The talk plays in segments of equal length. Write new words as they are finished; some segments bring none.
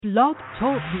Blog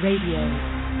Talk Radio.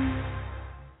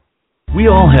 We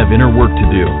all have inner work to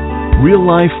do. Real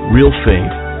Life, Real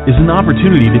Faith is an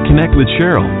opportunity to connect with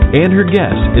Cheryl and her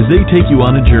guests as they take you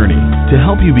on a journey to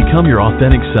help you become your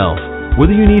authentic self.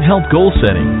 Whether you need help goal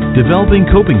setting, developing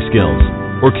coping skills,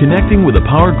 or connecting with a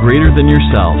power greater than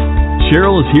yourself,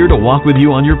 Cheryl is here to walk with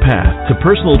you on your path to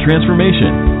personal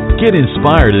transformation. Get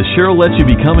inspired as Cheryl lets you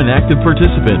become an active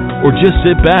participant, or just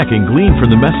sit back and glean from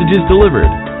the messages delivered.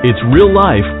 It's Real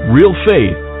Life, Real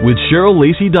Faith with Cheryl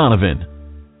Lacey Donovan.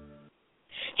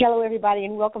 Hello, everybody,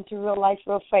 and welcome to Real Life,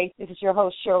 Real Faith. This is your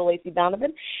host, Cheryl Lacey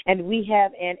Donovan, and we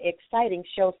have an exciting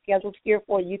show scheduled here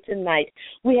for you tonight.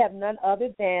 We have none other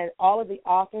than all of the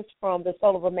authors from The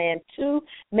Soul of a Man 2,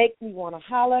 Make Me Wanna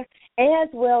Holler, as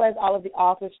well as all of the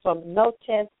authors from No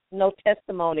Test, No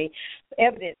Testimony,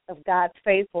 Evidence of God's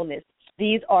Faithfulness.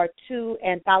 These are two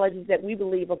anthologies that we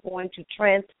believe are going to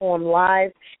transform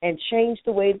lives and change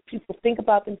the way people think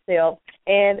about themselves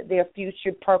and their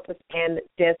future purpose and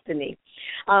destiny.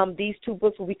 These two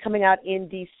books will be coming out in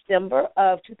December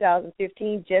of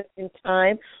 2015, just in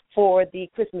time for the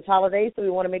Christmas holidays. So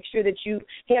we want to make sure that you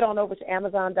head on over to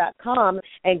Amazon.com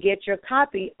and get your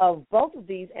copy of both of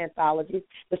these anthologies,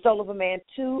 The Soul of a Man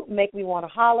 2, Make Me Wanna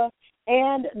Holler,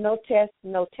 and No Test,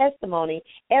 No Testimony,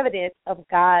 Evidence of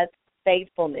God's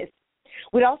Faithfulness.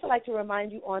 We'd also like to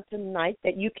remind you on tonight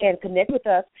that you can connect with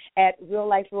us at Real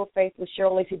Life, Real Faith with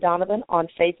Cheryl Lacey Donovan on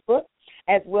Facebook,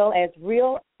 as well as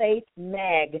Real Faith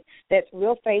Mag. That's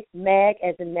Real Faith Mag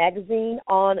as in magazine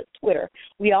on Twitter.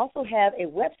 We also have a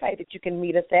website that you can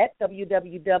meet us at,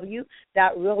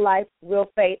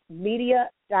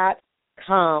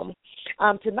 www.realliferealfaithmedia.com.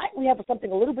 Tonight we have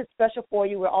something a little bit special for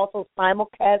you. We're also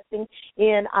simulcasting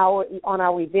on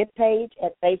our event page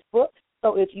at Facebook.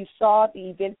 So if you saw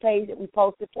the event page that we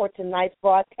posted for tonight's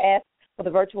broadcast for the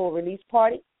virtual release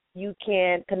party, you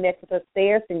can connect with us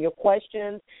there, send your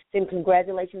questions, send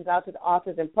congratulations out to the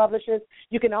authors and publishers.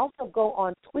 You can also go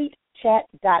on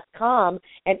tweetchat.com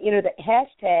and enter the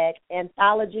hashtag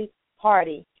Anthology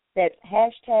Party. That's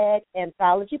hashtag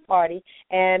Anthology Party.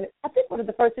 And I think one of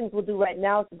the first things we'll do right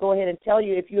now is to go ahead and tell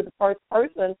you if you're the first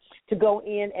person to go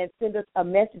in and send us a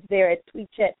message there at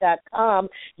tweetchat.com,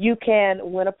 you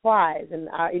can win a prize. And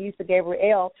Elisa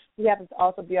Gabriel, who happens to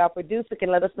also be our producer, can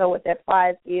let us know what that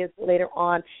prize is later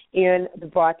on in the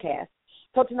broadcast.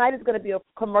 So tonight is going to be a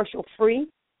commercial-free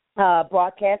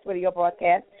radio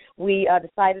broadcast. We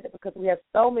decided that because we have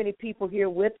so many people here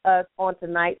with us on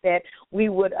tonight that we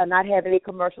would not have any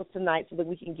commercials tonight so that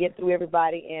we can get through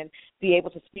everybody and be able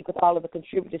to speak with all of the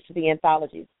contributors to the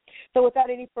anthologies. So without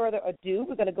any further ado,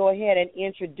 we're going to go ahead and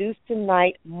introduce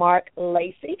tonight Marc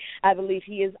Lacy. I believe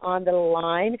he is on the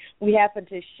line. We happen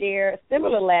to share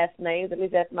similar last names, at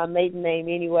least that's my maiden name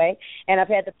anyway, and I've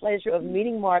had the pleasure of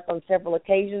meeting Marc on several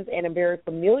occasions and I'm very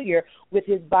familiar with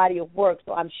his body of work,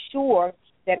 so I'm sure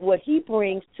that what he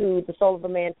brings to The Soul of a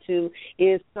Man 2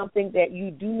 is something that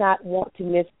you do not want to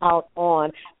miss out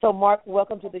on. So, Marc,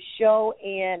 welcome to the show,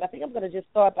 and I think I'm going to just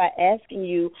start by asking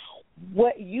you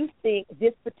what you think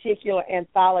this particular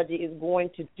anthology is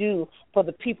going to do for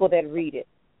the people that read it.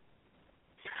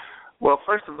 Well,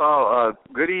 first of all,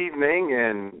 good evening,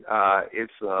 and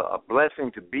it's a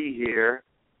blessing to be here,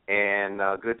 and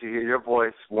good to hear your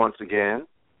voice once again.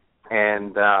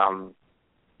 And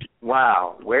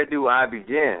wow, where do I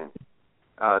begin?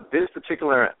 This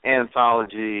particular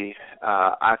anthology,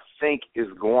 I think,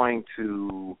 is going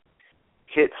to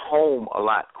hit home a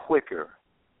lot quicker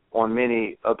on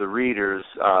many of the readers,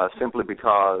 simply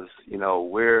because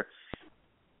we're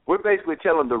basically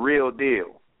telling the real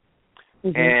deal,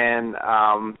 and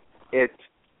I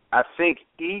think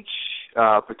each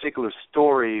particular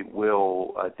story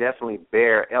will definitely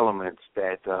bear elements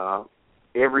that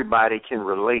everybody can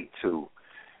relate to.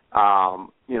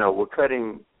 We're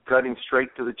cutting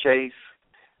straight to the chase,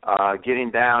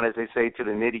 getting down, as they say, to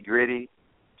the nitty-gritty,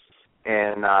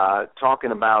 and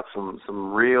talking about some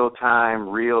real-time,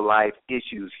 real-life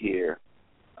issues here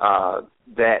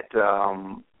that,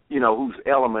 whose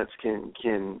elements can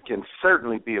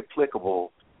certainly be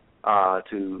applicable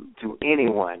to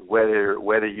anyone,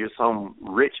 whether you're some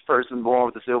rich person born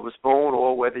with a silver spoon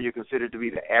or whether you're considered to be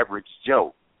the average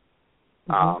Joe.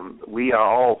 We are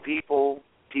all people.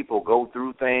 People go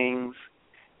through things,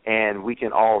 and we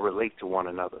can all relate to one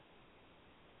another.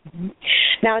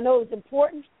 Now, I know it's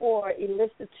important for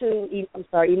Elisa to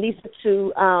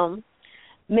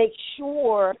make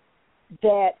sure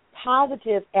that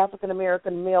positive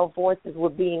African-American male voices were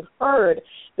being heard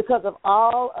because of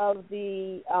all of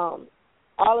the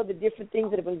different things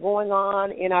that have been going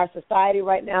on in our society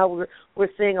right now.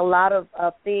 We're seeing a lot of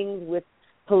things with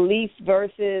police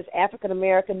versus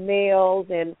African-American males,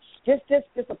 and just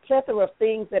a plethora of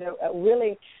things that are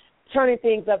really turning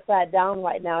things upside down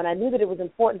right now. And I knew that it was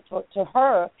important to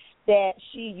her that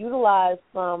she utilized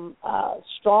some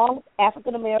strong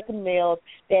African-American males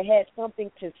that had something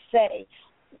to say.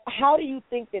 How do you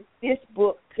think that this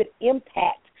book could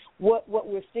impact what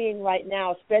we're seeing right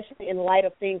now, especially in light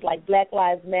of things like Black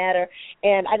Lives Matter?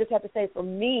 And I just have to say, for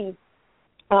me,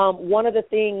 one of the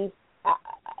things,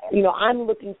 I'm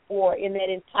looking for in that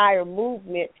entire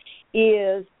movement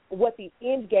is what the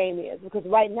end game is, because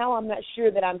right now I'm not sure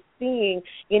that I'm seeing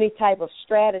any type of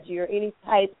strategy or any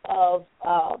type of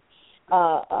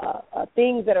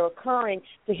things that are occurring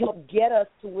to help get us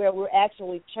to where we're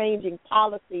actually changing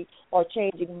policy or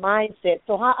changing mindset.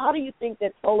 So how do you think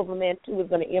that Soul of a Man 2 is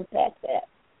going to impact that?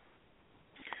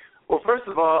 Well, first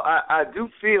of all, I do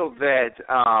feel that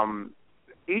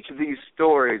each of these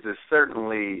stories is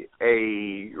certainly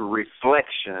a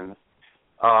reflection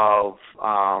of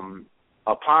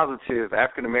a positive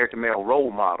African-American male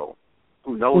role model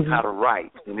who knows how to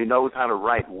write, and who knows how to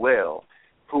write well,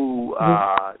 who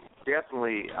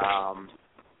definitely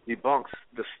debunks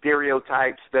the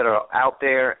stereotypes that are out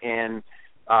there, and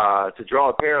to draw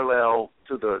a parallel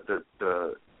to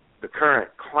the current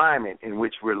climate in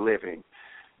which we're living.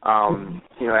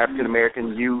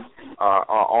 African-American youth are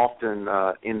often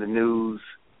in the news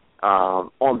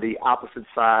on the opposite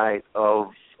side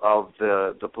of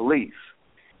the police.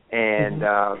 And,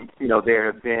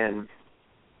 there have been,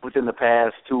 within the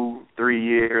past 2-3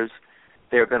 years,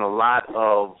 there have been a lot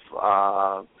of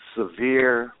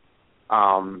severe,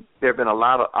 there have been a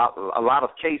lot of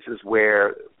cases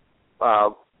where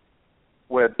law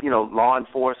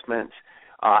enforcement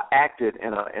acted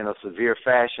in a severe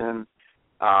fashion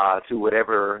to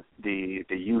whatever the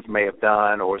youth may have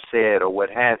done or said or what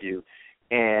have you,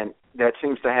 and that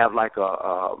seems to have like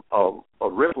a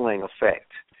rippling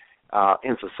effect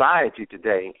in society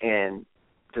today. And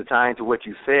to tie into what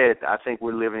you said, I think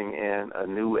we're living in a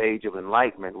new age of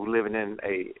enlightenment. We're living in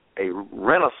a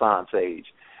Renaissance age,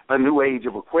 a new age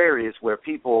of Aquarius, where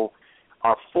people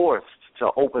are forced to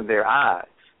open their eyes.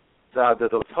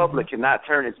 The public cannot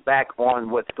turn its back on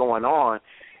what's going on,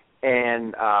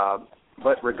 and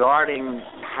but regarding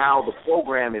how the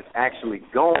program is actually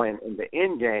going in the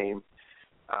end game,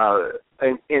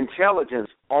 intelligence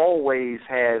always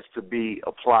has to be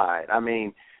applied. I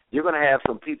mean, you're going to have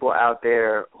some people out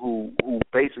there who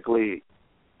basically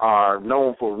are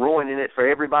known for ruining it for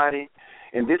everybody,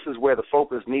 and this is where the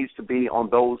focus needs to be on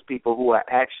those people who are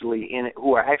actually in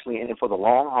it, for the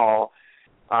long haul,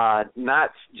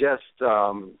 not just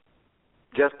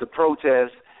to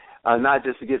protest, not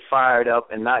just to get fired up,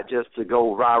 and not just to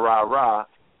go rah rah rah.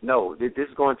 No, this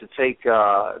is going to take.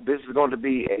 This is going to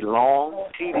be a long,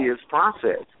 tedious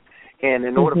process, and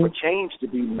in order for change to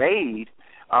be made,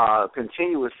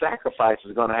 continuous sacrifices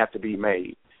are going to have to be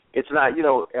made. It's not,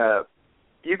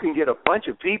 you can get a bunch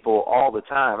of people all the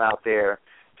time out there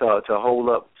to hold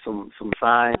up some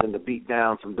signs and to beat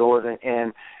down some doors,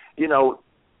 and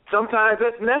sometimes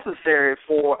that's necessary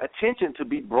for attention to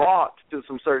be brought to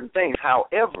some certain things.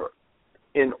 However,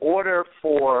 in order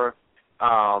for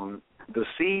the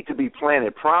seed to be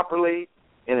planted properly,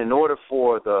 and in order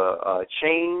for the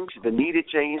needed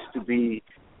change to be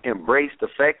embraced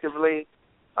effectively,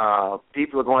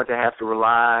 people are going to have to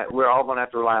rely, we're all going to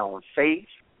have to rely on faith,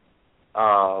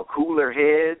 cooler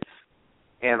heads,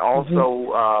 and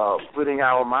also putting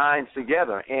our minds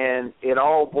together. And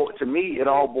to me, it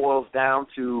all boils down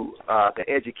to the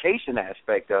education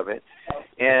aspect of it.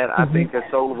 And I think that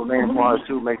Soul of a Man Part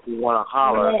 2, Make Me Wanna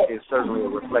Holler, is certainly a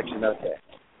reflection of that.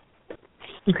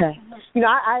 Okay.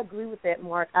 I agree with that,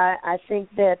 Mark. I think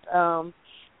that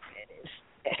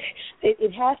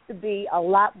it has to be a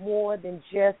lot more than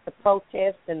just the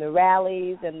protests and the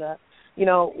rallies and the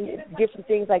different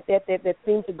things like that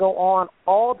seem to go on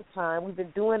all the time. We've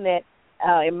been doing that,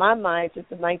 in my mind, since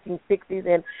the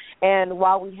 1960s, and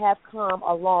while we have come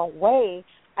a long way,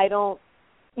 I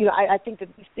think that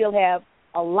we still have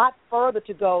a lot further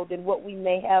to go than what we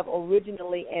may have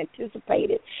originally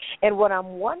anticipated. And what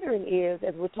I'm wondering is,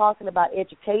 as we're talking about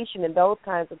education and those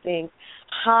kinds of things,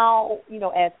 how,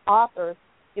 as authors,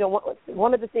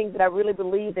 one of the things that I really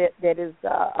believe that is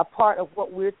a part of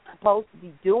what we're supposed to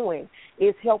be doing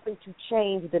is helping to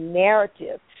change the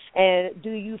narrative. And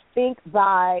do you think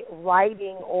by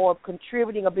writing or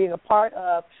contributing or being a part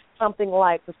of something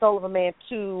like The Soul of a Man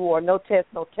 2 or No Test,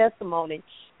 No Testimony,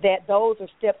 that those are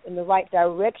steps in the right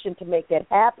direction to make that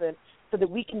happen, so that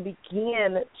we can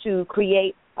begin to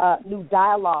create new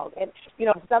dialogue? And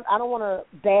I don't want to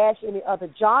bash any other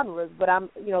genres, but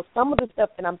some of the stuff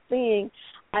that I'm seeing,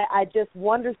 I just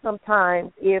wonder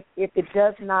sometimes if it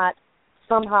does not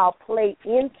somehow play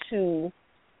into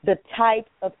the types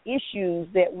of issues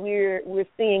that we're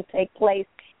seeing take place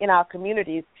in our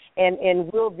communities,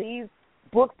 and will these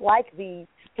books like these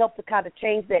help to kind of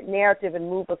change that narrative and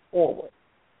move us forward?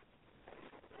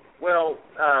 Well,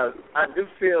 I do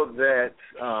feel that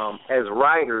as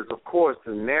writers, of course,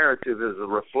 the narrative is a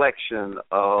reflection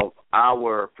of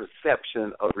our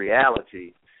perception of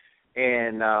reality.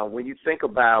 And when you think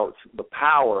about the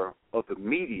power of the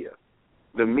media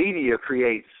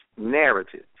creates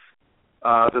narratives.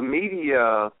 The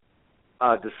media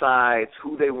decides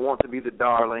who they want to be the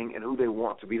darling and who they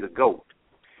want to be the goat.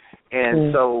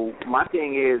 And so my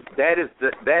thing is that is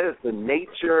the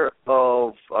nature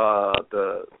of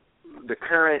the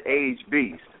current age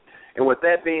beast. And with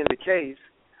that being the case,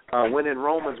 when in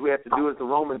Romans we have to do as the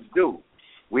Romans do.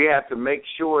 We have to make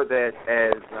sure that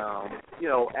as,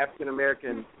 African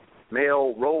American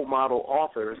male role model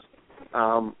authors,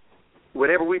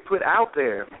 whatever we put out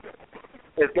there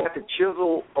has got to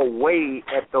chisel away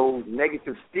at those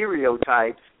negative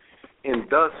stereotypes and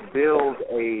thus build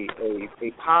a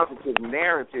positive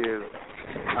narrative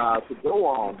to go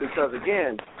on. Because,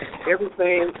 again,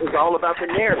 everything is all about the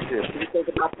narrative. When you think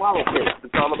about politics,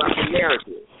 it's all about the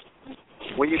narrative.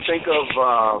 When you think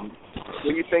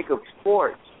of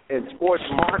sports and sports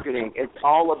marketing, it's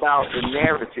all about the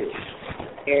narrative.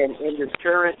 And in this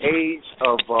current age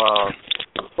of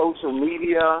social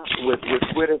media with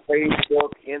Twitter,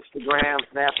 Facebook, Instagram,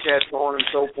 Snapchat, so on and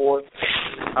so forth,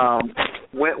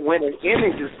 when an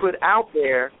image is put out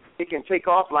there, it can take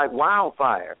off like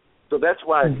wildfire. So that's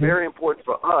why it's very important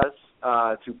for us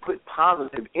to put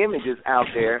positive images out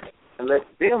there and let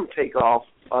them take off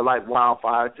like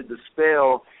wildfire to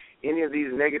dispel any of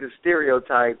these negative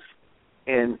stereotypes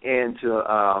and to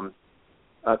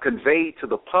convey to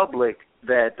the public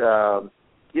that,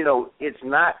 it's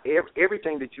not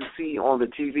everything that you see on the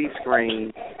TV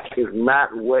screen is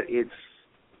not what it's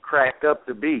cracked up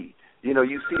to be.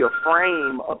 You see a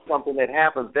frame of something that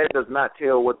happens, that does not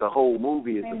tell what the whole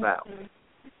movie is about.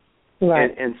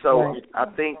 Right. And so I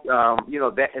think,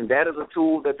 that is a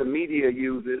tool that the media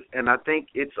uses, and I think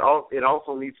it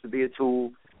also needs to be a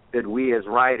tool that we as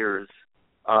writers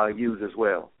use as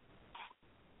well.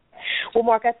 Well,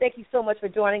 Marc, I thank you so much for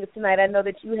joining us tonight. I know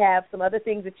that you have some other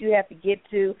things that you have to get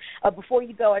to. Before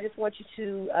you go, I just want you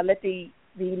to let the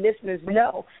listeners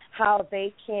know how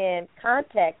they can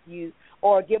contact you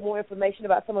or get more information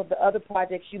about some of the other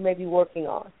projects you may be working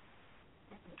on.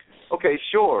 Okay,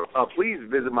 sure. Please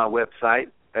visit my website.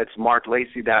 That's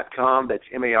marclacy.com. That's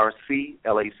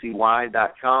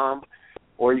MarcLacy.com.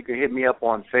 Or you can hit me up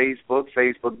on Facebook,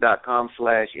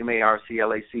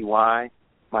 facebook.com/MarcLacy.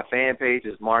 My fan page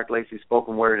is Marc Lacy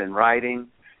Spoken Word and Writing.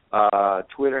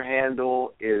 Twitter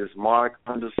handle is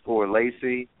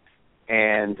Marc_Lacy.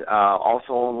 And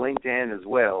also on LinkedIn as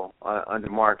well under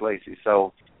Marc Lacy.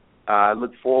 So I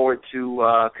look forward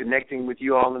to connecting with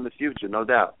you all in the future, no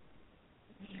doubt.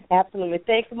 Absolutely.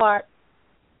 Thanks, Marc.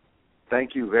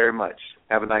 Thank you very much.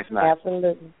 Have a nice night.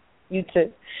 Absolutely. You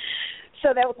too.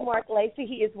 So that was Marc Lacy.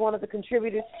 He is one of the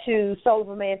contributors to Soul of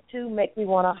a Man 2, Make Me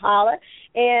Wanna Holler.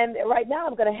 And right now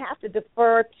I'm going to have to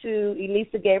defer to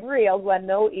Elisa Gabriel, who I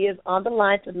know is on the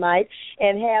line tonight,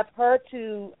 and have her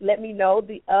to let me know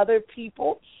the other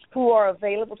people who are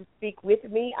available to speak with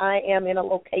me. I am in a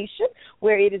location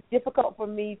where it is difficult for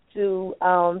me to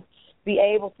be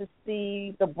able to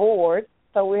see the board.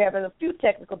 So we're having a few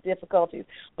technical difficulties.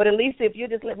 But Elisa, if you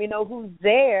just let me know who's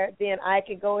there, then I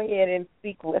can go ahead and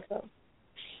speak with them.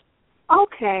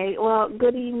 Okay. Well,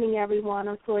 good evening, everyone.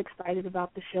 I'm so excited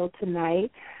about the show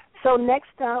tonight. So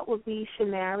next up will be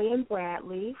Shamarian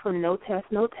Bradley from No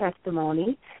Test, No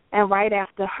Testimony. And right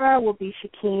after her will be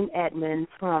Shakeim Edmonds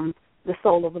from The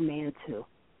Soul of a Man 2.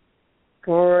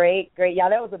 Great.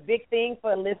 Y'all, that was a big thing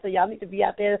for Alyssa. Y'all need to be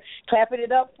out there clapping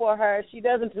it up for her. She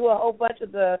doesn't do a whole bunch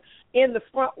of the in the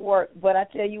front work, but I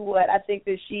tell you what, I think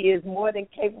that she is more than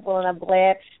capable, and I'm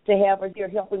glad to have her here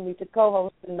helping me to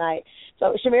co-host tonight.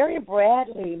 So Shamarian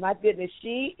Bradley, my goodness,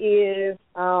 she is,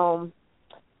 I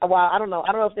don't know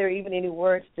if there are even any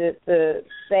words to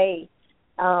say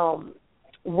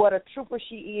what a trooper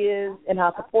she is and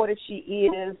how supportive she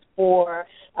is for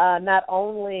not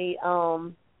only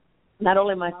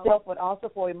myself, but also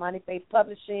for Imani Faith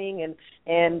Publishing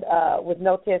and with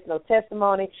No Test, No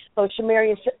Testimony. So,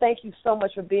 Shamarian, thank you so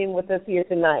much for being with us here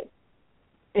tonight.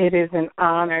 It is an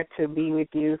honor to be with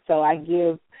you. So I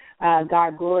give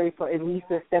God glory for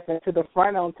Elisa stepping to the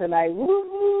front on tonight.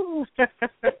 Woo-hoo!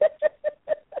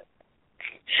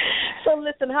 So,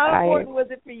 listen, how important was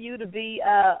it for you to be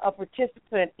a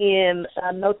participant in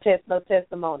No Test, No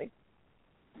Testimony?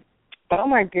 Oh,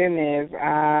 my goodness.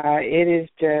 It is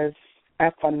just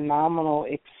a phenomenal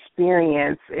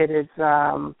experience. It is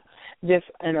just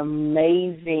an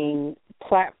amazing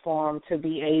platform to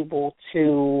be able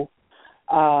to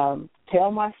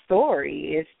tell my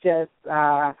story. It's just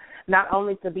not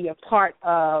only to be a part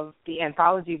of the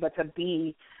anthology, but to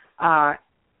be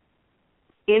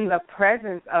in the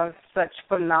presence of such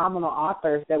phenomenal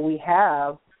authors that we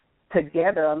have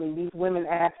together. I mean, these women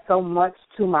add so much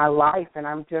to my life, and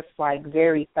I'm just, like,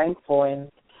 very thankful.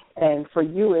 And for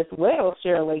you as well,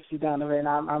 Cheryl Lacey Donovan,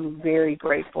 I'm very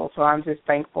grateful. So I'm just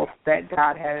thankful that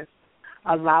God has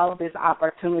allowed this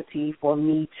opportunity for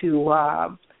me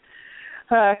to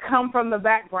come from the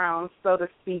background, so to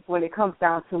speak, when it comes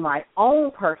down to my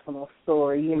own personal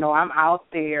story. You know, I'm out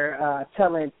there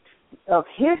telling of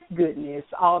his goodness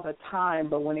all the time,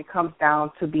 but when it comes down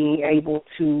to being able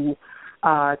to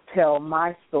tell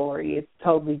my story, it's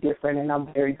totally different, and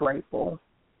I'm very grateful.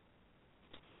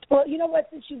 Well, you know what?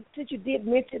 Since you did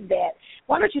mention that,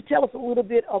 why don't you tell us a little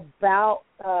bit about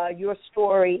your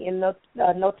story in No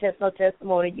Test, No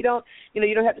Testimony? You don't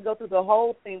have to go through the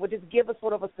whole thing, but just give us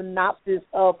sort of a synopsis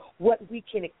of what we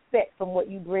can expect from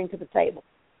what you bring to the table.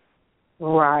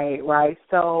 Right.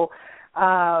 So,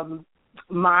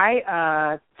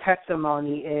 my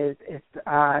testimony is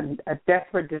a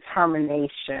desperate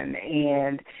determination,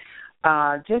 and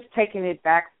just taking it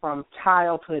back from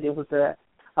childhood. It was a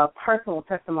personal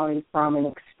testimony from an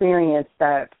experience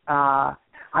that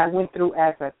I went through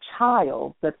as a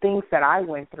child, the things that I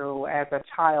went through as a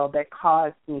child that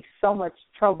caused me so much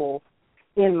trouble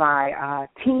in my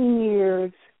teen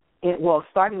years,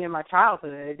 starting in my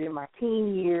childhood, in my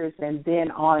teen years, and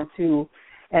then on to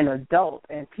an adult.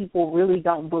 And people really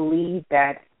don't believe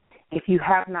that if you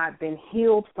have not been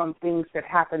healed from things that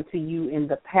happened to you in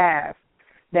the past,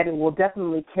 that it will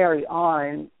definitely carry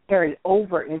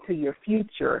over into your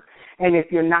future. And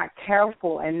if you're not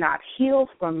careful and not healed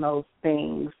from those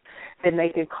things, then they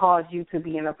can cause you to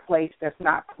be in a place that's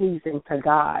not pleasing to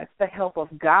God. The help of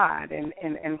God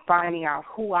and finding out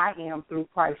who I am through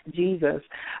Christ Jesus,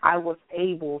 I was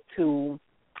able to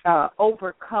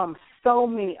overcome so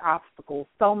many obstacles,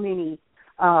 so many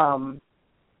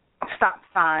stop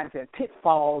signs and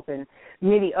pitfalls and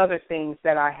many other things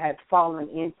that I had fallen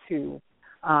into.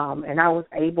 And I was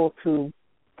able to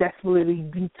desperately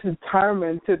be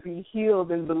determined to be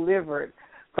healed and delivered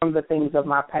from the things of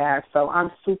my past. So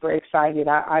I'm super excited.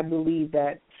 I believe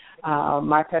that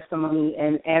my testimony,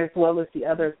 and as well as the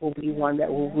others, will be one that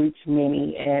will reach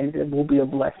many, and it will be a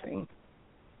blessing.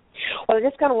 Well, I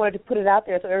just kind of wanted to put it out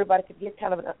there so everybody could get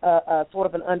kind of a sort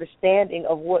of an understanding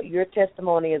of what your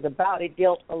testimony is about. It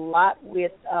dealt a lot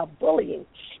with bullying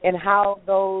and how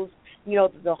those,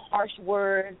 the harsh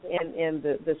words and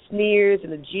the sneers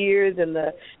and the jeers and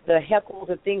the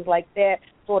heckles and things like that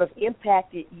sort of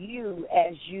impacted you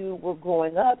as you were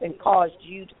growing up and caused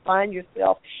you to find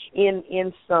yourself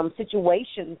in some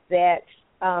situations that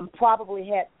probably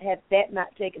had that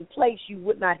not taken place, you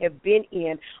would not have been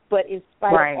in. But in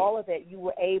spite of all of that, you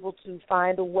were able to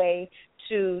find a way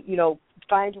to,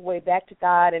 find your way back to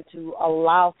God and to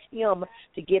allow Him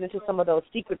to get into some of those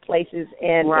secret places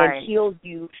and heal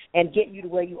you and get you to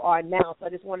where you are now. So I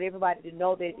just wanted everybody to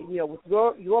know that, with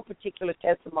your particular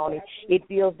testimony, it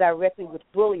deals directly with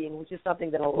bullying, which is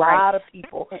something that a lot of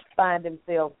people find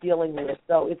themselves dealing with.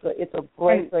 So it's a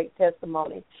great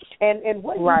testimony. And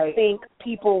what do you think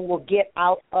people will get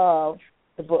out of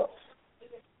the book?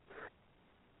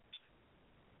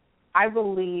 I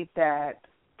believe that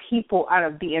people out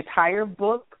of the entire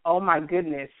book, oh my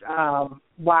goodness,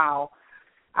 wow.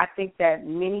 I think that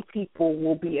many people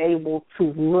will be able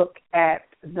to look at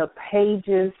the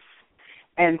pages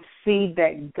and see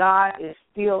that God is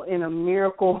still in a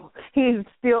miracle. He's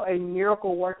still a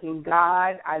miracle-working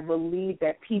God. I believe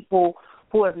that people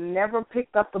who have never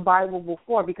picked up the Bible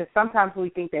before, because sometimes we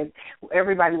think that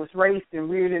everybody was raised and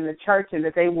reared in the church and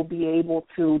that they will be able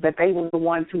to, that they were the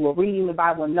ones who were reading the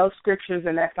Bible and know scriptures,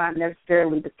 and that's not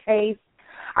necessarily the case.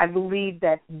 I believe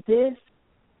that this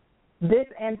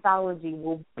anthology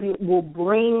will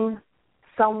bring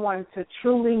someone to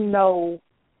truly know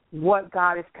what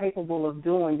God is capable of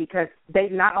doing, because they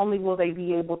not only will they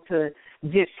be able to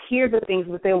just hear the things,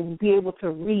 but they will be able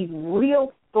to read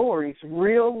real stories,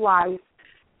 real life,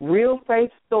 real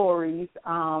faith stories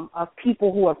of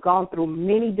people who have gone through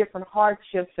many different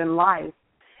hardships in life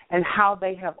and how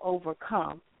they have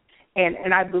overcome.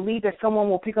 And I believe that someone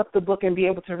will pick up the book and be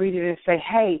able to read it and say,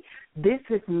 hey, this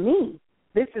is me.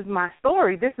 This is my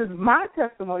story. This is my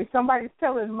testimony. Somebody's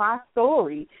telling my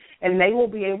story. And they will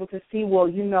be able to see, well,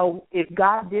 if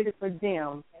God did it for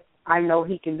them, I know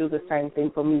he can do the same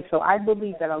thing for me. So I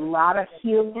believe that a lot of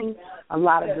healing, a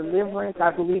lot of deliverance,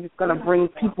 I believe it's going to bring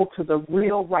people to the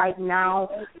real right now.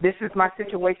 This is my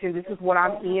situation. This is what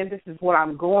I'm in. This is what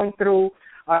I'm going through.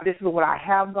 This is what I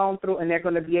have gone through, and they're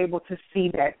going to be able to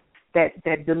see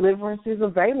that deliverance is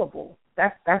available.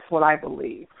 That's what I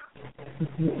believe.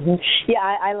 Mm-hmm.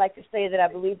 Yeah, I like to say that I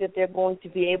believe that they're going to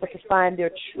be able to find their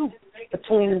truth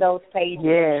between those pages.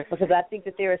 Yes. Because I think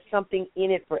that there is something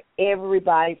in it for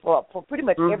everybody, for pretty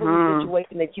much every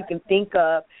situation that you can think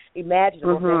of,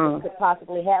 imaginable that could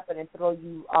possibly happen and throw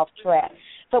you off track.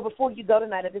 So before you go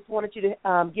tonight, I just wanted you to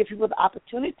give people the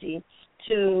opportunity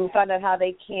to find out how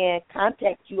they can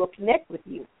contact you or connect with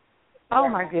you. Oh,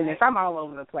 my goodness. I'm all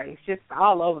over the place, just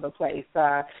all over the place.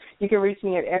 You can reach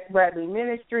me at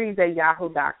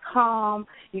sbradleyministries@yahoo.com.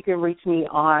 You can reach me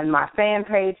on my fan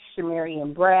page,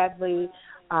 Shamarian Bradley.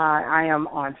 I am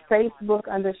on Facebook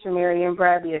under Shamarian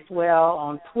Bradley as well,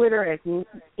 on Twitter as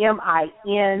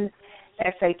MINSHAYEB,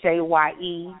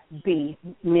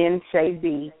 Men Shay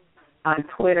B, on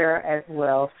Twitter as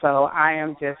well. So I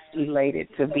am just elated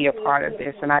to be a part of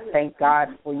this, and I thank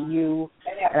God for you,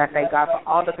 and I thank God for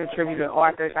all the contributing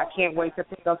authors. I can't wait to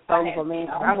pick up Soul of a Man,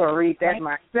 because I'm going to read that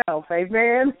myself.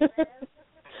 Amen.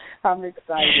 I'm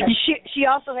excited. She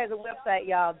also has a website,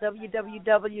 y'all,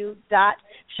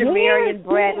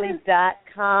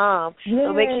 www.shamarianbradley.com.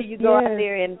 So make sure you go out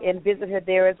there and visit her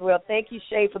there as well. Thank you,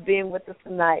 Shay, for being with us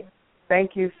tonight.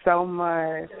 Thank you so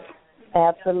much.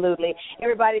 Absolutely.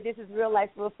 Everybody, this is Real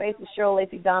Life, Real Faith with Cheryl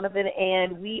Lacey Donovan,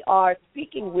 and we are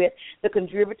speaking with the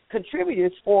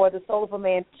contributors for The Soul of a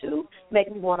Man 2,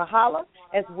 Make Me Wanna Holler,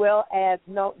 as well as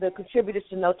the contributors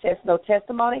to No Test, No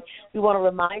Testimony. We want to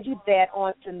remind you that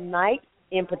on tonight,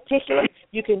 in particular,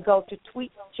 you can go to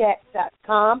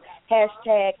tweetchat.com,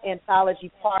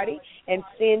 #AnthologyParty, and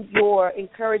send your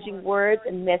encouraging words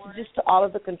and messages to all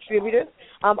of the contributors.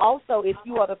 Also, if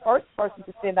you are the first person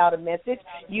to send out a message,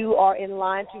 you are in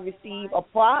line to receive a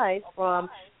prize from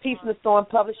Peace in the Storm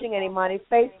Publishing and Imani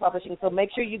Faith Publishing. So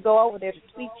make sure you go over there to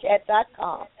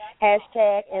tweetchat.com,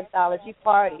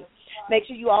 #AnthologyParty. Make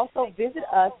sure you also visit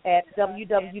us at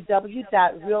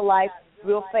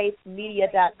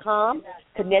www.realliferealfaithmedia.com.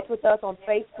 Connect with us on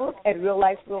Facebook at Real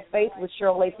Life, Real Faith with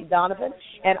Cheryl Lacey Donovan,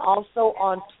 and also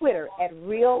on Twitter at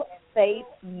Real Faith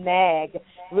Mag.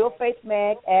 Real Faith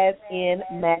Mag as in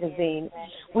magazine.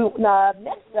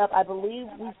 Next up, I believe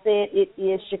we said it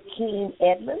is Shakeim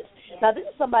Edmonds. Now, this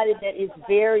is somebody that is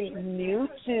very new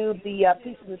to the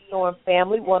Peace in the Storm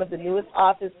family, one of the newest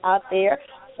authors out there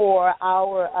for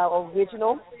our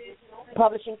original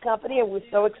publishing company, and we're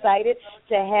so excited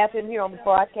to have him here on the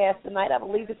broadcast tonight. I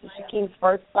believe this is Shakeim's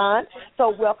first time. So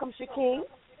welcome, Shakeim.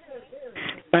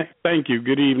 Thank you.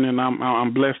 Good evening.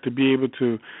 I'm blessed to be able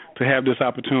to have this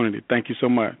opportunity. Thank you so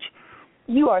much.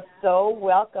 You are so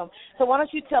welcome. So why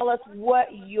don't you tell us what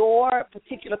your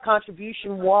particular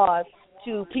contribution was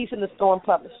to Peace in the Storm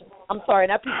Publishing? I'm sorry,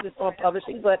 not Peace in the Storm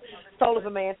Publishing, but Soul of a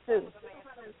Man 2.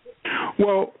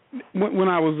 Well, when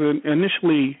I was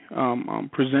initially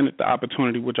presented the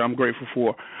opportunity, which I'm grateful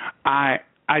for, I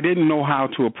didn't know how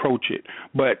to approach it,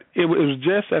 but it was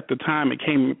just at the time it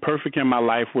came perfect in my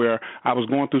life where I was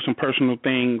going through some personal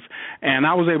things, and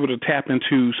I was able to tap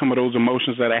into some of those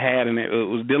emotions that I had, and it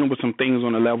was dealing with some things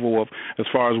on the level of as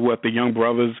far as what the young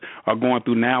brothers are going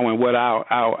through now and what our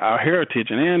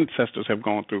heritage and ancestors have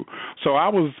gone through. So I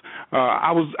was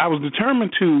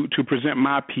determined to present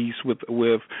my piece with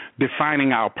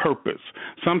defining our purpose.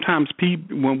 Sometimes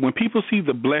when people see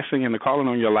the blessing and the calling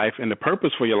on your life and the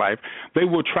purpose for your life, they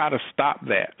will try to stop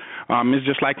that. It's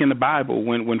just like in the Bible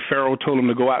when Pharaoh told him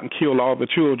to go out and kill all the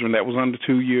children that was under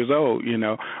 2 years old,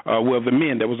 the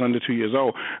men that was under 2 years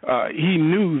old. He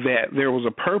knew that there was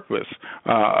a purpose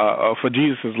for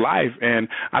Jesus' life, and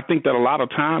I think that a lot of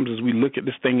times as we look at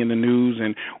this thing in the news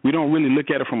and we don't really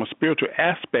look at it from a spiritual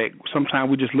aspect,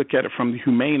 sometimes we just look at it from the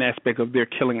humane aspect of they're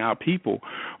killing our people.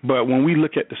 But when we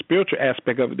look at the spiritual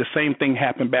aspect of it, the same thing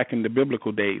happened back in the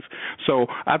biblical days. So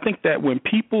I think that when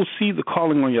people see the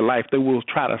calling on your life, they will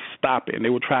try to stop it, and they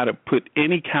will try to put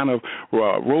any kind of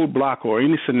roadblock or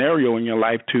any scenario in your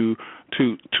life to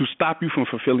stop you from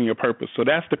fulfilling your purpose. So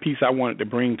that's the piece I wanted to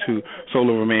bring to Soul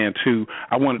of a Man 2.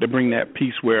 I wanted to bring that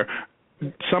piece where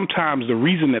sometimes the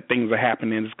reason that things are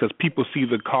happening is because people see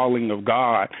the calling of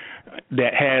God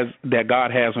that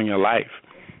God has on your life.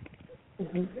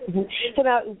 Mm-hmm. So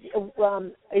now,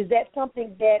 is that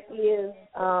something that is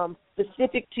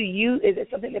specific to you? Is it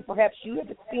something that perhaps you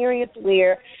have experienced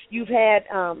where you've had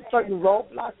certain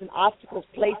roadblocks and obstacles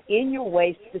placed in your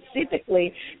way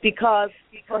specifically because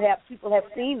perhaps people have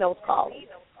seen those callings?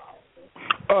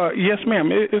 Yes, ma'am.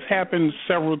 It's happened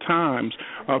several times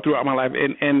throughout my life,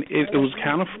 and it was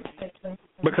kind of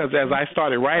because as I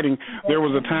started writing, there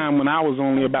was a time when I was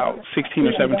only about 16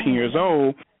 or 17 years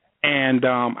old, and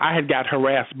I had got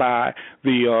harassed by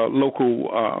the local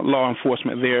law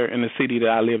enforcement there in the city that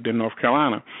I lived in, North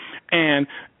Carolina. And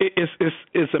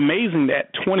it's amazing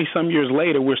that 20-some years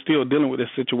later we're still dealing with this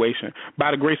situation.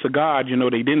 By the grace of God, you know,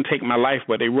 they didn't take my life,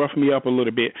 but they roughed me up a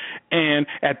little bit. And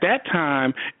at that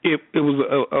time, it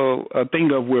was a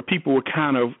thing of where people were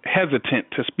kind of hesitant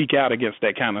to speak out against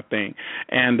that kind of thing.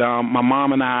 And my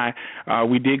mom and I,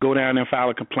 we did go down and file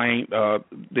a complaint.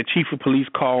 The chief of police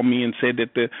called me and said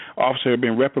that the officer had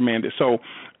been reprimanded. So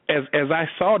as I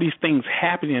saw these things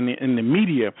happening in the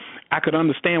media, I could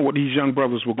understand what these young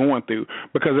brothers were going through,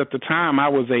 because at the time I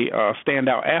was a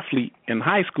standout athlete in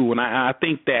high school, and I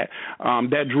think that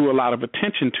that drew a lot of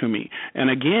attention to me. And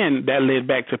again, that led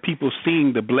back to people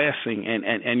seeing the blessing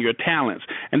and your talents,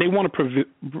 and they want to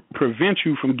prevent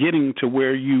you from getting to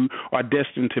where you are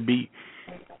destined to be.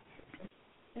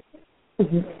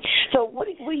 Mm-hmm. So what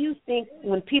do you think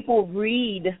when people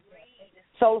read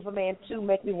Soul of a Man 2,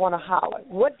 Make Me Wanna Holler?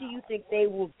 What do you think they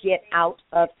will get out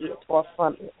of it or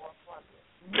from it?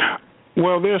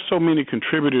 Well, there are so many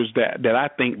contributors that I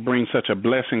think bring such a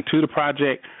blessing to the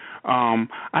project.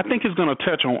 I think it's going to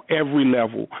touch on every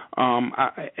level.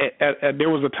 There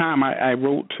was a time I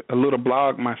wrote a little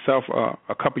blog myself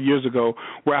a couple years ago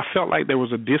where I felt like there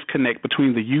was a disconnect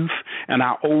between the youth and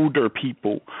our older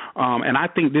people. And I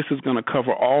think this is going to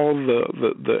cover all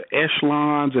the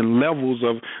echelons and levels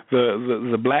of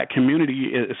the black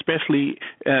community, especially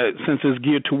since it's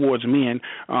geared towards men.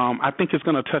 I think it's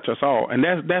going to touch us all. And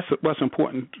that's what's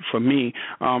important for me.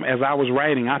 As I was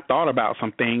writing, I thought about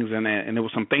some things, and there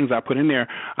were some things I put in there.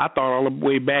 I thought all the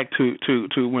way back to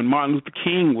when Martin Luther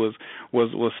King was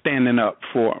standing up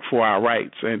for our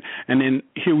rights, and then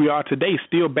here we are today,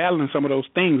 still battling some of those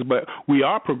things, but we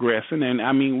are progressing. And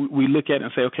I mean, we look at it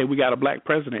and say, okay, we got a black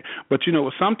president, but you know,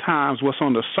 sometimes what's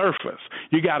on the surface,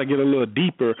 you got to get a little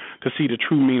deeper to see the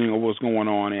true meaning of what's going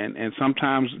on, and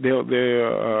sometimes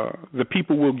the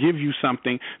people will give you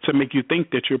something to make you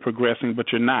think that you're progressing, but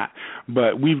you're not.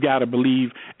 But we've got to believe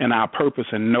in our purpose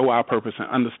and know our purpose and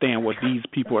understand what these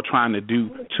people are trying to do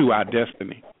to our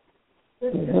destiny.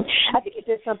 Mm-hmm. I think you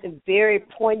did something very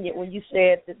poignant when you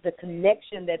said that the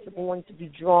connection that's going to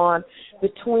be drawn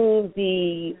between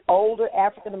the older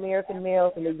African-American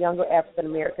males and the younger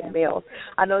African-American males.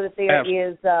 I know that there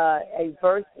is a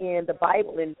verse in the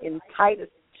Bible, in Titus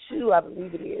 2, I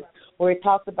believe it is, where it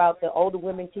talks about the older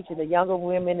women teaching the younger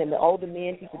women and the older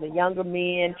men teaching the younger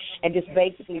men, and just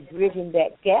basically bridging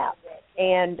that gap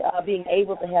and being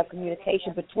able to have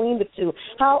communication between the two.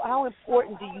 How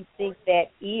important do you think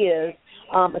that is,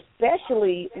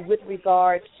 especially with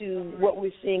regard to what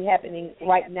we're seeing happening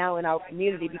right now in our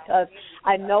community? Because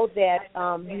I know that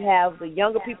you have the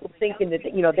younger people thinking that,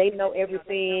 you know, they know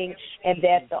everything, and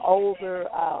that the older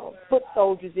foot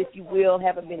soldiers, if you will,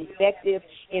 haven't been effective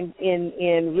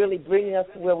in really bringing us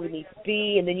to where we need to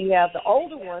be. And then you have the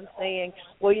older ones saying,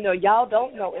 well, you know, y'all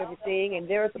don't know everything, and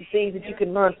there are some things that you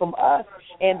can learn from us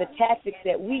and the tactics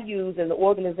that we use in the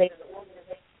organization.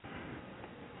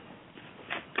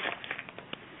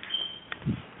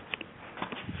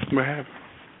 What happened?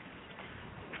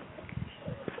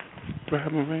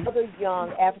 Other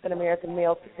young African-American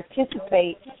males to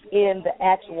participate in the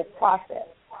actual process.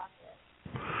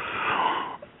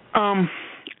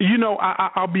 You know,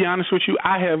 I'll be honest with you.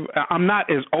 I'm not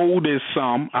as old as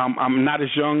some. I'm not as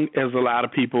young as a lot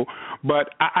of people. But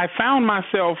I found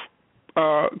myself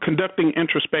conducting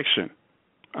introspection.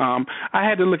 I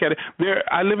had to look at it.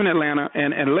 I live in Atlanta,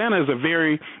 and Atlanta is a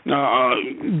very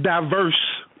diverse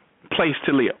place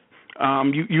to live.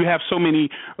 You have so many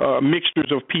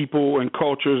mixtures of people and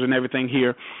cultures and everything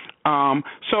here.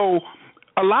 So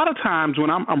a lot of times when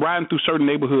I'm riding through certain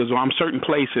neighborhoods or I'm certain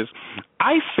places,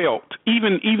 I felt,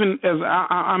 even as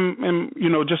I'm you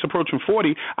know, just approaching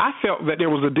 40, I felt that there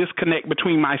was a disconnect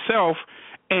between myself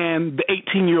and the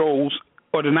 18-year-olds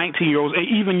or the 19-year-olds, and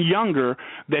even younger,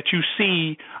 that you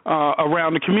see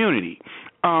around the community.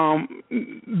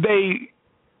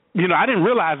 You know, I didn't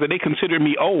realize that they considered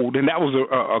me old, and that was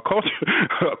a culture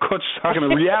talking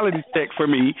a reality check for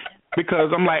me,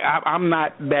 because I'm like, I'm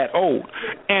not that old.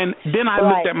 And then I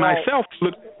looked at myself,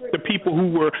 looked at the people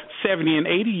who were 70 and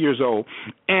 80 years old,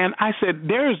 and I said,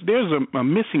 there's a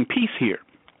missing piece here.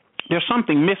 There's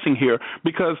something missing here,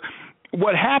 because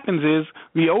what happens is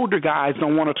the older guys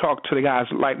don't want to talk to the guys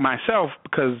like myself,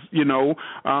 because, you know,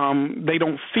 they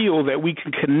don't feel that we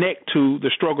can connect to the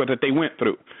struggle that they went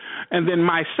through. And then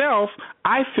myself,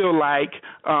 I feel like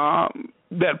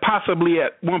that possibly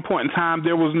at one point in time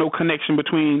there was no connection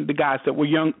between the guys that were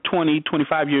young, 20,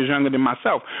 25 years younger than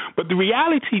myself. But the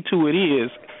reality to it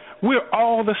is we're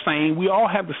all the same. We all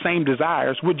have the same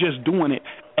desires. We're just doing it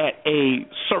at a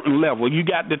certain level. You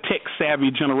got the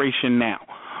tech-savvy generation now.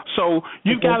 So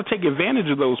you've got to take advantage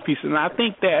of those pieces. And I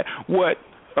think that what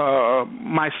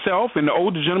myself and the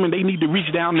older gentlemen, they need to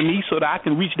reach down to me so that I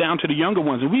can reach down to the younger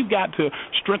ones. And we've got to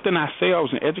strengthen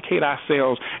ourselves and educate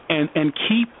ourselves and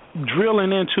keep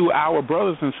drilling into our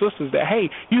brothers and sisters that, hey,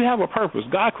 you have a purpose.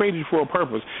 God created you for a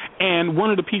purpose. And one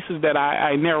of the pieces that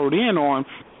I narrowed in on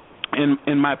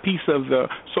in my piece of the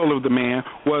Soul of the Man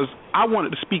was I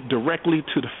wanted to speak directly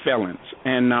to the felons.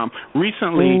 And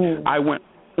recently I went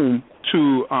home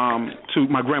to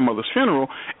my grandmother's funeral,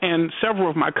 and several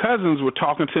of my cousins were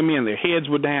talking to me, and their heads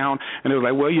were down, and they were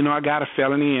like, well, I got a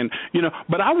felony, and,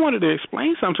 but I wanted to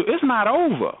explain something to you. It's not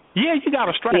over. Yeah, you got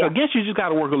to strike against you. You just got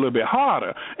to work a little bit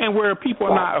harder. And where people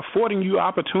are not affording you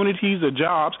opportunities or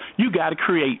jobs, you got to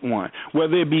create one,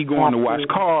 whether it be going to wash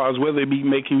cars, whether it be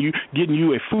getting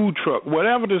you a food truck,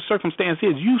 whatever the circumstance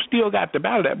is, you still got to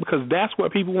battle that because that's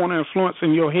what people want to influence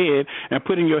in your head and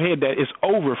put in your head that it's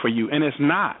over for you, and it's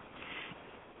not.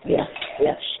 Yeah,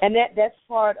 and that's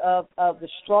part of the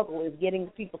struggle is getting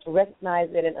people to recognize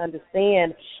it and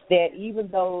understand that even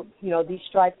though these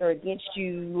strikes are against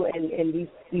you and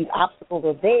these obstacles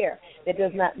are there, that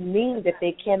does not mean that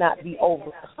they cannot be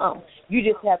overcome. You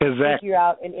just have to figure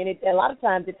out, and a lot of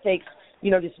times it takes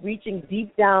just reaching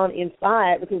deep down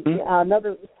inside, because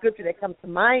another scripture that comes to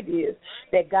mind is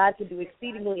that God can do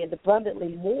exceedingly and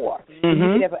abundantly more than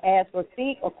you could ever ask or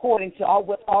think according to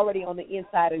what's already on the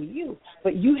inside of you.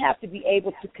 But you have to be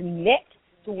able to connect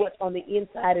to what's on the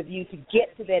inside of you to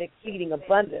get to that exceeding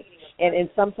abundance. And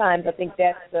sometimes I think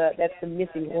that's the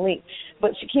missing link.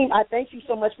 But Shakeim, I thank you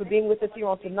so much for being with us here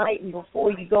on tonight. And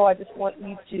before you go, I just want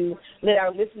you to let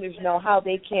our listeners know how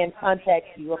they can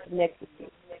contact you or connect with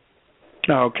you.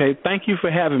 Okay, thank you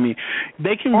for having me.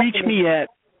 They can reach me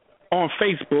on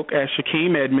Facebook at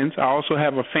Shakeim Edmonds. I also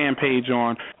have a fan page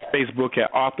on Facebook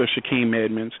at author Shakeim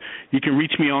Edmonds. You can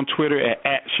reach me on Twitter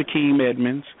at Shakeim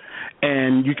Edmonds,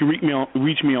 and you can reach me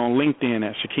on LinkedIn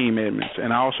at Shakeim Edmonds.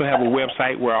 And I also have a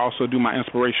website where I also do my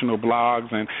inspirational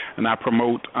blogs, and I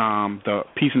promote the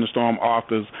Peace in the Storm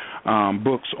authors'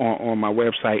 books on my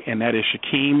website, and that is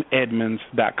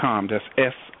ShakeimEdmonds.com. That's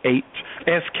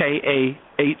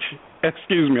SKAH.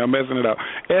 Excuse me, I'm messing it up.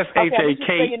 SHAKM.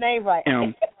 Spell your name right. I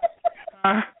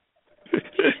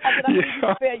need you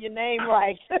to spell your name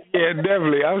right. Yeah,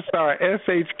 definitely. I'm sorry.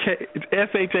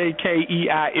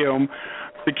 SHAKEIM.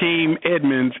 Shakeim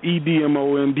Edmonds,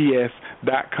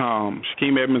 EDMONDS.com.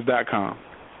 ShakeimEdmonds.com.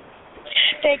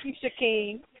 Thank you,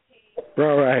 Shakeim.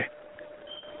 All right.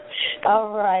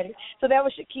 All righty. So that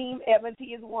was Shakeim Edmonds.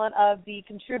 He is one of the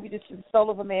contributors to the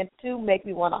Soul of a Man 2, Make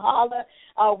Me Wanna Holler.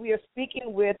 We are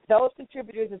speaking with those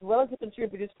contributors as well as the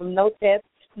contributors from No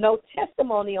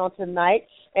Testimony on tonight.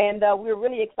 And we're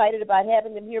really excited about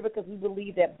having them here because we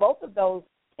believe that both of those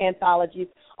anthologies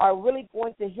are really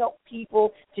going to help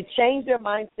people to change their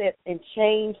mindsets and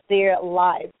change their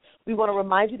lives. We want to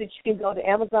remind you that you can go to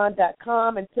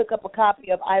Amazon.com and pick up a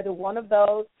copy of either one of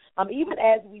those. Even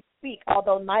as we speak,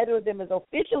 although neither of them is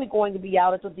officially going to be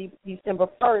out until December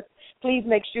 1st, please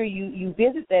make sure you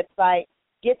visit that site,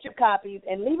 get your copies,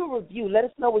 and leave a review. Let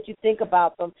us know what you think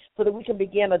about them so that we can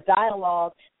begin a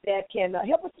dialogue that can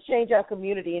help us to change our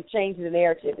community and change the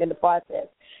narrative in the process.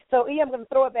 So, I'm going to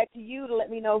throw it back to you to let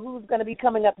me know who's going to be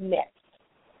coming up next.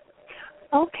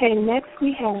 Okay, next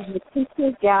we have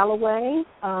Letisha Galloway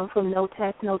from No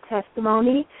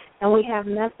Testimony, and we have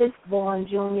Memphis Vaughan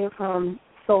Jr. from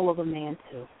Soul of a Man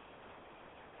 2.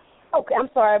 Okay, I'm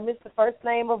sorry, I missed the first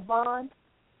name of Vaughan.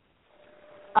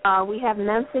 We have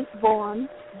Memphis Vaughan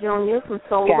Jr. from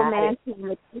Soul of a Man 2, and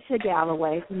Letisha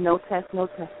Galloway from No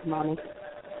Testimony.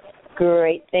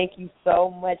 Great, thank you so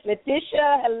much.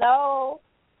 Letisha, hello.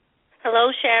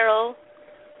 Hello, Cheryl.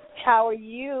 How are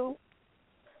you?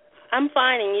 I'm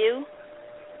fine, and you?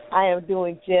 I am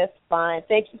doing just fine.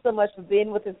 Thank you so much for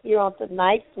being with us here on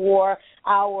tonight for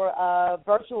our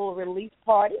virtual release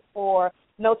party for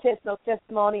No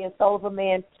Testimony and Soul of a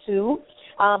Man 2.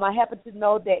 I happen to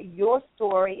know that your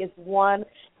story is one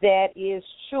that is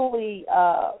truly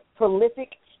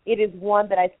prolific. It is one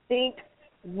that I think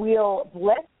will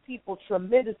bless people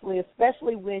tremendously,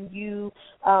 especially when you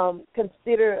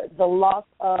consider the loss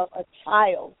of a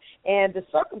child and the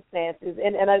circumstances.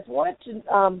 And I just wanted to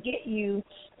get you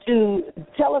to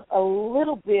tell us a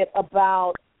little bit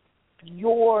about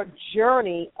your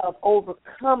journey of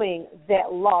overcoming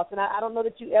that loss. And I don't know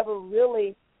that you ever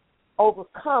really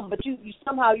overcome, but you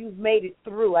somehow you've made it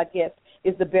through, I guess,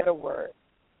 is the better word.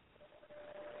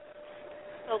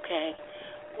 Okay.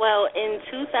 Well, in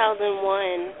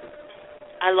 2001,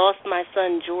 I lost my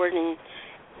son, Jordan.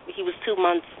 He was 2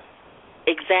 months,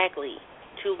 exactly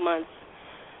 2 months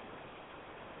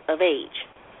of age.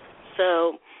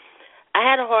 So I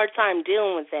had a hard time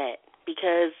dealing with that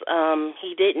because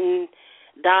he didn't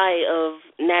die of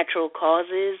natural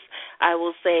causes. I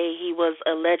will say he was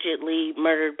allegedly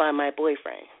murdered by my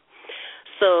boyfriend.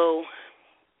 So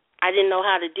I didn't know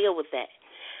how to deal with that.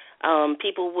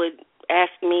 People would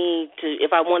ask me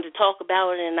if I wanted to talk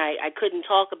about it, and I couldn't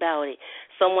talk about it.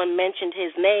 Someone mentioned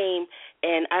his name,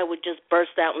 and I would just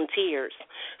burst out in tears.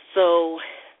 So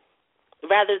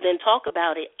rather than talk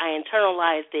about it, I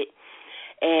internalized it.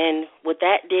 And what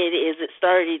that did is it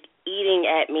started eating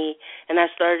at me, and I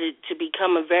started to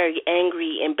become a very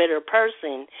angry and bitter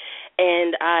person.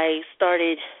 And I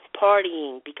started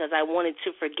partying because I wanted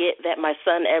to forget that my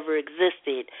son ever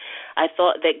existed. I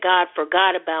thought that God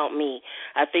forgot about me.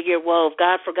 I figured, well, if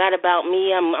God forgot about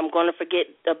me, I'm going to forget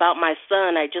about my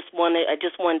son. I just wanted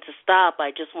to stop.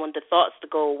 I just wanted the thoughts to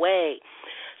go away.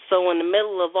 So in the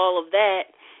middle of all of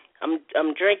that, I'm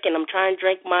drinking. I'm trying to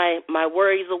drink my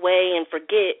worries away and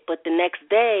forget, but the next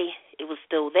day it was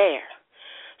still there.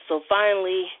 So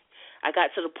finally, I got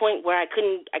to the point where I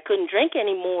couldn't drink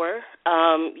anymore,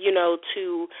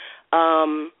 to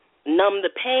numb the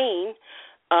pain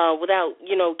without,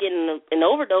 getting an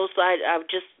overdose. So I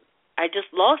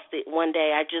just lost it one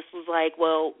day. I just was like,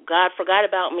 well, God forgot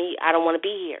about me. I don't want to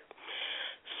be here.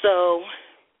 So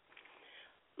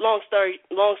long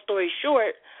story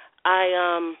short,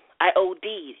 I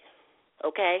OD'd,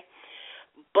 okay?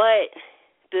 But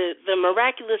the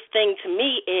miraculous thing to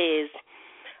me is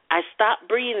I stopped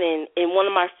breathing in one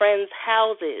of my friend's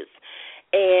houses.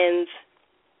 And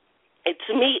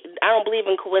to me, I don't believe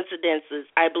in coincidences.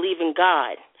 I believe in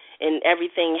God, and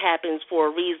everything happens for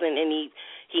a reason, and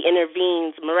he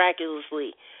intervenes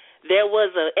miraculously. There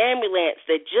was an ambulance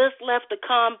that just left the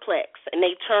complex, and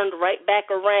they turned right back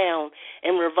around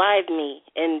and revived me.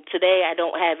 And today I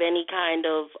don't have any kind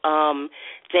of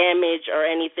damage or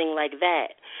anything like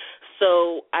that.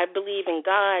 So I believe in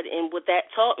God, and what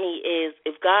that taught me is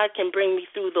if God can bring me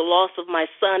through the loss of my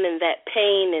son and that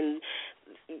pain, and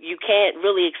you can't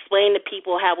really explain to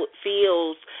people how it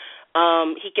feels,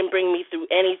 he can bring me through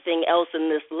anything else in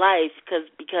this life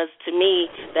because to me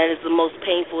that is the most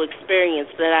painful experience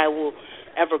that I will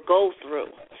ever go through.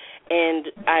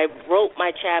 And I wrote my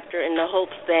chapter in the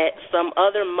hopes that some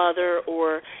other mother,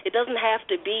 or it doesn't have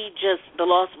to be just the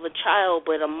loss of a child,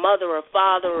 but a mother, a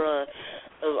father, a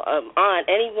aunt,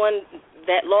 anyone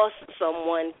that lost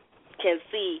someone can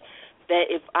see that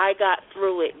if I got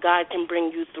through it, God can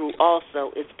bring you through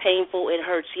also. It's painful, it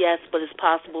hurts, yes, but it's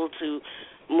possible to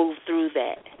move through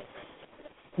that.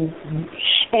 Mm-hmm.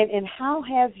 And how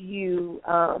have you,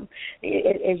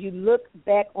 as you look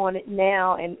back on it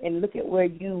now and look at where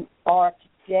you are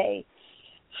today,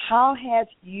 how have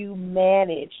you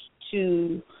managed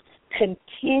to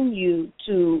continue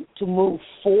to move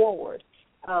forward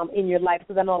in your life?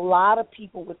 Because I know a lot of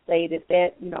people would say that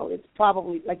it's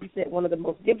probably, like you said, one of the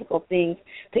most difficult things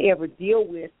to ever deal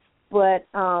with. But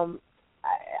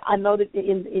I know that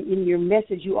in your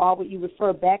message you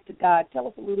refer back to God. Tell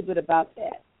us a little bit about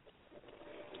that.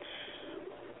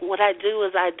 What I do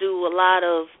is I do a lot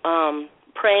of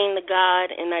praying to God,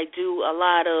 and I do a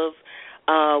lot of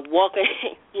walking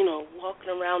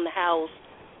around the house,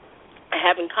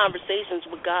 having conversations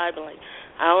with God. Like,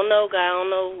 I don't know, God, I don't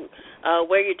know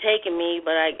where you're taking me,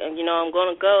 but I'm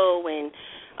going to go. And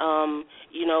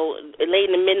late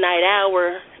in the midnight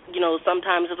hour,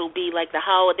 sometimes it'll be like the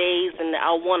holidays, and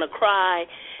I'll want to cry,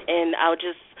 and I'll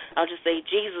just say,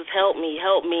 Jesus, help me.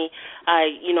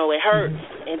 It hurts.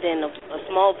 And then a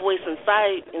small voice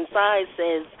inside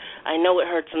says, I know it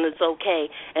hurts and it's okay,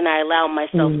 and I allow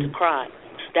myself to cry.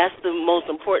 That's the most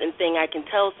important thing I can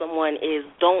tell someone is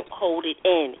don't hold it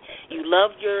in. You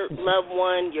love your loved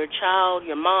one, your child,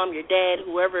 your mom, your dad,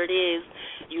 whoever it is.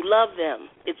 You love them.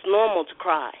 It's normal to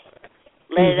cry.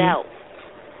 Let it out.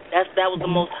 That was the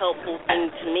most helpful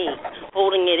thing to me.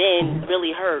 Holding it in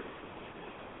really hurt.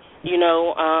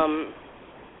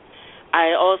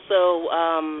 I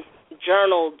also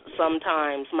journaled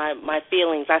sometimes my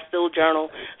feelings. I still journal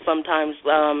sometimes.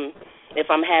 If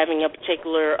I'm having a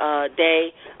particular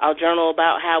day, I'll journal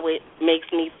about how it makes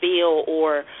me feel,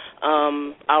 or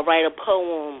I'll write a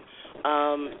poem.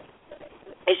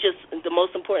 It's just the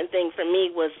most important thing for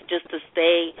me was just to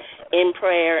stay in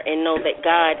prayer and know that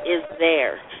God is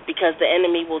there, because the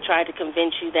enemy will try to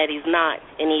convince you that he's not,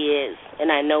 and he is,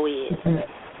 and I know he is.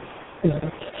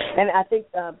 And I think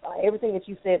everything that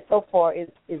you said so far is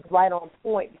right on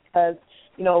point, because,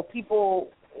 people,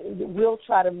 we'll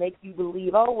try to make you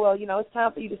believe, oh, well, it's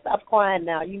time for you to stop crying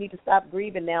now. You need to stop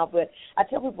grieving now. But I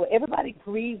tell people, everybody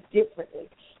grieves differently.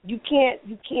 You can't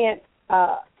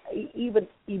even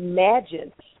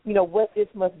imagine, what this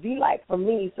must be like for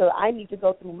me. So I need to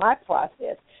go through my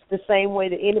process the same way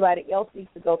that anybody else needs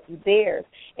to go through theirs.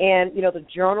 And, the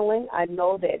journaling, I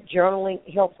know that journaling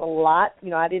helps a lot.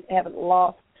 I haven't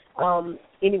lost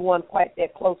anyone quite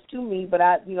that close to me, but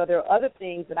there are other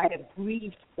things that I have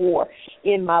grieved for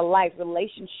in my life,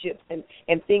 relationships and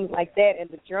things like that. And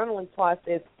the journaling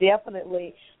process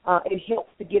definitely it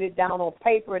helps to get it down on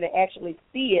paper and to actually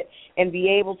see it and be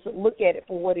able to look at it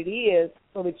for what it is,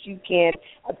 so that you can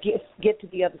get to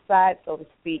the other side, so to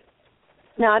speak.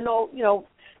 Now I know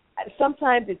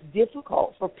sometimes it's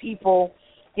difficult for people.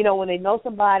 When they know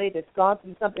somebody that's gone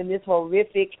through something this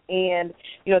horrific and,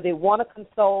 they want to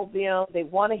console them, they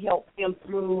want to help them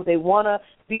through, they want to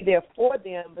be there for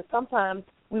them, but sometimes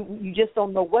you just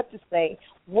don't know what to say.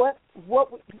 What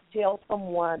would you tell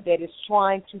someone that is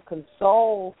trying to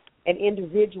console an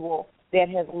individual that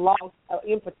has lost,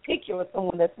 in particular,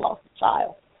 someone that's lost a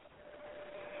child?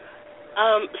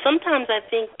 Sometimes I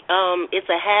think it's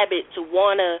a habit to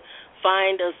want to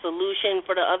find a solution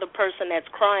for the other person that's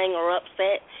crying or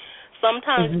upset.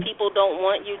 Sometimes people don't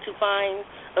want you to find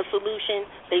a solution.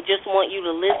 They just want you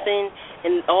to listen,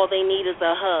 and all they need is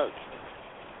a hug.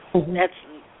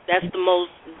 That's the most.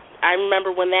 I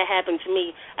remember when that happened to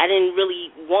me, I didn't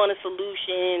really want a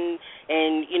solution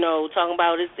and, talking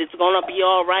about it's going to be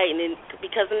all right. And then,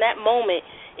 because in that moment,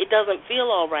 it doesn't feel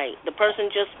all right. The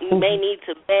person just may need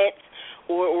to vent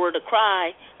or to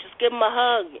cry. Just give them a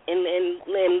hug and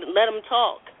let them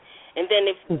talk. And then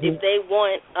if they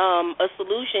want a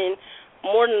solution,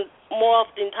 more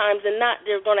often times than not,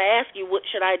 they're going to ask you, what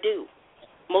should I do?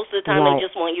 Most of the time, they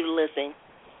just want you to listen.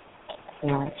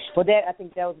 Right. Well, I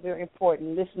think that was very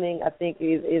important. Listening, I think,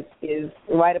 is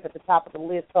right up at the top of the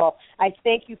list. So I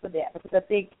thank you for that, because I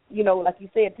think, like you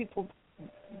said, people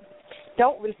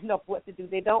don't really know what to do.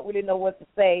 They don't really know what to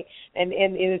say, and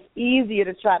it's easier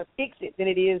to try to fix it than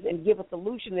it is and give a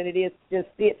solution than it is to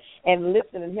just sit and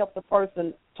listen and help the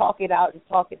person talk it out and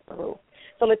talk it through.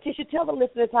 So, Letisha, tell the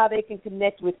listeners how they can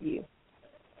connect with you.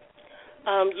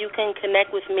 You can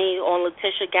connect with me on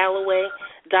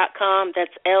LetishaGalloway.com.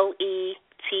 That's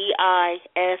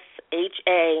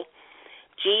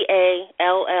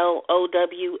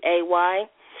LetishaGalloway.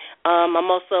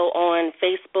 I'm also on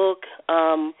Facebook.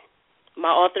 My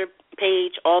author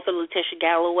page, author Letisha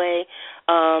Galloway,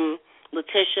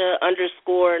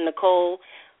 Letisha_Nicole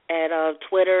at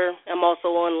Twitter. I'm also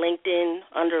on LinkedIn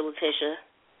under Letisha.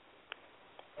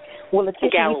 Well,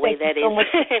 Letisha, Galloway, that is. So much.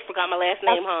 I forgot my last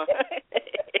name, huh?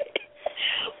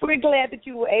 We're glad that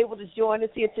you were able to join us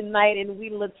here tonight, and we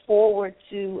look forward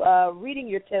to reading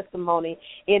your testimony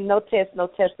in No Test, No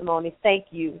Testimony.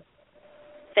 Thank you.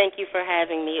 Thank you for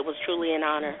having me. It was truly an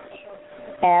honor.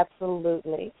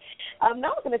 Absolutely.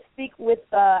 Now we're going to speak with,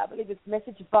 I believe it's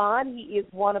Memphis Vaughan. He is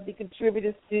one of the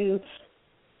contributors to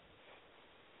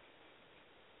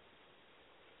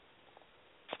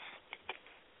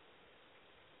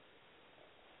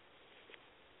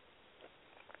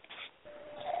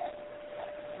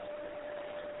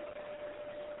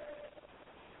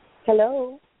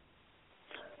Hello.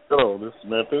 Hello, this is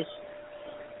Memphis.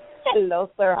 Hello,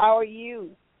 sir. How are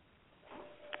you?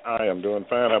 I am doing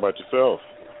fine. How about yourself?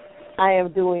 I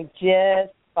am doing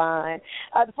just fine.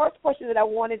 The first question that I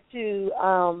wanted to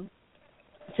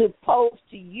pose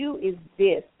to you is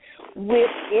this.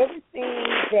 With everything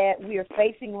that we are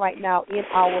facing right now in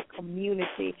our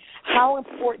community, how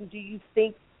important do you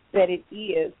think that it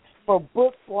is for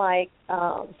books like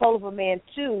Soul of a Man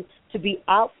 2 to be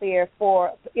out there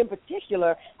for, in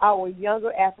particular, our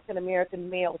younger African-American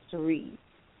males to read?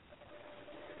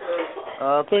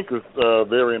 I think it's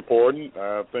very important.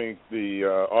 I think the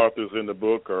authors in the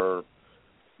book are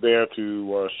there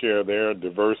to share their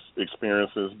diverse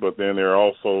experiences, but then there are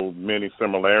also many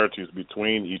similarities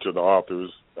between each of the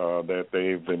authors that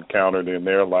they've encountered in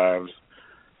their lives.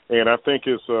 And I think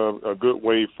it's a good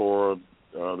way for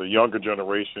the younger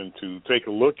generation to take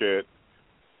a look at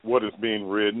what is being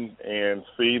written and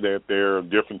see that there are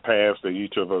different paths that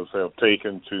each of us have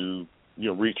taken to,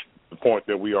 reach the point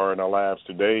that we are in our lives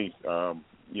today. Some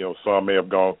may have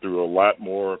gone through a lot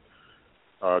more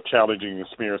challenging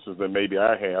experiences than maybe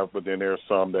I have, but then there are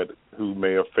some who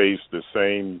may have faced the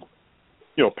same,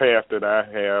 path that I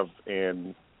have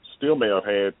and still may have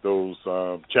had those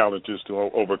challenges to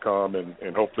overcome,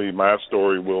 and hopefully my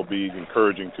story will be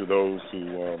encouraging to those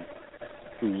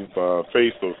who've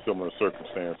faced those similar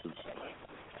circumstances.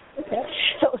 Okay.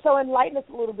 So enlighten us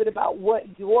a little bit about what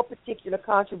your particular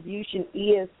contribution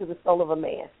is to the soul of a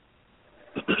man.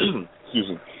 Excuse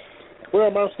me. Well,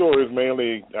 my story is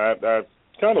mainly, I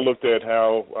kind of looked at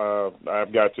how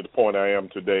I've got to the point I am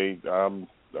today. I'm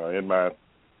in my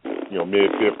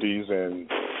mid-50s, and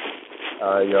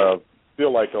I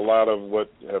feel like a lot of what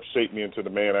have shaped me into the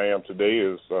man I am today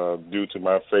is due to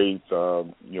my faith,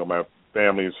 my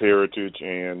family's heritage,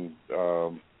 and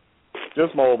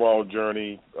just my overall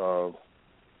journey,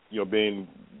 being,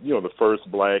 the first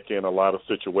black in a lot of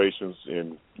situations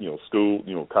in, school,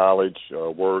 college,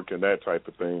 work, and that type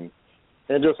of thing,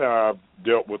 and just how I've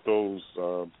dealt with those,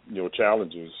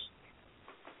 challenges.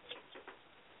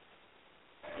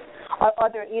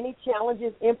 Are there any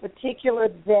challenges in particular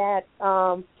that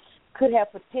could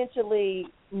have potentially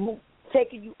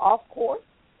taken you off course?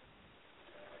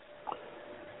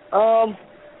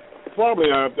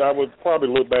 Probably, I would probably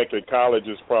look back at college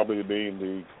as probably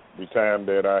being the time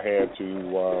that I had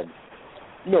to,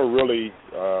 really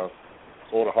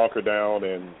sort of hunker down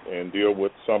and deal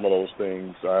with some of those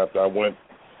things. I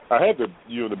had the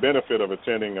benefit of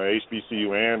attending a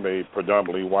HBCU and a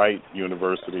predominantly white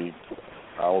university.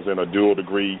 I was in a dual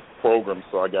degree program,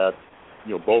 so I got,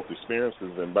 both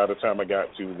experiences. And by the time I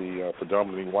got to the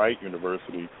predominantly white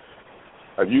university,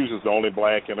 I usually was the only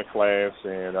black in the class,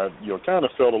 and I, kind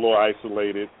of felt a little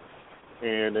isolated.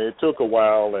 And it took a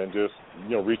while, and just,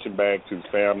 reaching back to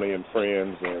family and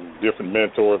friends and different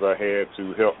mentors I had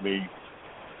to help me,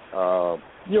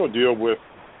 deal with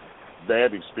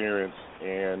that experience.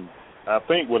 And I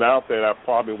think without that, I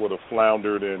probably would have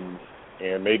floundered and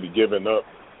maybe given up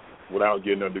without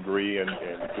getting a degree and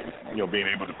being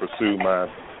able to pursue my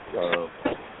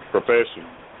profession.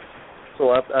 So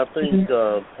I think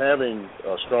having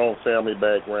a strong family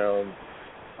background,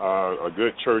 a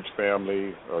good church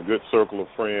family, a good circle of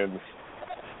friends,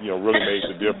 really made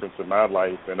the difference in my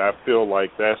life. And I feel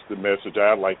like that's the message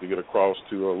I'd like to get across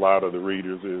to a lot of the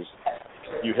readers is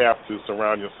you have to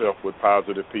surround yourself with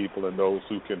positive people and those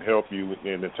who can help you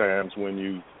in the times when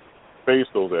you face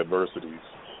those adversities.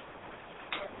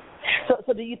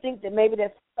 So do you think that maybe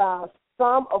that's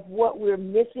some of what we're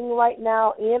missing right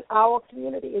now in our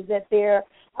community is that they're,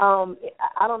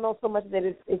 I don't know so much that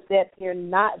it's that they're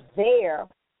not there,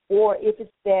 or if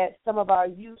it's that some of our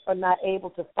youth are not able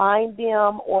to find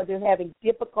them, or they're having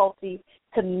difficulty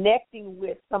connecting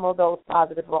with some of those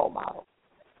positive role models?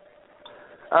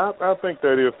 I think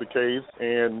that is the case,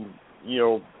 and,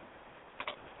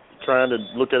 trying to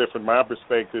look at it from my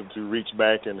perspective to reach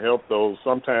back and help those.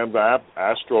 Sometimes I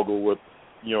struggle with,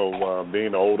 being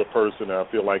an older person. I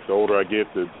feel like the older I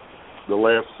get, the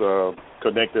less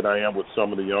connected I am with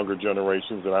some of the younger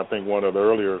generations. And I think one of the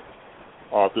earlier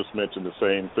authors mentioned the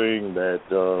same thing, that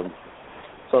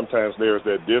sometimes there's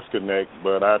that disconnect.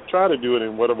 But I try to do it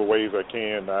in whatever ways I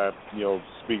can. I,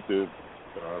 speak to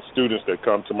students that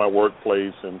come to my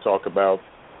workplace and talk about,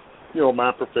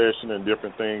 my profession and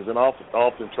different things, and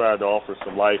often try to offer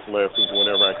some life lessons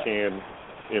whenever I can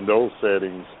in those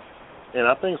settings. And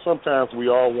I think sometimes we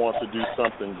all want to do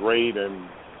something great and,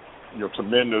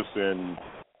 tremendous and,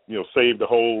 save the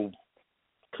whole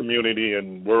community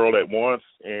and world at once.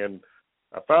 And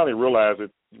I finally realized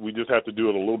that we just have to do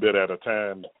it a little bit at a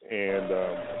time. And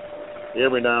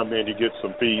every now and then you get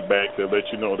some feedback that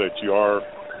let you know that you are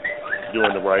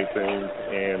doing the right things,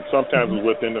 and sometimes it's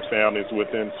within the family, it's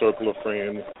within circle of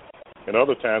friends, and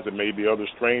other times it may be other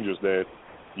strangers that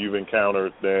you've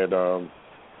encountered that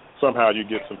somehow you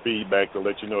get some feedback to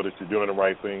let you know that you're doing the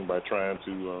right thing by trying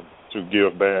to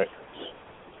give back.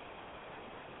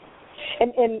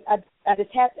 And I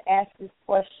just have to ask this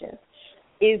question.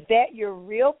 Is that your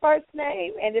real first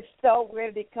name? And if so, where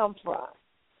did it come from?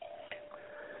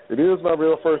 It is my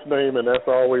real first name, and that's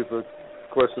always a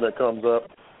question that comes up.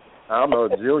 I'm a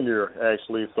junior,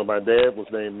 actually, so my dad was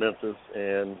named Memphis,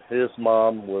 and his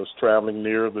mom was traveling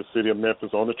near the city of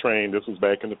Memphis on the train. This was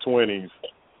back in the 20s.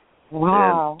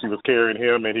 Wow. And she was carrying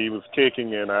him, and he was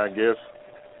kicking, and I guess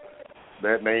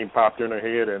that name popped in her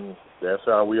head, and that's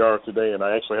how we are today. And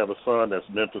I actually have a son that's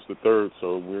Memphis the Third,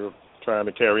 so we're trying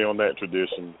to carry on that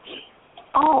tradition.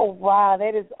 Oh, wow,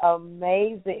 that is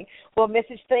amazing. Well,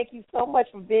 Message, thank you so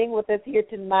much for being with us here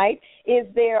tonight. Is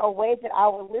there a way that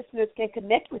our listeners can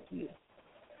connect with you?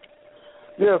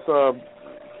 Yes,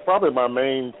 probably my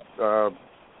main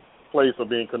place of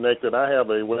being connected. I have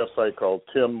a website called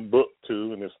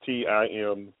Timbuktu, and it's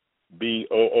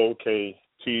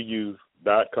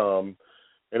TIMBOOKTU.com.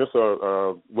 And it's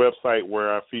a website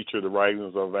where I feature the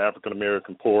writings of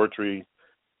African-American poetry,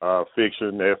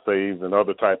 fiction, essays, and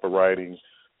other type of writings.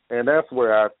 And that's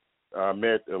where I I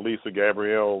met Elisa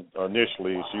Gabrielle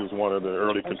initially. She was one of the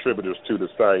early contributors to the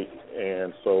site,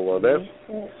 and so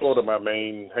that's sort of my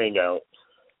main hangout.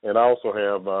 And I also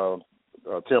have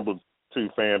a Temple 2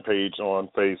 fan page on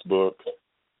Facebook,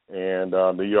 and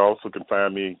you also can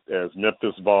find me as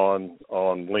Memphis Vaughan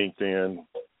on LinkedIn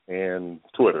and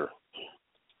Twitter.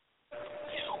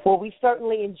 Well, we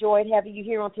certainly enjoyed having you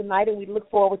here on tonight, and we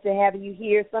look forward to having you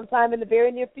here sometime in the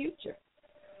very near future.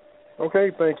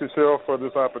 Okay, thank you, Cheryl, for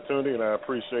this opportunity, and I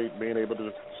appreciate being able to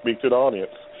speak to the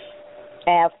audience.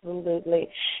 Absolutely.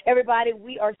 Everybody,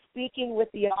 we are speaking with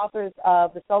the authors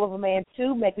of The Soul of a Man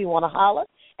 2, Make Me Wanna Holler,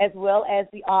 as well as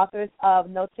the authors of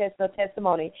No Test, No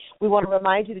Testimony. We want to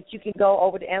remind you that you can go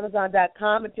over to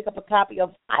Amazon.com and pick up a copy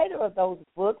of either of those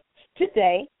books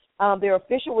today. Their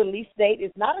official release date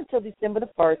is not until December the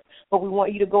 1st, but we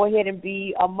want you to go ahead and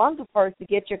be among the first to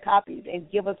get your copies and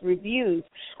give us reviews.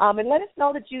 And let us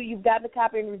know that you've gotten the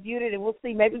copy and reviewed it, and we'll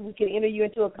see. Maybe we can enter you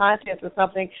into a contest or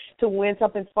something to win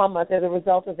something from us as a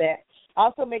result of that.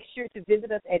 Also, make sure to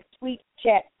visit us at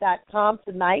tweetchat.com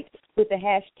tonight with the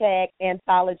hashtag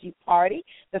AnthologyParty.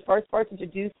 The first person to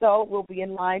do so will be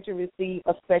in line to receive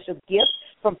a special gift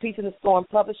from Peace in the Storm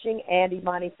Publishing and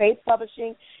Imani Faith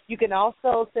Publishing. You can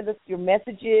also send us your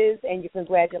messages and your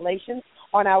congratulations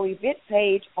on our event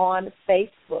page on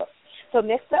Facebook. So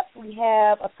next up, we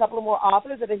have a couple of more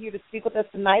authors that are here to speak with us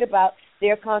tonight about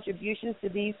their contributions to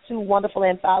these two wonderful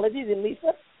anthologies. And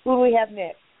Lisa, who do we have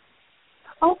next?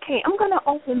 Okay, I'm going to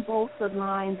open both the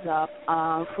lines up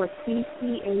for Cee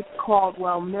Cee H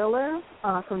Caldwell-Miller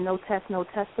from No Test, No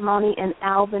Testimony, and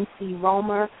Alvin C.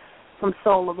 Romer from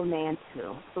Soul of a Man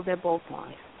 2. So they're both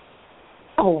on.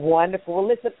 Oh, wonderful. Well,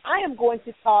 listen, I am going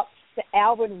to talk to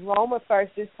Alvin Romer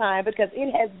first this time because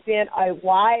it has been a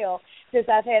while since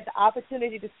I've had the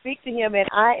opportunity to speak to him, and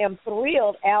I am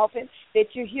thrilled, Alvin, that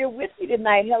you're here with me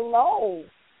tonight. Hello.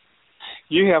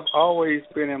 You have always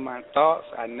been in my thoughts.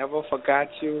 I never forgot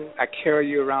you. I carry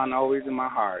you around always in my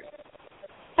heart.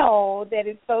 Oh, that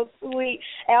is so sweet.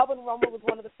 Alvin Romer was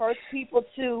one of the first people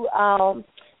to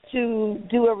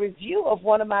do a review of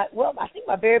one of my, I think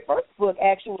my very first book,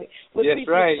 actually, was That's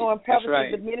right. That's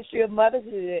right. The Ministry of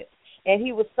Motherhood. And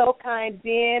he was so kind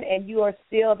then, and you are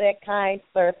still that kind,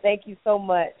 sir. Thank you so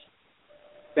much.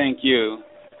 Thank you.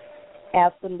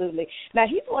 Absolutely. Now,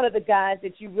 he's one of the guys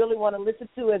that you really want to listen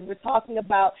to as we're talking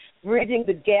about bridging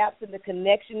the gaps and the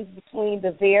connections between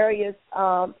the various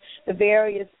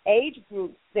age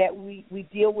groups that we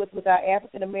deal with our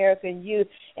African-American youth.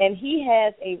 And he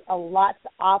has a lot to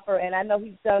offer, and I know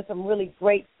he's done some really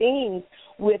great things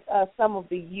with some of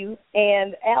the youth.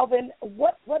 And, Alvin,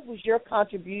 what was your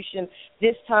contribution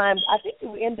this time? I think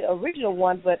you were in the original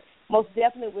one, but most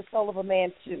definitely with Soul of a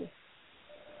Man, too.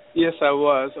 Yes, I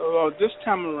was. This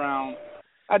time around,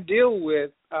 I deal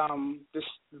with the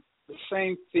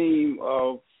same theme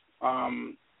of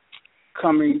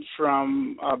coming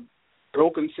from a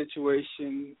broken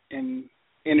situation and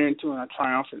entering into a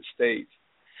triumphant state.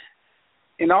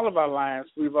 In all of our lives,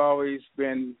 we've always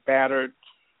been battered,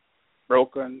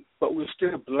 broken, but we're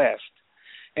still blessed.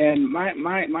 And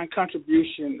my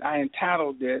contribution, I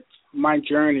entitled it My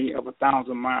Journey of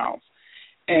 1,000 Miles.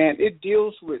 And it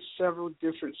deals with several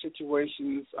different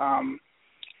situations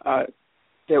that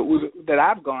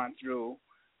I've gone through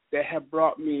that have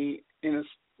brought me in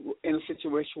a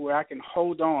situation where I can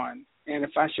hold on, and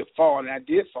if I should fall, and I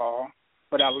did fall,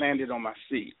 but I landed on my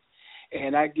feet.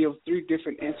 And I give 3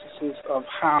 different instances of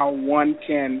how one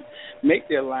can make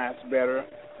their lives better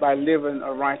by living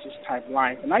a righteous type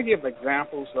life. And I give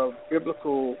examples of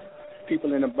biblical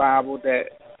people in the Bible that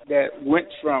went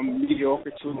from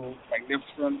mediocre to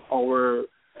magnificent or were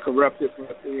corrupted,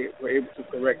 but they were able to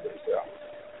correct themselves.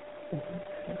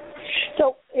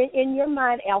 So in your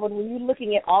mind, Alvin, when you're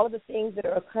looking at all of the things that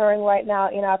are occurring right now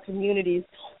in our communities,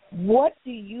 what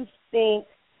do you think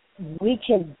we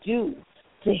can do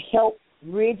to help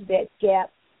bridge that gap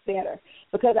better?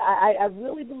 Because I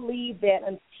really believe that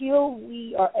until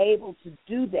we are able to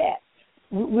do that,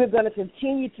 we're going to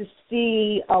continue to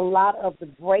see a lot of the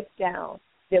breakdown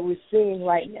that we're seeing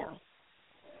right now.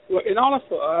 Well, in order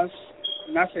for us,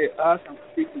 when I say us, I'm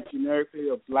speaking generically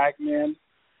of black men,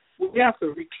 we have to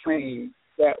reclaim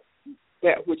that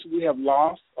which we have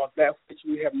lost or that which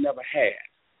we have never had.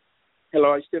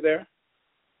 Hello, are you still there?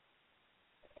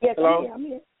 Yes, hello? I'm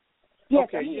here. Yes,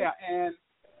 okay, I'm here. Yeah,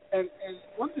 and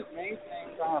one of the main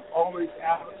things I have always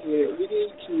advocated, we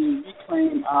need to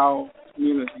reclaim our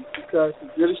community because the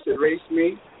British that raised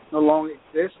me no longer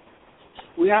exists.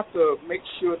 We have to make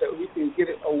sure that we can get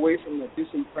it away from the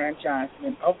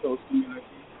disenfranchisement of those communities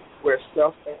where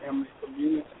self-family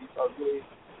communities are really,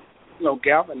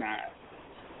 galvanized.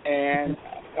 And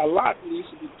a lot needs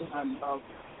to be done.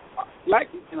 Like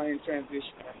in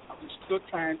transition, I'm still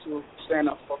trying to stand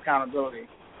up for accountability.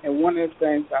 And one of the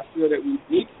things I feel that we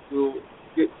need to do is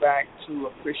get back to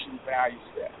a Christian value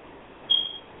set.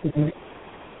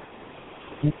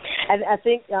 And I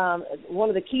think one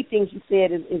of the key things you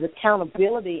said is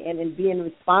accountability and in being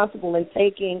responsible and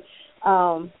taking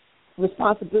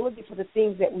responsibility for the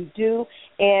things that we do,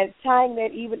 and tying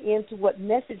that even into what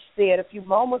Message said a few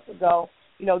moments ago,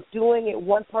 doing it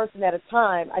one person at a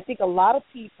time. I think a lot of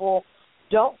people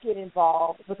don't get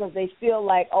involved because they feel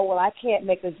like, oh, well, I can't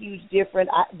make a huge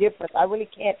difference. I really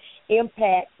can't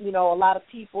impact, a lot of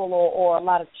people or a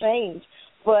lot of change.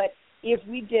 But if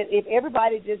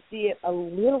everybody just did a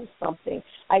little something,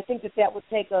 I think that would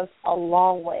take us a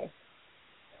long way.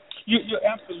 You're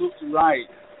absolutely right.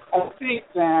 I think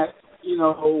that,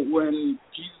 when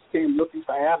Jesus came looking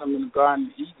for Adam in the Garden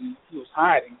of Eden, he was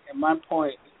hiding. And my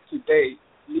point today,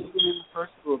 even in the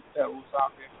first book that was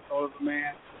out there, The Soul of a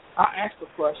Man, I asked the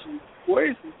question, where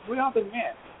are the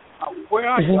men? Where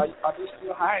are you? Are they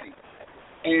still hiding?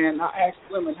 And I asked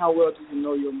women, how well do you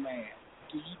know your man?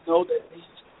 Do you know that he's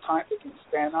time that can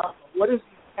stand up? What is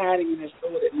he hiding in his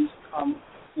soul that needs to come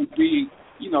and be,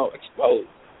 exposed?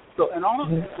 So in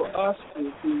order for us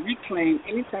to reclaim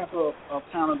any type of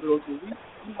accountability, we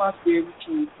must be able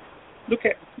to look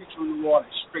at the creature in the water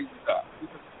and straighten it up.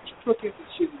 Because as crooked as it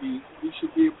should be, we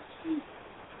should be able to see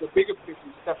the bigger picture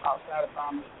and step outside of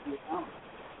boundaries to be accountable.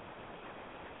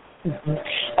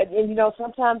 And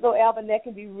sometimes, though, Alvin, that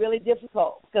can be really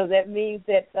difficult because that means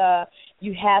that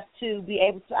you have to be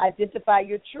able to identify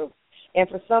your truth. And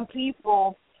for some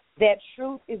people, that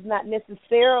truth is not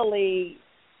necessarily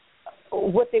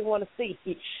what they want to see.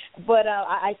 But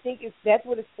I think that's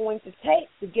what it's going to take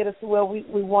to get us to where we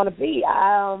want to be.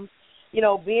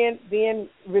 Being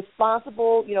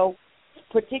responsible,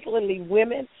 particularly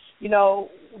women,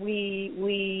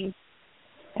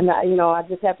 I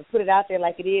just have to put it out there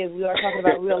like it is. We are talking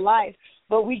about real life.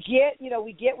 But we get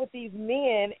with these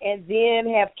men and then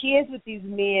have kids with these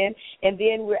men, and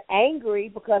then we're angry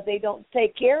because they don't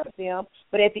take care of them.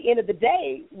 But at the end of the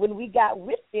day, when we got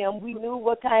with them, we knew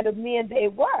what kind of men they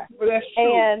were. Well, that's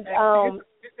true. And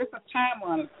it's a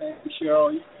timeline of things, Cheryl.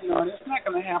 And it's not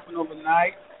going to happen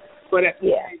overnight. But at the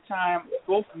same time,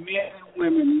 both men and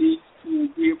women need to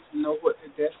be able to know what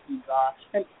their destinies are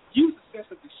and use a sense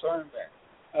of discernment,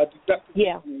 deductive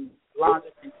reasoning,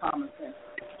 logic, and common sense.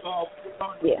 Well,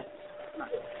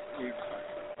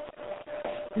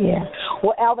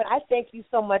 Alvin, I thank you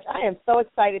so much. I am so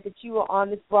excited that you are on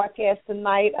this broadcast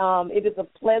tonight. It is a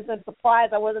pleasant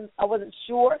surprise. I wasn't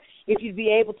sure if you'd be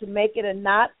able to make it or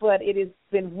not, but it has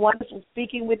been wonderful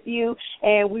speaking with you.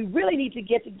 And we really need to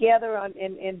get together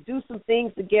and do some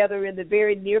things together in the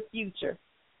very near future.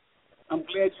 I'm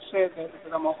glad you said that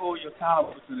because I'm going to hold you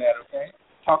accountable to that, okay?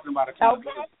 Talking about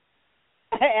accountability. Okay.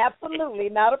 Absolutely.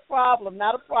 Not a problem.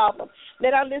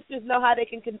 Let our listeners know how they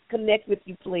can connect with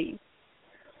you, please.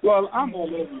 Well, I'm all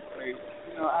over the place.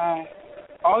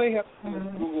 All they have to do is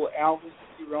Google Alvin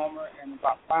C. Romer, and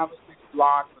about 5 or 6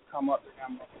 blogs will come up that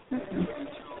I'm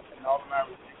and all of my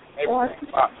everything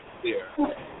about me there.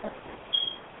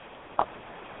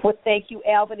 Well, thank you,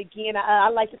 Alvin, again. I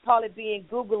like to call it being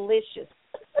Google-licious.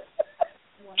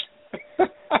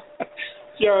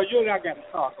 Cheryl, you and I got to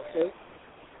talk, okay?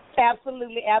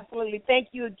 Absolutely. Thank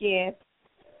you again.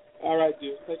 All right,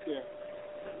 dear. Take care.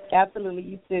 Absolutely,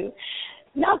 you too.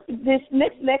 Now, this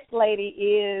next lady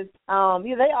is,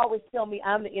 they always tell me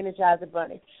I'm the Energizer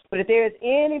Bunny. But if there is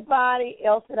anybody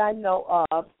else that I know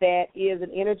of that is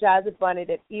an Energizer Bunny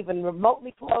that's even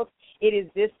remotely close, it is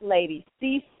this lady,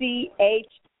 Cee Cee H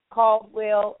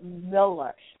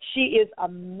Caldwell-Miller. She is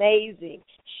amazing.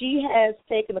 She has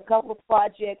taken a couple of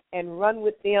projects and run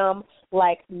with them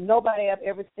like nobody I've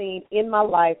ever seen in my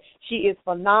life. She is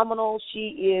phenomenal.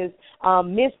 She is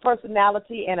Miss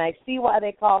Personality, and I see why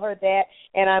they call her that.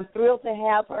 And I'm thrilled to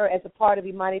have her as a part of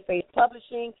Imani Faith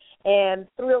Publishing and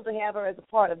thrilled to have her as a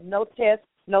part of No Test,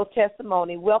 No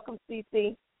Testimony. Welcome, Cee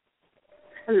Cee.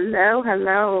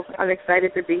 Hello. I'm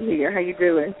excited to be here. How you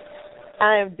doing?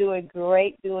 I am doing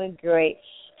great.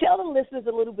 Tell the listeners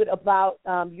a little bit about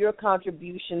your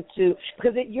contribution to,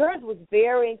 because yours is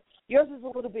a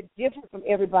little bit different from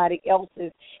everybody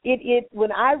else's.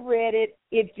 When I read it,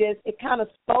 it kind of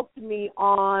spoke to me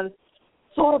on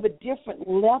sort of a different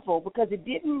level because it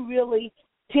didn't really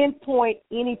pinpoint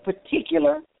any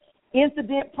particular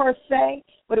incident per se,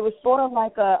 but it was sort of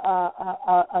like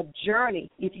a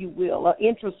journey, if you will, an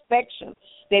introspection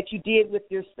that you did with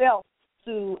yourself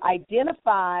to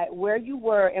identify where you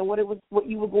were and what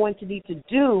you were going to need to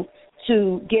do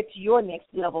to get to your next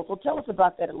level. So tell us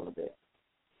about that a little bit.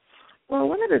 Well,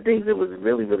 one of the things it was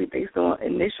really, really based on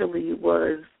initially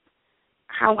was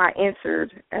how I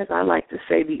entered, as I like to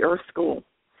say, the earth school,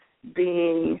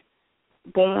 being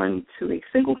born to a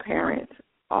single parent,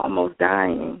 almost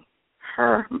dying,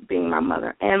 her being my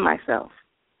mother and myself.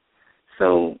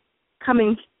 So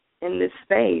coming in this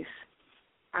space,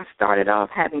 I started off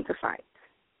having to fight.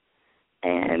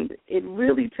 And it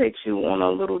really takes you on a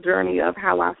little journey of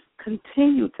how I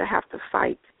continued to have to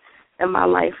fight in my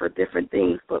life for different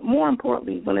things. But more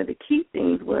importantly, one of the key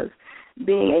things was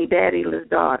being a daddyless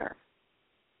daughter,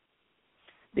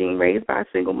 being raised by a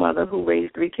single mother who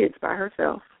raised 3 kids by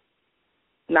herself,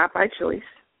 not by choice,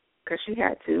 because she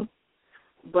had to,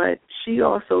 but she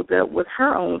also dealt with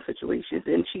her own situations,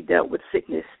 and she dealt with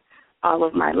sickness all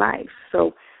of my life.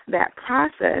 So that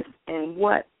process and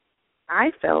what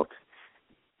I felt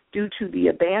due to the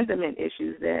abandonment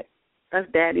issues that us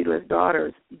daddyless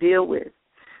daughters deal with,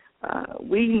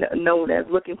 we know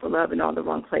that looking for love in all the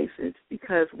wrong places,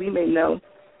 because we may know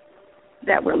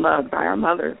that we're loved by our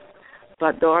mothers,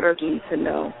 but daughters need to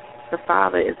know the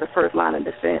father is the first line of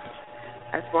defense,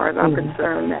 as far as I'm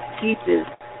concerned, that teaches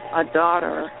a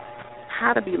daughter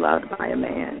how to be loved by a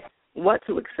man, what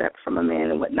to accept from a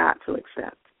man and what not to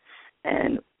accept.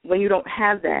 And when you don't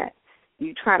have that,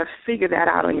 you try to figure that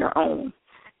out on your own.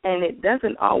 And it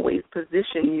doesn't always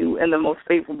position you in the most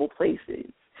favorable places.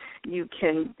 You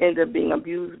can end up being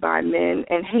abused by men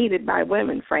and hated by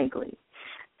women, frankly.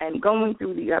 And going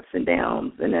through the ups and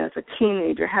downs, and as a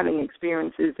teenager having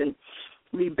experiences and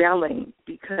rebelling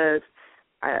because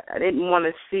I didn't want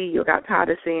to see or got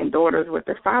tired of seeing daughters with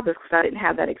their fathers because I didn't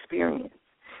have that experience.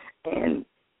 And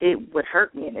it would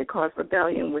hurt me, and it caused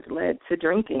rebellion, which led to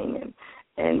drinking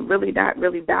and really not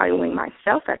really valuing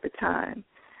myself at the time.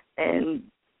 And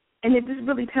it just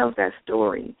really tells that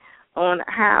story on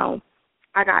how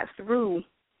I got through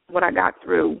what I got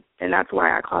through, and that's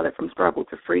why I call it From Struggle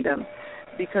to Freedom,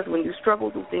 because when you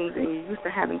struggle through things and you're used to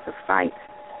having to fight,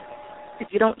 if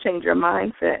you don't change your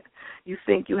mindset, you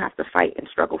think you have to fight and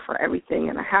struggle for everything.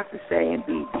 And I have to say and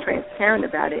be transparent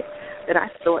about it that I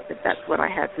thought that that's what I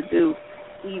had to do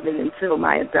even until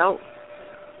my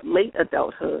late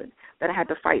adulthood, that I had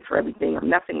to fight for everything and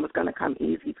nothing was going to come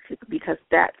easy because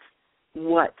that's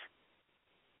what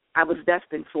I was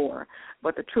destined for.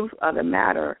 But the truth of the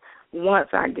matter, once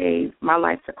I gave my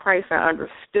life to Christ, I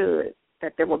understood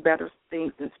that there were better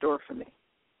things in store for me.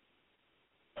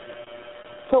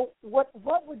 So what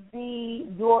would be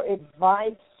your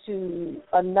advice to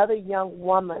another young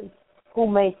woman who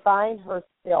may find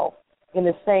herself in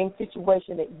the same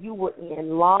situation that you were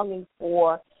in, longing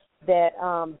for that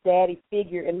daddy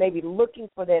figure and maybe looking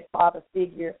for that father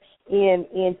figure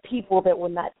in people that were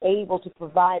not able to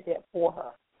provide that for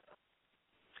her?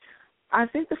 I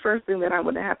think the first thing that I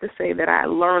would have to say that I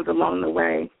learned along the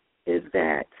way is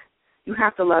that you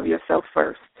have to love yourself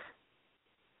first.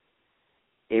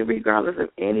 Regardless of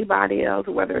anybody else,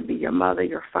 whether it be your mother,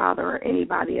 your father, or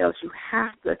anybody else, you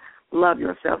have to love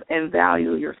yourself and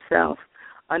value yourself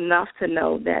enough to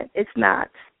know that it's not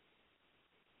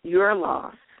your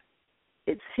loss,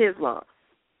 it's his loss,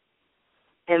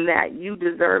 and that you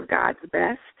deserve God's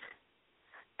best,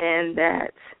 and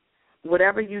that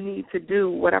whatever you need to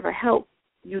do, whatever help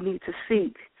you need to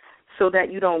seek, so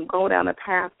that you don't go down a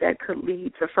path that could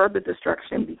lead to further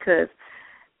destruction. Because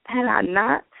had I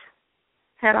not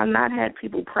had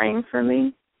people praying for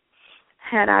me,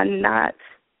 had I not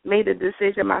made a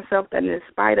decision myself that in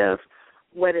spite of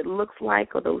what it looks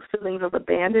like or those feelings of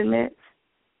abandonment,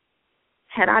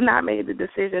 had I not made the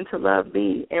decision to love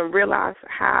me and realize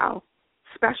how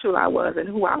special I was and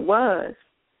who I was,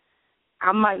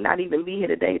 I might not even be here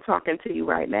today talking to you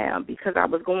right now, because I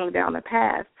was going down a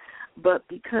path. But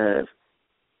because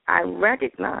I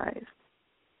recognized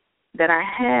that I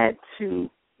had to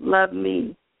love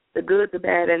me, the good, the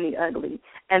bad, and the ugly,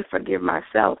 and forgive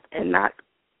myself, and not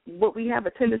what we have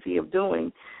a tendency of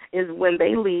doing is when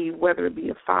they leave, whether it be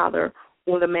a father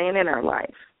or the man in our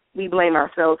life, we blame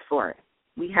ourselves for it.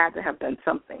 We had to have done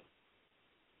something.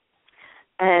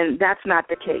 And that's not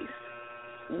the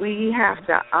case. We have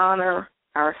to honor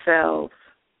ourselves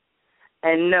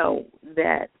and know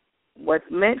that what's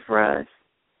meant for us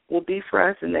will be for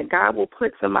us, and that God will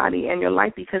put somebody in your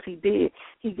life, because he did.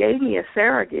 He gave me a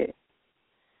surrogate.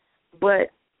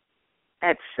 But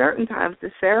at certain times,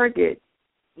 the surrogate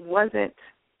wasn't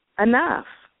enough,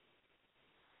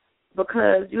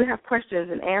 because you have questions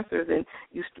and answers, and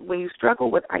when you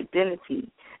struggle with identity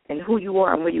and who you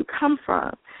are and where you come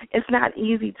from, it's not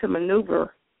easy to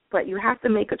maneuver, but you have to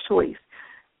make a choice.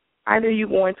 Either you're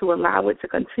going to allow it to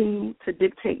continue to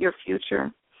dictate your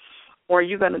future, or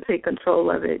you're going to take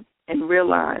control of it and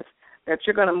realize that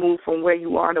you're going to move from where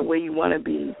you are to where you want to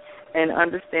be, and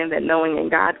understand that knowing in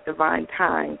God's divine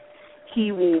time,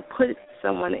 He will put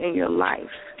someone in your life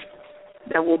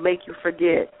that will make you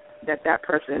forget that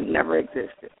person never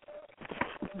existed.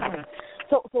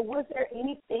 So was there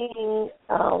anything,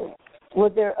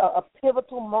 was there a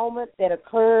pivotal moment that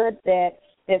occurred that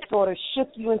sort of shook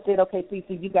you and said, okay, Cee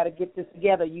Cee, you got to get this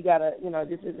together, you got to,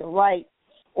 this isn't right,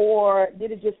 or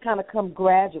did it just kind of come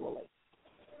gradually?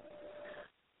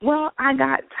 Well, I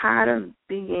got tired of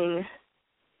being,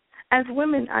 as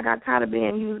women, I got tired of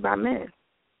being used by men,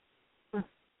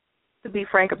 to be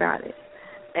frank about it.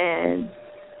 And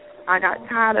I got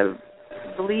tired of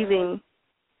believing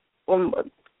or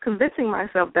convincing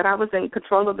myself that I was in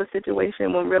control of the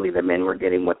situation when really the men were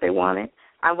getting what they wanted.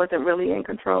 I wasn't really in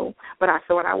control, but I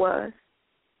thought I was.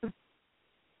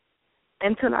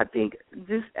 Until I think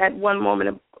just at one moment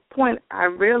of point, I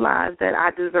realized that I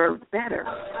deserved better.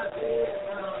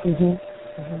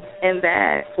 And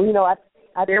that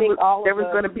I there think was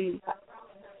going to be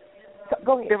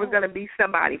go ahead. There was going to be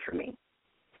somebody for me.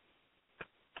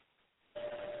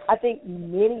 I think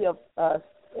many of us,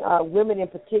 women in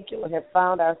particular, have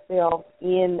found ourselves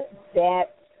in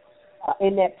that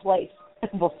place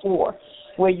before,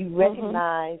 where you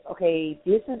recognize, okay,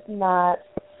 this is not.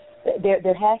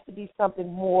 There has to be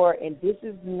something more, and this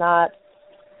is not.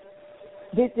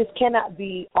 This cannot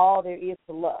be all there is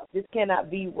to love. This cannot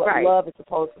be what love is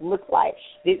supposed to look like.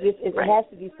 It has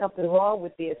to be something wrong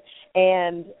with this,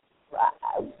 and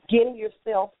getting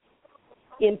yourself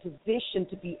in position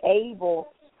to be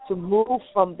able to move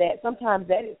from that. Sometimes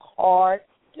that is hard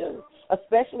to do,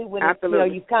 especially when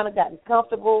you've kind of gotten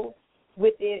comfortable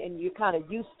with it and you're kind of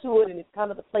used to it, and it's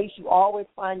kind of the place you always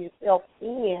find yourself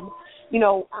in.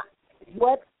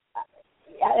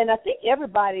 And I think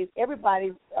everybody's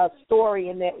story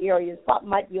in that area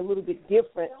might be a little bit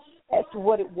different as to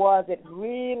what it was that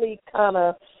really kind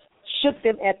of shook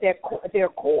them at their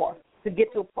core to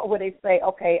get to a point where they say,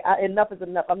 okay, enough is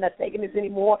enough. I'm not taking this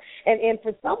anymore. And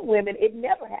for some women, it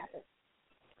never happens.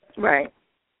 Right.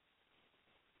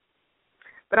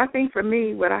 But I think for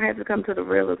me, what I had to come to the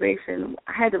realization,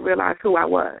 I had to realize who I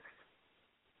was.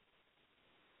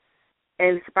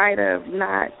 In spite of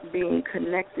not being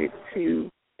connected to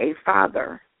a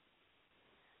father,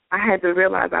 I had to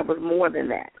realize I was more than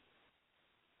that.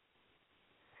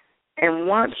 And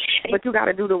but you got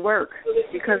to do the work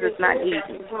because it's not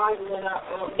easy.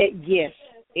 Yes,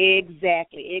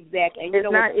 exactly. And it's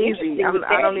not easy.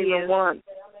 I don't even want.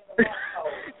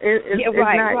 It's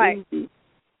not easy.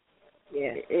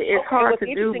 Yeah, it's hard to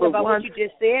do. But about what you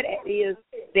just said is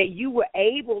that you were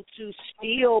able to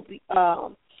still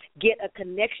get a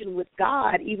connection with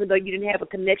God, even though you didn't have a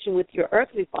connection with your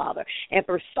earthly father. And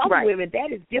for some women,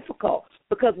 that is difficult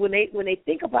because when they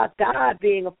think about God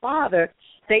being a father,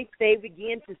 they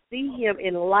begin to see Him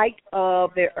in light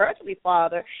of their earthly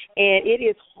father, and it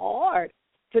is hard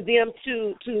for them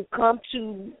to come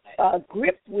to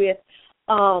grips with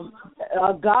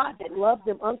a God that loves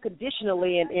them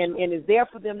unconditionally and is there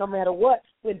for them no matter what,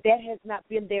 when that has not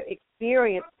been their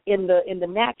experience in the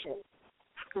natural.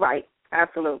 Right.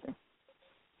 Absolutely.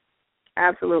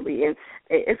 And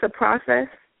it's a process,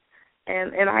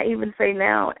 and I even say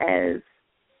now, as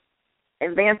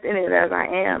advanced in it as I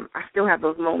am, I still have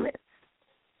those moments.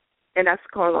 And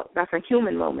that's a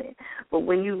human moment. But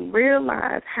when you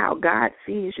realize how God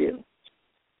sees you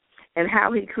and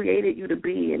how He created you to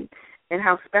be and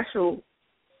how special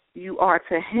you are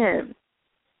to Him,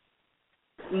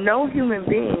 no human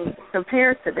being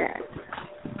compares to that.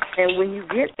 And when you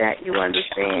get that, you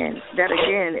understand that,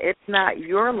 again, it's not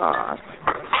your loss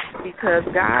because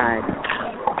God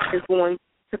is going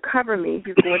to cover me.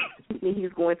 He's going to keep me.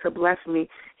 He's going to bless me.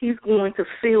 He's going to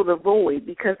fill the void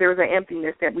because there's an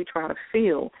emptiness that we try to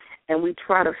fill, and we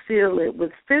try to fill it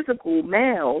with physical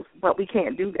males, but we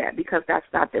can't do that because that's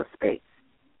not their space.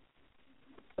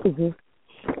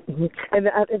 And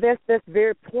that's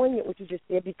very poignant what you just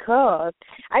said, because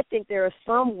I think there are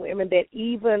some women that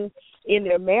even in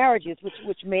their marriages,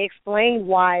 which may explain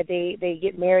why they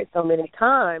get married so many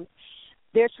times,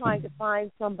 they're trying to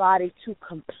find somebody to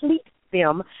complete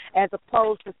them as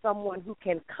opposed to someone who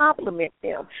can complement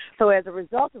them. So as a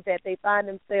result of that, they find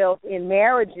themselves in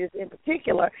marriages in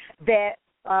particular that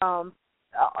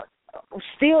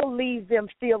still leave them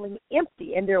feeling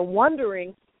empty, and they're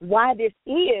wondering why this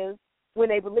is, when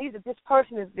they believe that this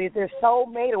person is their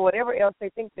soulmate or whatever else they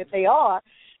think that they are,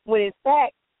 when in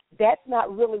fact that's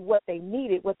not really what they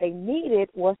needed. What they needed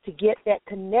was to get that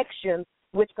connection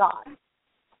with God.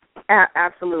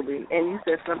 Absolutely. And you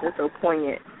said something so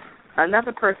poignant.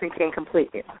 Another person can complete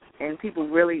it, and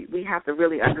we have to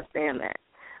really understand that.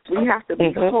 We have to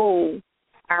be whole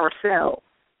ourselves.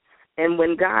 And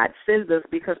when God sends us,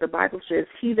 because the Bible says,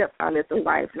 he that findeth a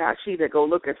wife, not she that go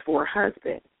looketh for a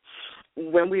husband.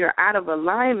 When we are out of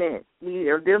alignment, we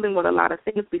are dealing with a lot of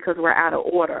things because we're out of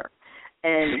order.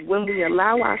 And when we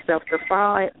allow ourselves to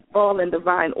fall in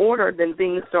divine order, then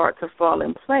things start to fall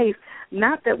in place.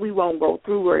 Not that we won't go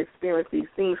through or experience these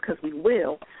things, because we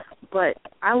will, but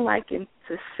I liken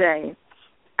to say,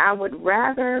 I would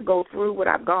rather go through what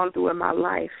I've gone through in my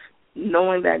life,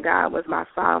 knowing that God was my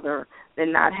Father,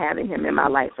 than not having him in my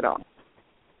life at all.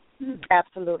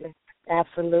 Absolutely.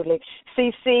 Absolutely.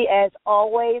 Cee Cee, as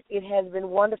always, it has been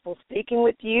wonderful speaking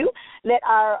with you. Let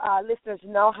our listeners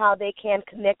know how they can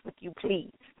connect with you,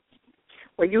 please.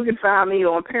 Well, you can find me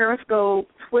on Periscope,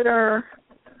 Twitter,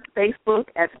 Facebook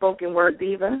at Spoken Word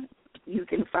Diva. You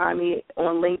can find me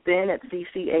on LinkedIn at Cee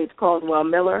Cee H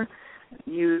Caldwell-Miller.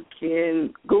 You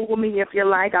can Google me if you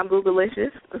like. I'm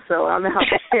Googleicious, so I'm out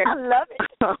there. I love it.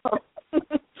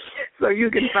 So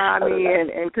you can find me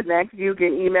and connect. You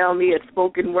can email me at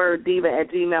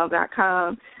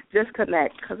spokenworddiva@gmail.com. Just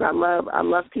connect, because I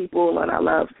love people and I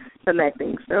love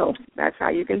connecting. So that's how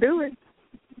you can do it.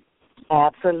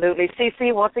 Absolutely. Cee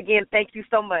Cee, once again, thank you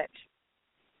so much.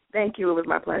 Thank you. It was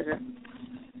my pleasure.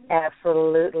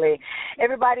 Absolutely.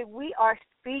 Everybody, we are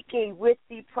speaking with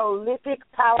the prolific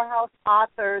powerhouse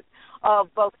authors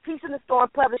of both Peace in the Storm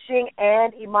Publishing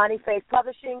and Imani Faith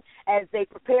Publishing as they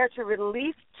prepare to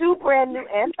release 2 brand new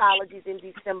anthologies in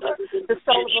December, The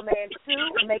Soul of a Man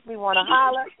 2, Make Me Wanna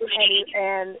Holler,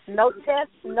 and No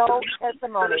Test, No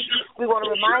Testimonies. We want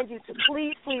to remind you to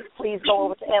please go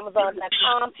over to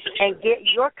Amazon.com and get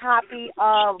your copy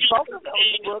of both of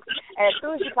those books as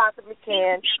soon as you possibly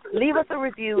can. Leave us a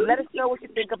review. Let us know what you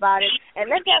think about it, and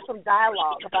let's have some dialogue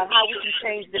about how we can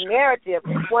change the narrative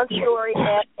one story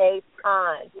at a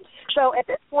time. So at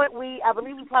this point, I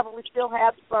believe we probably still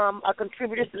have some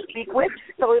contributors to speak with.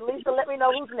 So Elisa, let me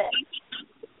know who's next.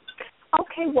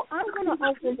 Okay, well, I'm going to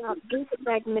open up this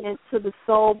segment to the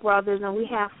Soul Brothers, and we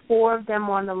have 4 of them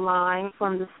on the line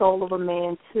from The Soul of a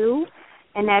Man 2,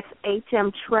 and that's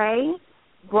H.M. Trey,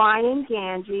 Brian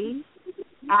Ganges,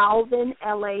 Alvin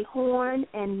L. Horn,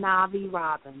 and Navi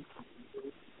Robins.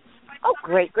 Oh,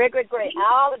 great.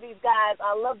 All of these guys,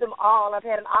 I love them all. I've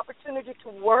had an opportunity to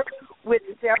work with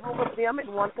several of them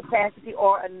in one capacity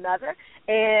or another,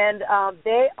 and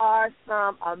they are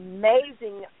some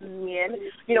amazing men.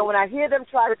 You know, when I hear them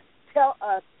try to tell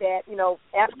us that, you know,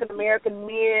 African-American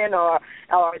men or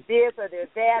this or they're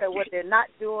that or what they're not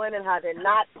doing and how they're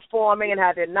not performing and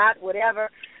how they're not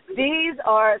whatever, these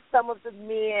are some of the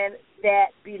men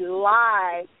that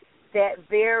belie that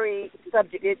very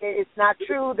subject. It's not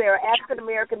true. There are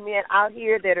African-American men out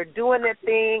here that are doing their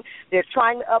thing. They're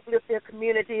trying to uplift their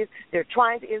communities. They're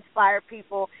trying to inspire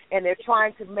people, and they're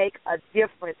trying to make a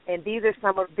difference. And these are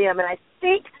some of them. And I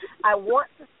think I want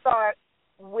to start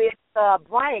with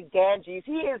Brian Ganges.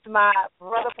 He is my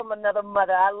brother from another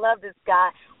mother. I love this guy.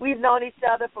 We've known each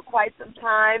other for quite some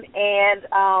time, and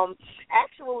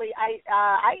actually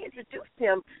I introduced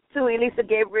him to Elisa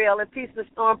Gabriel and Peace in the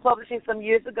Storm Publishing some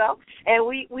years ago, and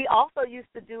we also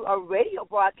used to do a radio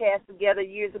broadcast together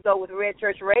years ago with Red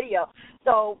Church Radio.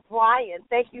 So, Brian,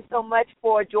 thank you so much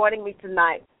for joining me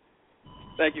tonight.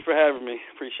 Thank you for having me.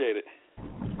 Appreciate it.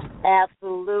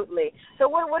 Absolutely. So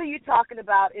what are you talking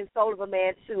about in Soul of a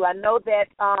Man 2? I know that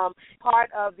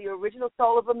part of the original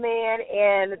Soul of a Man,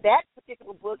 and that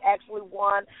particular book actually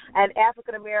won an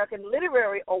African American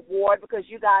Literary Award because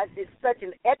you guys did such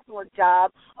an excellent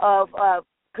job of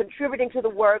contributing to the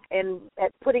work and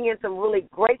putting in some really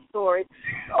great stories.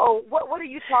 So what are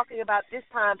you talking about this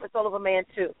time for Soul of a Man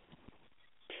 2?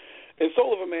 In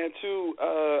Soul of a Man 2,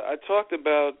 I talked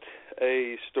about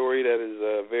a story that is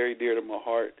very dear to my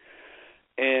heart.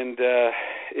 And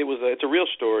it's a real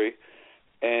story,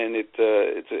 and it's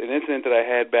an incident that I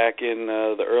had back in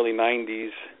the early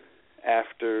 90s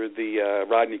after the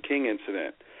Rodney King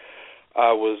incident.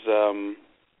 I was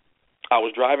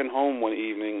driving home one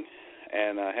evening,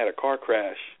 and I had a car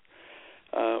crash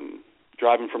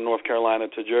driving from North Carolina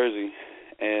to Jersey,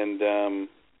 and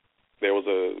there was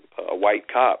a white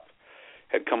cop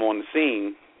had come on the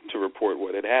scene to report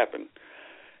what had happened.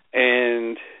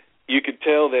 And you could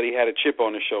tell that he had a chip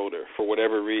on his shoulder for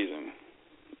whatever reason,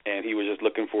 and he was just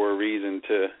looking for a reason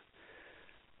to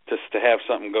have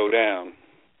something go down.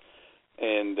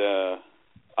 And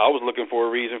I was looking for a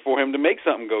reason for him to make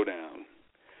something go down.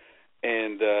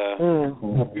 And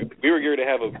we were going to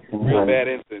have a real bad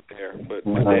incident there, but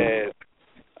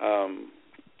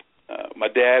my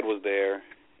dad was there,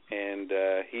 and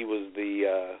he was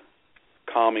the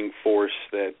calming force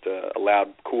that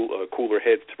allowed cooler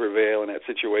heads to prevail in that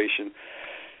situation.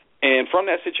 And from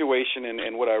that situation,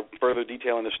 and what I further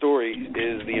detail in the story,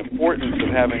 is the importance of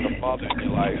having a father in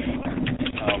your life.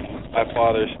 My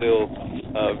father is still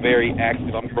very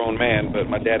active. I'm a grown man, but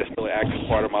my dad is still an active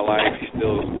part of my life. He's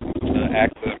still an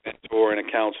active mentor and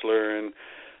a counselor, and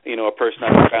a person I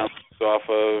can bounce off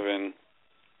of. And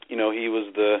he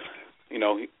was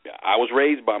I was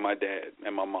raised by my dad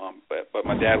and my mom, but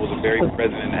my dad was a very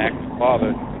present and active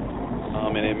father.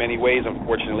 And in many ways,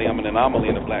 unfortunately, I'm an anomaly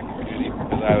in the black community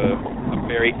because I have a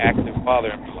very active father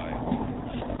in my life.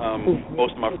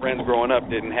 Most of my friends growing up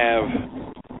didn't have,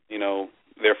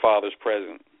 their fathers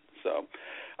present. So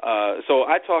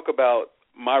I talk about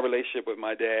my relationship with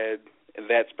my dad, and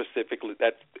that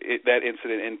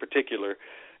incident in particular,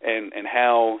 and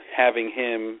how having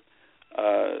him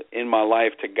in my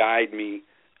life to guide me,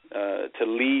 to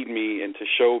lead me, and to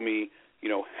show me,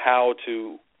 how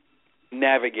to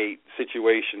navigate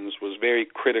situations was very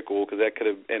critical, because that could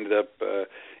have ended up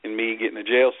in me getting a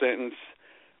jail sentence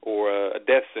or a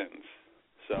death sentence.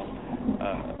 So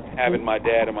having my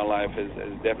dad in my life has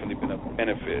definitely been a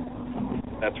benefit,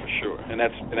 that's for sure. And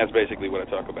that's basically what I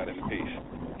talk about in the piece.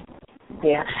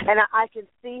 Yeah, and I can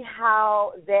see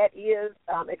how that is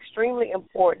extremely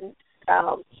important.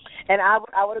 And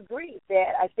I would agree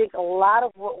that I think a lot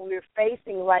of what we're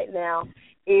facing right now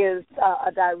is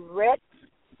a direct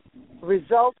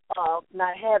result of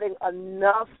not having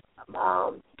enough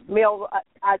male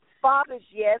fathers,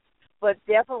 yes, but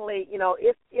definitely,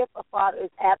 if a father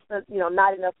is absent,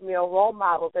 not enough male role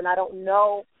models, and I don't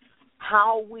know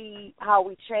how we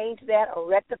change that or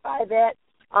rectify that,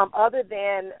 other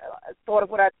than sort of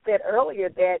what I said earlier,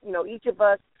 that each of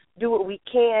us do what we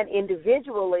can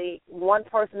individually, one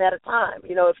person at a time.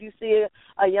 If you see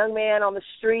a young man on the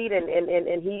street and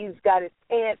he's got his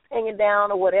pants hanging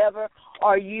down or whatever,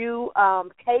 are you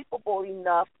capable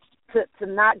enough to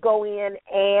not go in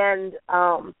and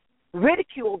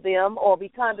ridicule them or be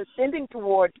condescending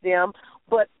towards them,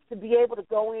 but to be able to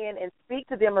go in and speak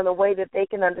to them in a way that they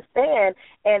can understand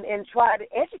and try to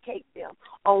educate them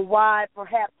on why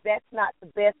perhaps that's not the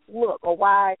best look, or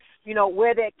why,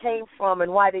 where that came from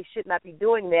and why they should not be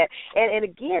doing that. And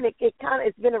again,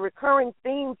 it's been a recurring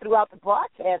theme throughout the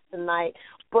broadcast tonight,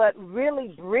 but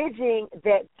really bridging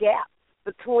that gap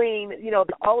between, the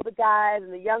older guys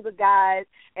and the younger guys,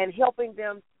 and helping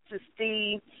them to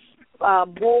see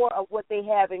more of what they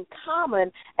have in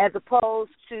common as opposed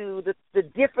to the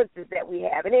differences that we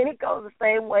have. And then it goes the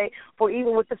same way for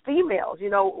even with the females.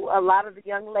 A lot of the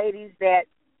young ladies that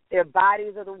their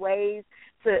bodies are the ways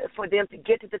for them to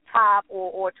get to the top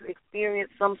or to experience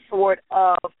some sort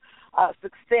of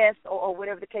success or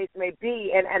whatever the case may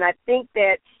be. And I think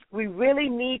that we really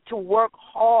need to work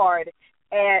hard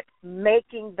at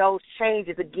making those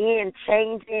changes, again,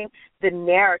 changing the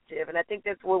narrative. And I think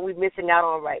that's what we're missing out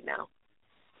on right now.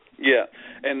 Yeah,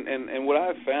 and what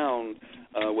I've found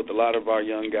with a lot of our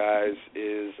young guys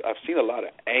is I've seen a lot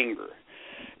of anger.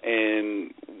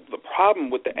 And the problem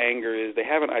with the anger is they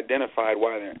haven't identified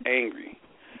why they're angry.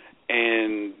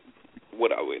 And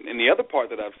the other part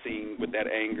that I've seen with that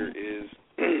anger is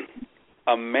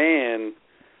a man.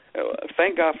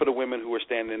 Thank God for the women who are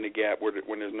standing in the gap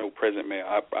when there's no present male.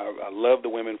 I love the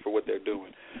women for what they're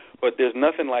doing. But there's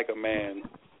nothing like a man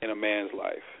in a man's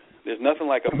life. There's nothing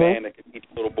like a man that can teach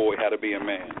a little boy how to be a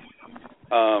man.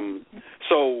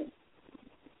 So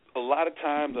a lot of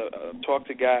times I talk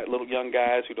to little young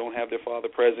guys who don't have their father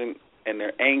present, and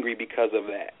they're angry because of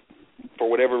that. For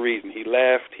whatever reason. He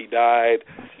left, he died,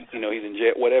 he's in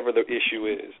jail, whatever the issue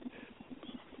is.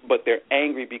 But they're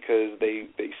angry because they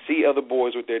see other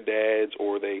boys with their dads,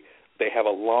 or they have a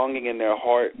longing in their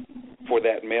heart for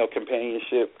that male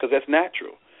companionship, because that's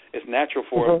natural. It's natural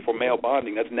for male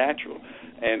bonding. That's natural.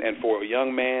 And for a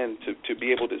young man to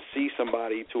be able to see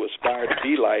somebody to aspire to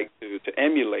be like, to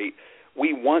emulate,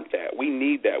 we want that. We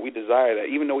need that. We desire that.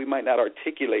 Even though we might not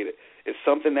articulate it, it's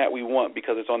something that we want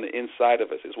because it's on the inside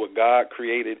of us. It's what God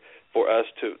created for us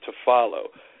to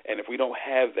follow. And if we don't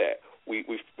have that, we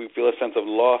feel a sense of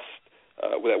lost,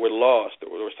 that we're lost,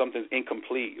 or something's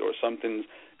incomplete, or something's,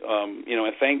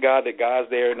 and thank God that God's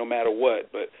there no matter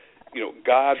what. But,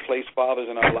 God placed fathers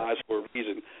in our lives for a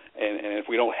reason. And if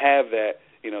we don't have that,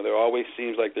 there always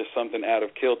seems like there's something out of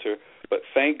kilter. But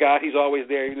thank God he's always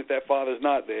there, even if that father's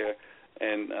not there.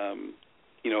 And,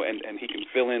 and he can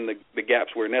fill in the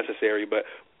gaps where necessary. But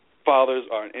fathers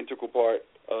are an integral part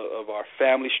of our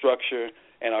family structure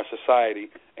and our society.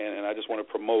 And I just want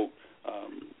to promote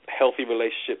healthy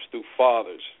relationships through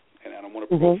fathers. And I don't want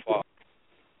to promote fathers.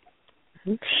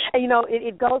 And,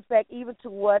 it goes back even to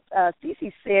what Cee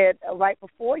Cee said right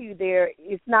before you there.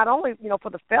 It's not only, for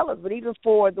the fellas, but even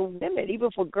for the women, even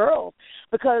for girls,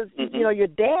 because, your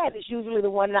dad is usually the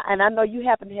one, and I know you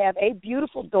happen to have a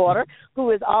beautiful daughter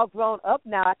who is all grown up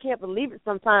now. I can't believe it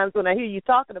sometimes when I hear you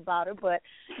talking about her, but,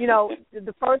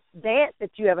 the first dance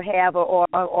that you ever have or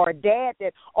a dad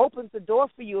that opens the door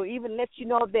for you or even lets you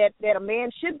know that a man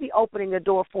should be opening the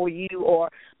door for you, or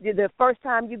the first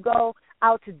time you go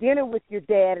out to dinner with your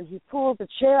dad and he pulls a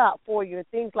chair out for you and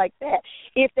things like that.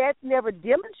 If that's never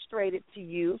demonstrated to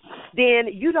you, then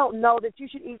you don't know that you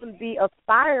should even be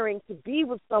aspiring to be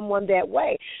with someone that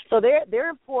way. So they're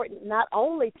important not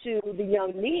only to the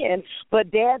young men,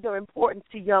 but dads are important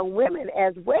to young women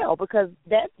as well, because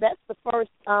that's the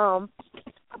first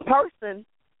person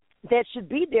that should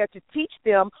be there to teach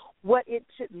them what it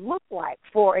should look like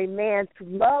for a man to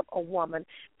love a woman.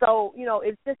 So,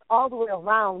 it's just all the way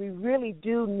around. We really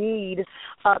do need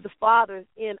the fathers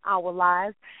in our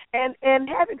lives. And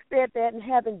having said that and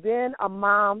having been a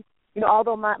mom,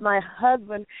 although my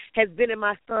husband has been in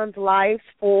my son's life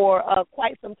for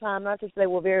quite some time, not just they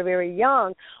were very, very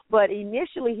young, but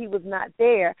initially he was not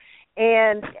there.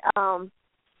 And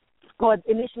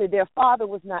initially their father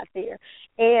was not there.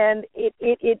 And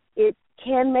it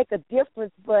can make a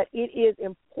difference, but it is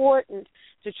important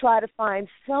to try to find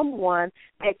someone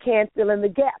that can fill in the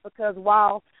gap, because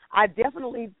while I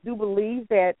definitely do believe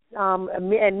that, and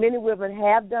many women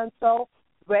have done so,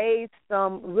 raised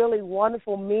some really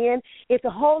wonderful men, it's a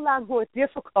whole lot more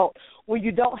difficult when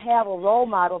you don't have a role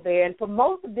model there. And for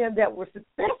most of them that were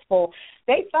successful,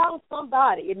 they found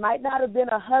somebody. It might not have been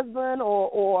a husband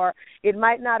or it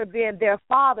might not have been their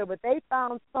father, but they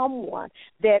found someone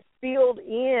that filled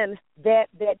in that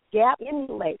gap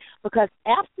anyway, because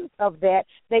absence of that,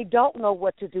 they don't know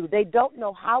what to do. They don't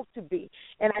know how to be.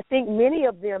 And I think many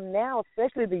of them now,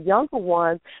 especially the younger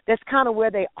ones, that's kind of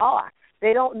where they are.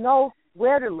 They don't know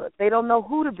where to look. They don't know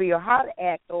who to be or how to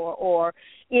act or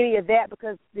any of that,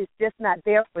 because it's just not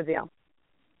there for them.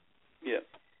 Yeah,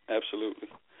 absolutely.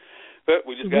 But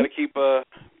we just got to keep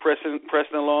pressing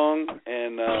along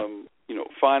and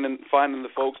finding the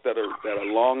folks that are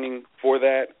longing for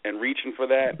that and reaching for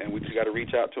that, and we just got to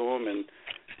reach out to them and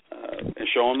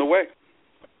show them the way.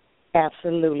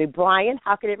 Absolutely. Brian,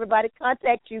 how can everybody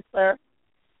contact you, sir?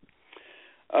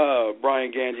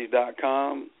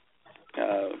 BrianGanges.com.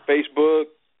 Facebook,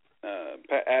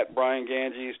 at Brian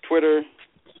Ganges, Twitter,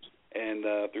 and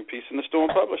through Peace in the Storm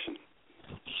Publishing.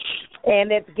 And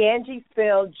that's Ganges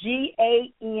spelled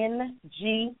Ganges,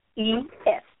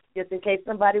 just in case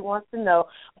somebody wants to know.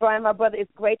 Brian, my brother,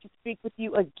 it's great to speak with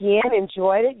you again.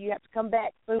 Enjoyed it. You have to come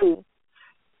back soon.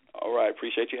 All right.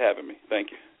 Appreciate you having me. Thank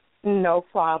you. No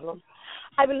problem.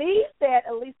 I believe that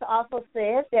Elisa also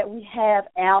says that we have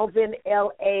Alvin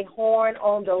L. Horn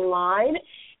on the line.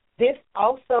 This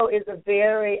also is a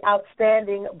very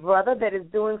outstanding brother that is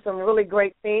doing some really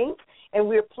great things, and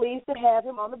we're pleased to have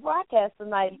him on the broadcast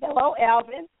tonight. Hello,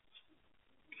 Alvin.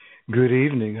 Good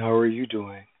evening. How are you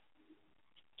doing?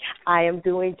 I am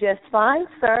doing just fine,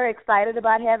 sir. Excited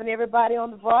about having everybody on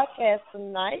the broadcast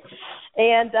tonight,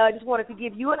 and I just wanted to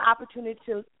give you an opportunity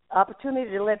to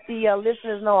let the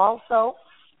listeners know also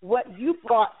what you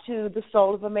brought to the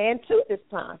Soul of a Man too this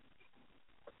time.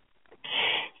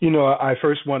 I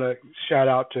first want to shout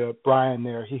out to Brian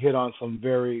there. He hit on some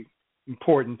very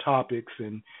important topics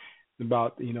and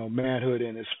about, manhood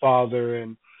and his father.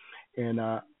 And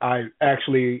I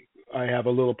have a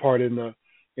little part in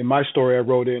my story. I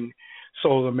wrote in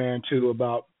Soul of a Man too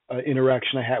about an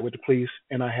interaction I had with the police,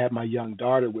 and I had my young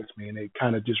daughter with me, and it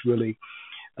kind of just really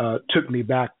took me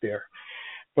back there.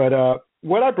 But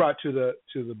what I brought to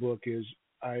the book is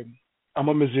I'm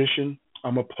a musician.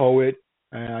 I'm a poet.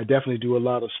 I definitely do a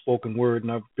lot of spoken word,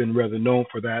 and I've been rather known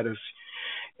for that.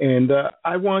 And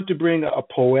I want to bring a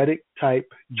poetic type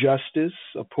justice,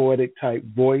 a poetic type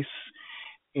voice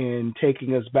in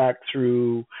taking us back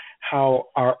through how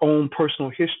our own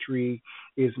personal history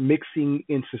is mixing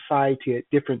in society at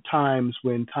different times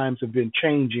when times have been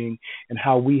changing, and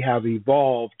how we have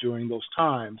evolved during those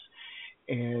times,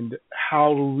 and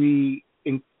how do we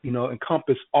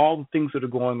encompass all the things that are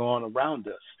going on around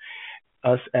us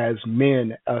as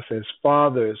men, us as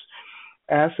fathers,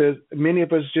 as many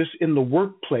of us just in the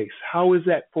workplace. How is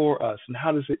that for us, and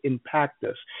how does it impact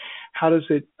us? How does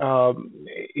it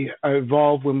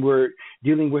evolve when we're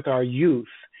dealing with our youth,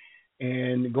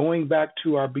 and going back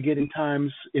to our beginning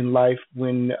times in life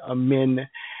when men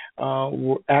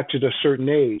were acted a certain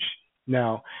age?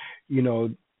 Now,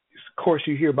 of course,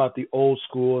 you hear about the old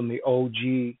school and the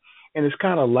OG, and it's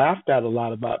kind of laughed at a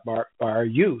lot about by our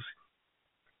youth.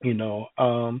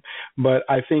 But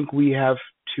I think we have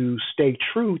to stay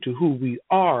true to who we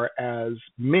are as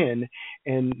men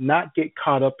and not get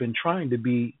caught up in trying to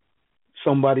be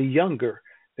somebody younger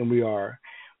than we are.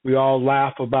 We all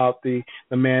laugh about the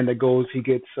man that goes, he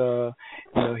gets,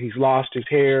 he's lost his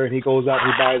hair and he goes out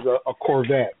and he buys a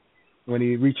Corvette when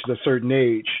he reaches a certain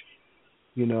age,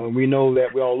 and we know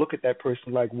that we all look at that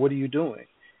person like, what are you doing?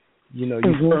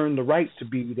 You've earned the right to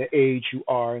be the age you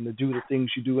are and to do the things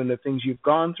you do and the things you've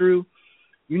gone through.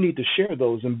 You need to share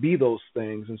those and be those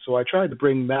things. And so I tried to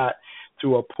bring that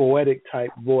through a poetic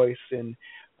type voice. And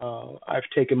I've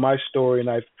taken my story and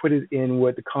I've put it in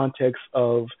with the context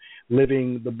of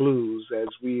living the blues, as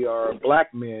we are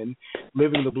black men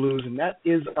living the blues. And that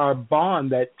is our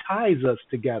bond that ties us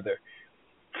together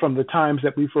from the times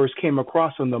that we first came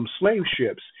across on them slave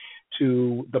ships,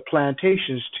 to the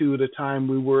plantations, to the time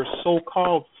we were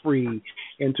so-called free,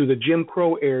 and to the Jim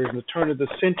Crow eras and the turn of the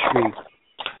century.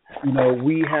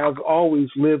 We have always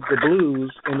lived the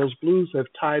blues, and those blues have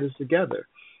tied us together.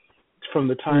 From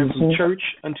the time from church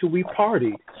until we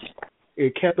partied,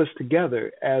 it kept us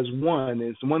together as one.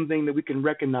 It's one thing that we can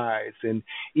recognize, and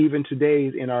even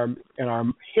today in our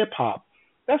hip-hop,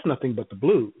 that's nothing but the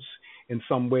blues. In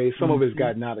some ways, some of it's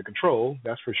gotten out of control,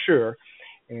 that's for sure.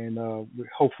 And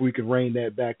hopefully we can rein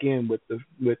that back in with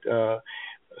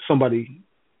somebody,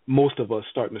 most of us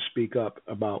starting to speak up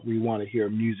about we want to hear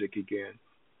music again.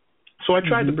 So I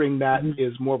tried to bring that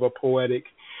as more of a poetic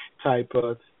type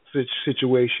of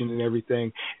situation and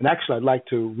everything. And actually, I'd like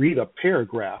to read a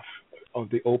paragraph of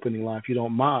the opening line, if you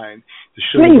don't mind, to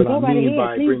show you what I mean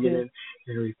by bringing in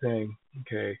everything.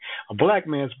 Okay. A black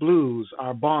man's blues,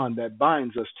 our bond that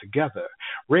binds us together.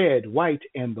 Red, white,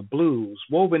 and the blues,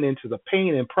 woven into the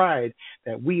pain and pride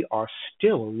that we are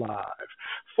still alive.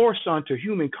 Forced onto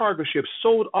human cargo ships,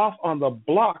 sold off on the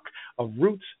block of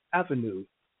Roots Avenue.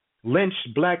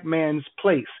 Lynched Black Man's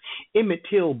Place, Emmett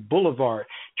Till Boulevard,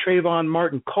 Trayvon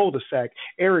Martin Cul-de-sac,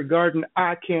 Eric Garden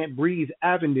I Can't Breathe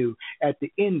Avenue, at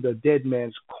the end of Dead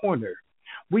Man's Corner.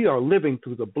 We are living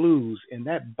through the blues, and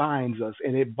that binds us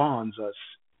and it bonds us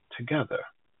together.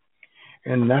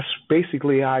 And that's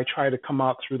basically how I try to come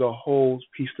out through the whole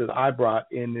piece that I brought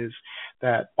in, is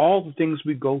that all the things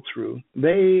we go through,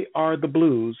 they are the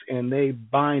blues, and they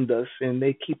bind us and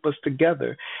they keep us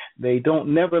together. They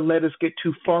don't never let us get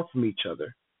too far from each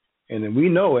other. And then we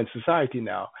know in society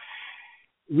now,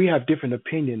 we have different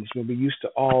opinions when we used to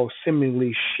all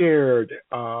seemingly shared.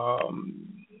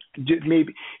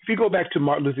 Maybe if you go back to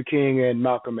Martin Luther King and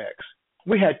Malcolm X,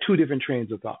 we had two different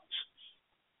trains of thoughts.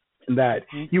 That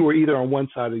you were either on one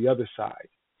side or the other side,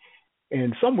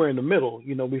 and somewhere in the middle,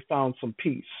 we found some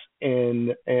peace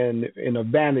and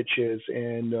advantages,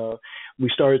 and we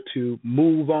started to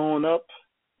move on up,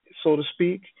 so to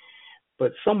speak.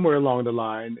 But somewhere along the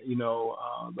line,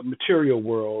 the material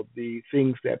world, the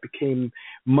things that became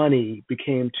money,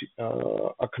 became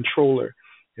a controller.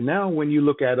 And now, when you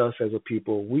look at us as a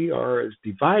people, we are as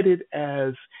divided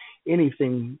as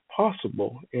anything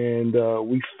possible, and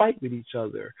we fight with each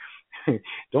other.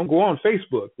 Don't go on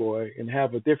Facebook, boy, and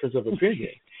have a difference of opinion.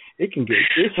 It can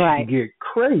get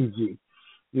crazy.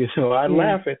 I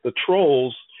laugh at the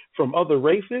trolls from other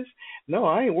races. No,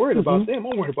 I ain't worried about them.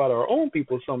 I'm worried about our own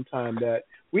people sometime, that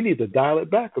we need to dial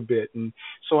it back a bit. And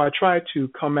so I try to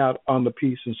come out on the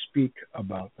piece and speak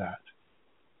about that.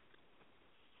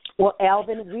 Well,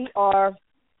 Alvin, we are,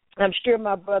 I'm sure,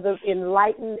 my brother,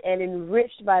 enlightened and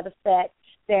enriched by the fact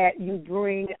that you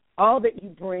bring all that you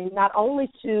bring, not only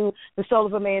to the Soul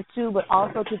of a Man too, but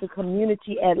also to the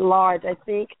community at large. I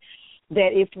think that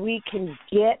if we can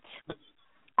get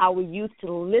our youth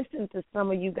to listen to some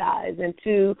of you guys and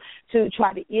to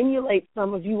try to emulate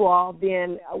some of you all,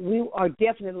 then we are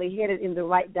definitely headed in the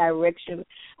right direction.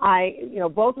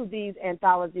 Both of these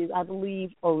anthologies, I believe,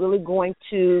 are really going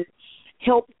to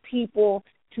help people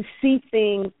to see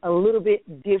things a little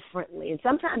bit differently. And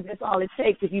sometimes that's all it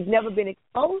takes. If you've never been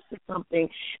exposed to something,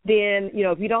 then,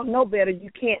 if you don't know better, you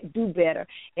can't do better.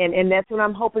 And that's what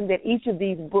I'm hoping that each of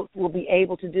these books will be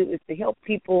able to do, is to help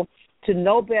people to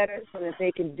know better so that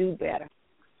they can do better.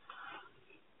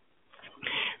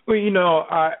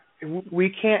 Well,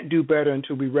 we can't do better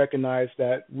until we recognize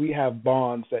that we have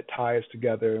bonds that tie us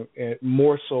together, and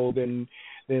more so than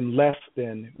less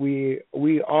than. We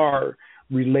are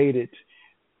related,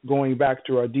 going back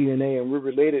to our DNA, and we're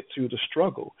related to the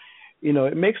struggle.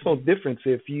 It makes no difference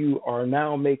if you are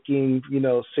now making,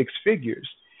 6 figures.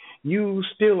 You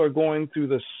still are going through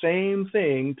the same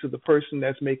thing to the person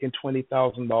that's making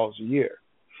 $20,000 a year.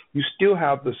 You still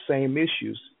have the same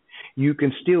issues. You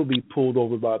can still be pulled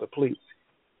over by the police.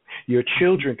 Your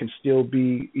children can still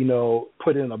be,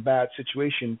 put in a bad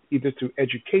situation either through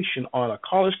education on a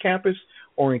college campus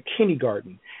or in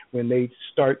kindergarten when they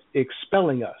start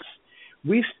expelling us.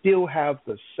 We still have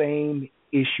the same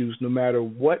issues no matter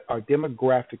what our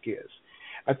demographic is.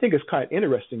 I think it's kind of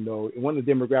interesting, though, one of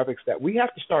the demographics that we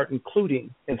have to start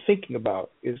including and thinking about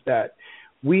is that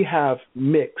we have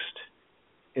mixed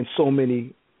in so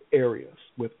many areas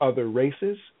with other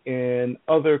races and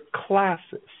other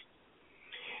classes.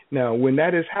 Now, when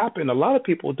that has happened, a lot of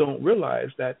people don't realize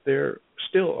that they're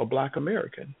still a Black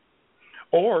American,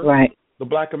 or the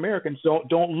Black Americans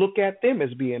don't look at them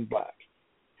as being Black.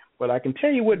 But I can tell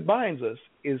you what binds us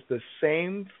is the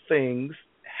same things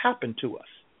happen to us.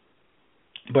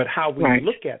 But how we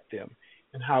look at them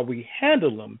and how we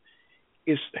handle them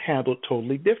is handled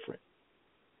totally different.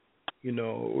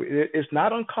 It's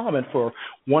not uncommon for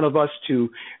one of us to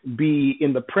be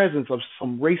in the presence of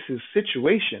some racist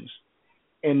situations,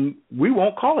 and we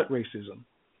won't call it racism.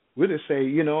 We'll just say,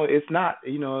 it's not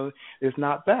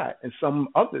that. And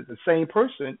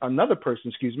another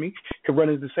person, can run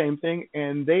into the same thing,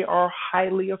 and they are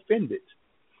highly offended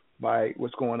by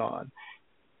what's going on.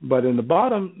 But in the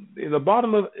bottom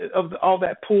of all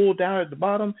that pool down at the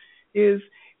bottom is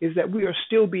that we are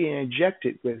still being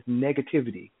injected with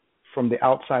negativity from the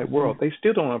outside world. They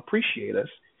still don't appreciate us.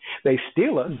 They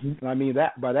steal us. And I mean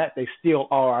that by that they steal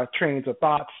all our trains of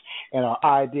thoughts and our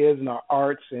ideas and our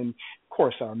arts and of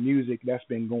course our music that's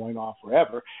been going on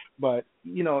forever. But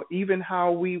even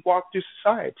how we walk through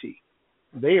society,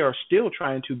 they are still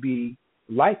trying to be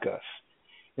like us.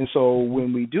 And so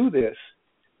when we do this,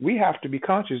 we have to be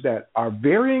conscious that our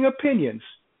varying opinions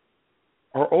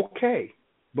are okay,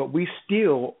 but we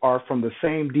still are from the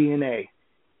same DNA,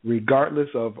 regardless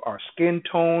of our skin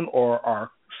tone or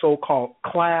our so-called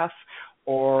class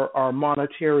or our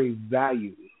monetary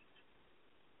value.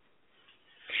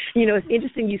 It's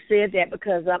interesting you said that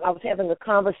because I was having a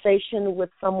conversation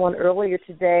with someone earlier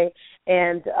today,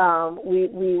 and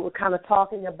we were kind of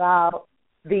talking about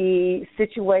the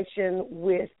situation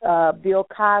with Bill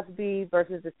Cosby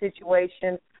versus the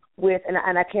situation with,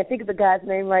 and I can't think of the guy's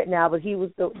name right now, but he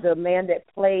was the man that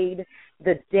played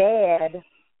the dad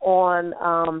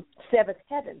on Seventh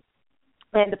Heaven.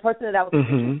 And the person that I was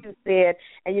speaking to said,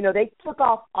 and they took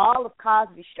off all of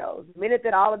Cosby's shows. The minute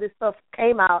that all of this stuff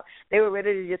came out, they were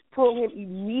ready to just pull him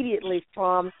immediately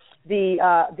from the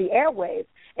airwaves.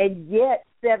 And yet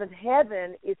Seventh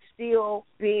Heaven is still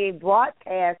being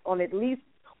broadcast on at least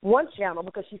one channel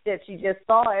because she said she just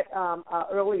saw it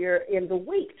earlier in the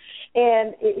week.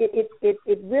 And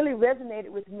it really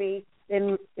resonated with me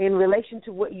in relation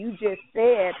to what you just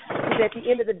said, is at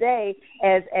the end of the day,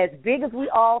 as big as we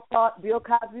all thought Bill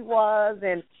Cosby was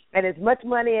and as much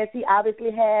money as he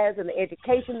obviously has and the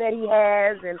education that he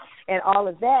has and all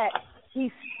of that,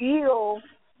 he's still,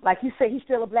 like you say, he's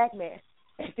still a Black man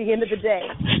at the end of the day.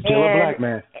 Still a Black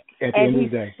man at the end of the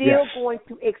day. And he's still going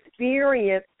to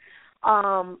experience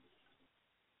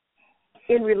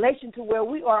in relation to where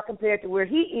we are compared to where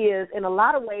he is, in a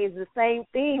lot of ways, the same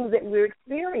things that we're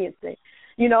experiencing.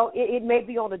 It may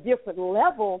be on a different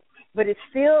level, but it's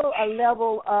still a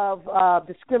level of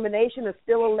discrimination. It's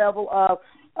still a level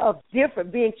of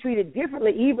different, being treated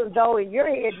differently, even though in your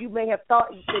head you may have thought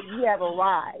that you have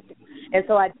arrived. And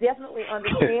so I definitely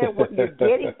understand what you're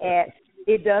getting at.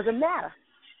 It doesn't matter.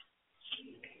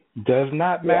 Does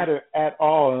not matter at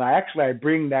all. And I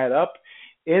bring that up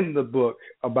in the book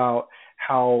about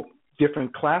how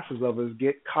different classes of us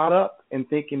get caught up in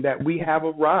thinking that we have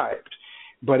arrived.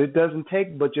 But it doesn't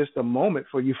take but just a moment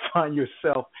for you to find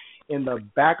yourself in the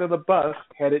back of the bus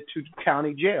headed to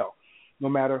county jail, no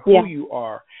matter who you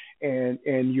are and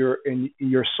your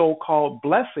so-called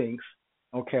blessings.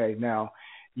 Okay, now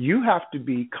you have to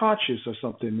be conscious of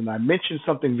something. And I mentioned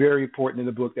something very important in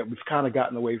the book that we've kind of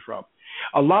gotten away from.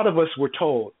 A lot of us were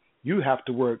told you have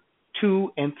to work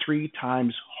 2 and 3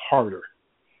 times harder.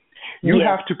 You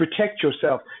have to protect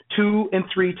yourself 2 and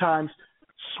 3 times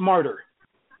smarter.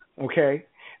 Okay?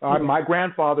 My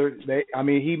grandfather,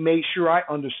 he made sure I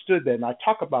understood that, and I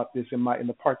talk about this in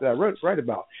the part that I write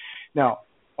about. Now,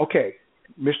 okay,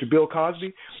 Mr. Bill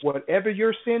Cosby, whatever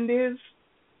your sin is,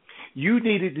 you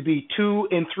needed to be 2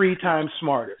 and 3 times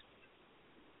smarter.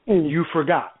 You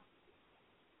forgot.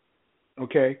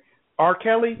 Okay? R.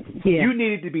 Kelly, you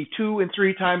needed to be 2 and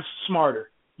 3 times smarter.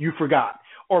 You forgot.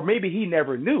 Or maybe he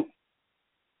never knew.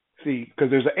 See, because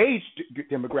there's an age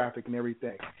demographic and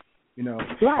everything.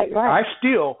 Right. I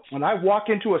still, when I walk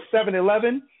into a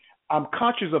 7-Eleven, I'm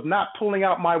conscious of not pulling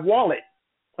out my wallet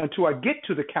until I get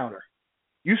to the counter.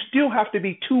 You still have to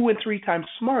be 2 and 3 times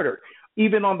smarter,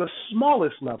 even on the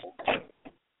smallest level.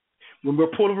 When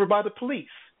we're pulled over by the police,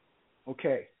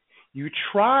 Okay. You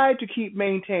try to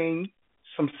maintain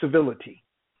some civility,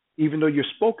 even though you're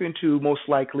spoken to most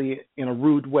likely in a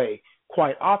rude way.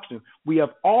 Quite often, we have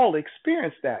all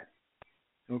experienced that.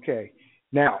 Okay.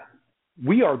 Now,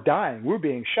 we are dying. We're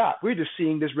being shot. We're just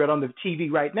seeing this read on the TV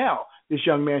right now. This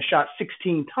young man shot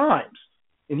 16 times,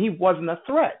 and he wasn't a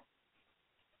threat.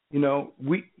 He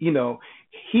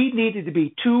needed to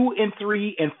be 2 and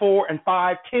 3 and 4 and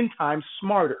 5, 10 times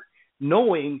smarter,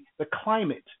 knowing the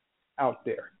climate out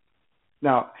there.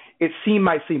 Now,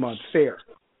 might seem unfair,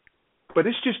 but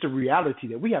it's just a reality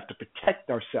that we have to protect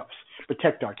ourselves,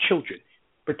 protect our children,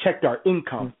 protect our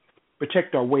income,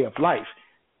 protect our way of life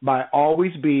by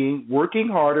always working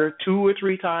harder 2 or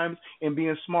 3 times and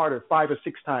being smarter 5 or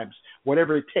 6 times,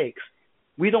 whatever it takes.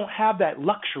 We don't have that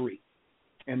luxury,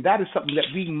 and that is something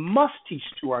that we must teach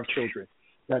to our children,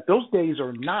 that those days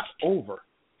are not over.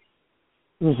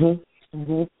 And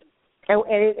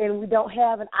we don't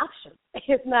have an option.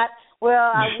 It's not,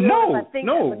 there's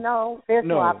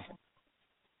no option.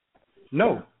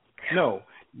 No.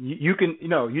 You can,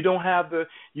 you don't have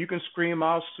you can scream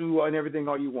out, sue, and everything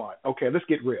all you want. Okay, let's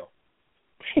get real.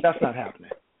 That's not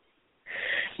happening.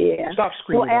 Yeah. Stop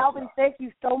screaming. Well, Alvin, thank you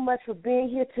so much for being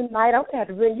here tonight. I'm going to have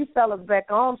to bring you fellas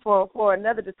back on for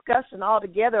another discussion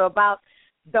altogether about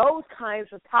those kinds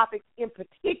of topics in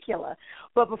particular.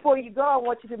 But before you go, I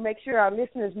want you to make sure our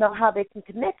listeners know how they can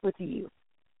connect with you.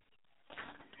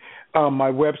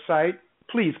 My website,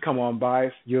 please come on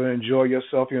by. You'll enjoy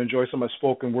yourself. You'll enjoy some of the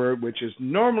spoken word, which is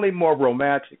normally more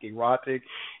romantic, erotic,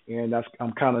 and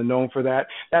I'm kind of known for that.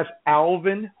 That's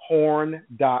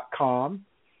alvinhorn.com.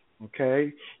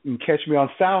 Okay? You can catch me on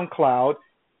SoundCloud,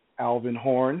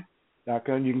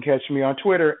 alvinhorn.com. You can catch me on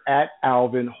Twitter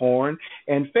 @alvinhorn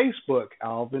and Facebook,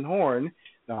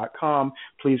 alvinhorn.com.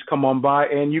 Please come on by,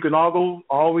 and you can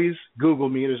always Google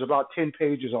me. There's about 10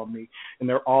 pages on me, and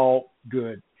they're all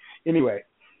good. Anyway,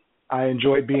 I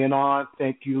enjoyed being on.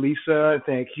 Thank you, Lisa.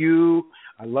 Thank you.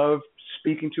 I love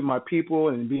speaking to my people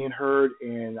and being heard,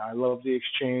 and I love the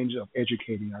exchange of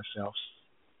educating ourselves.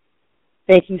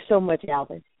 Thank you so much,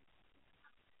 Alvin.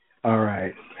 All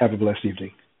right. Have a blessed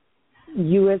evening.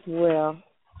 You as well.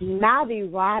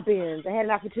 Navi Robins. I had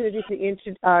an opportunity to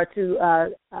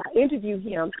interview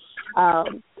him. I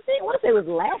want to say it was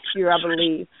last year, I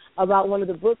believe, about one of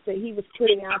the books that he was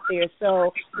putting out there.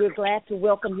 So we're glad to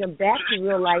welcome him back to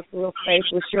Real Life, Real Faith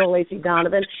with Cheryl Lacey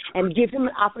Donovan and give him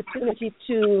an opportunity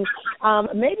to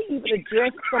maybe even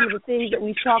address some of the things that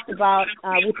we talked about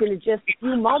within just a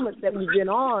few moments that we've been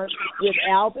on with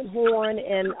Alvin Horn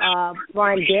and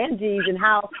Brian Ganges and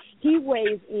how he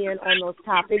weighs in on those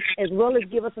topics, as well as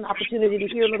give us an opportunity to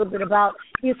hear a little bit about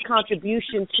his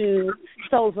contribution to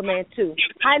Souls of Man 2.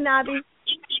 Hi, Navi.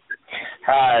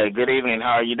 Hi, good evening.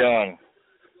 How are you doing?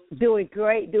 Doing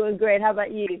great. How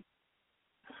about you?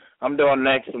 I'm doing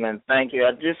excellent. Thank you.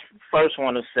 I just first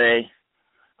want to say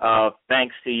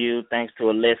thanks to you, thanks to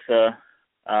Alyssa,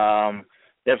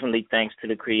 definitely thanks to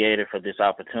the Creator for this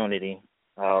opportunity.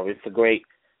 It's a great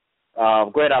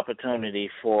opportunity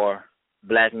for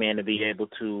Black men to be able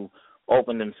to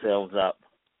open themselves up,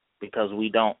 because we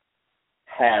don't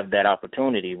have that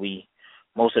opportunity.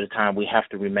 Most of the time we have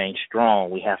to remain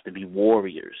strong. We have to be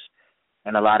warriors.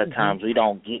 And a lot of times we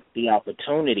don't get the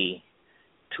opportunity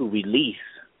to release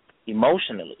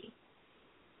emotionally.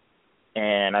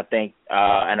 And I think,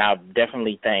 and I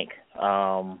definitely thank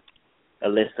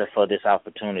Alyssa for this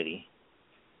opportunity.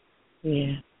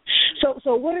 Yeah.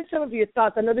 So what are some of your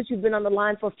thoughts? I know that you've been on the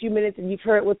line for a few minutes and you've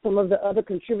heard what some of the other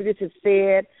contributors have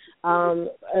said,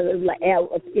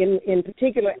 in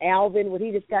particular Alvin, what he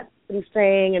just got through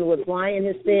saying, and what Brian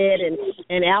has said,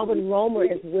 and Alvin Romer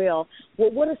as well.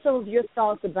 What are some of your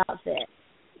thoughts about that?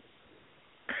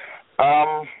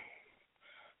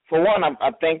 For one,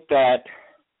 I think that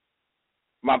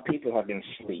my people have been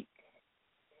asleep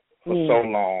for so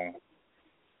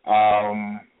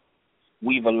long.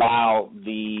 We've allowed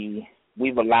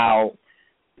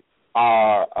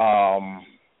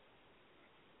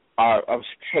us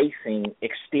chasing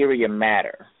exterior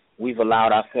matter. We've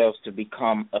allowed ourselves to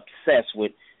become obsessed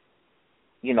with,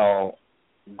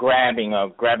 grabbing a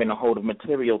hold of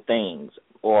material things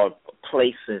or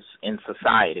places in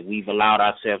society. We've allowed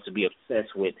ourselves to be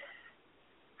obsessed with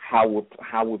how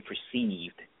we're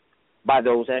perceived by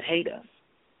those that hate us.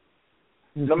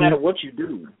 No matter what you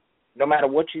do,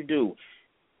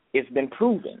 it's been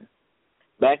proven.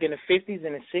 Back in the 50s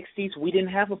and the 60s, we didn't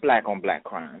have a black-on-black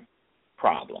crime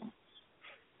problem.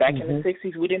 Back in the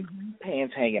 60s, we didn't have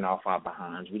pants hanging off our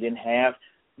behinds. We didn't have,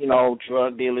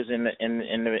 drug dealers in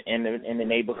the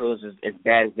neighborhoods as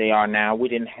bad as they are now. We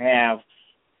didn't have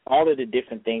all of the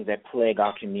different things that plague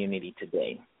our community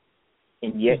today.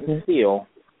 And yet and still,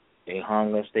 they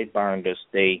hung us, they burned us,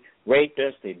 they raped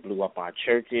us, they blew up our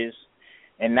churches.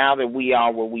 And now that we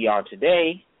are where we are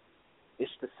today,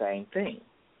 it's the same thing.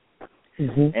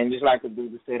 And just like the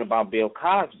dude said about Bill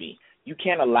Cosby, you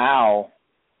can't allow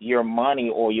your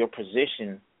money or your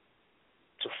position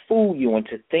to fool you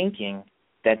into thinking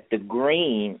that the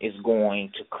green is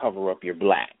going to cover up your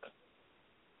black.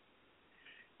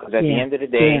 Because at the end of the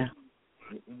day,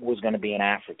 it was going to be an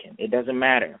African. It doesn't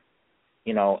matter,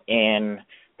 you know, and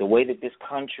the way that this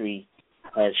country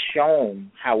has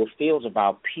shown how it feels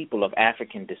about people of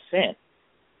African descent,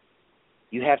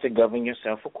 you have to govern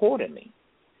yourself accordingly.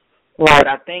 But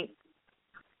I think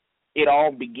it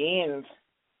all begins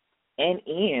and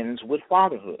ends with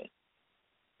fatherhood,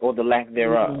 or the lack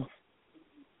thereof.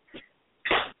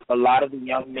 A lot of the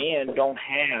young men don't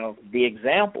have the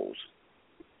examples.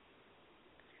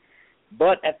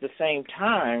 But at the same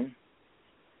time,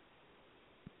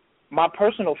 my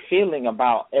personal feeling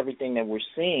about everything that we're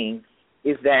seeing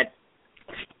is that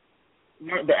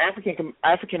the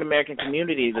African American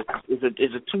community is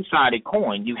a two-sided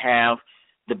coin. You have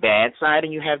the bad side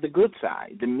and you have the good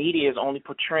side. The media is only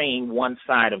portraying one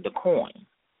side of the coin.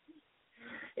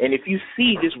 And if you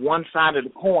see this one side of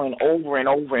the coin over and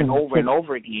over and over and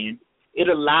over again, it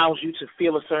allows you to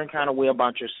feel a certain kind of way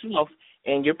about yourself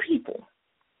and your people.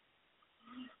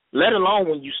 Let alone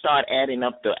when you start adding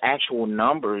up the actual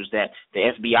numbers that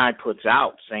the FBI puts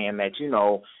out, saying that, you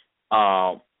know,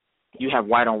 you have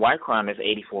white-on-white crime as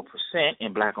 84%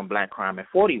 and black-on-black crime at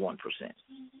 41%.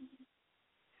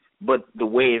 But the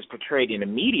way it's portrayed in the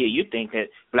media, you think that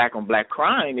black-on-black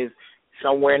crime is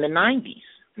somewhere in the 90s,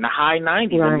 in the high 90s,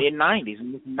 the mid-90s.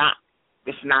 And it's not.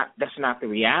 That's not the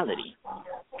reality.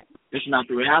 It's not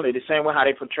the reality. The same way how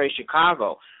they portray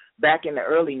Chicago. Back in the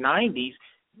early 90s,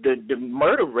 the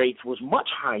murder rates was much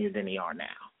higher than they are now.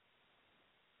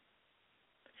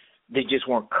 They just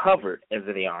weren't covered as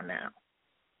they are now.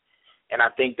 And I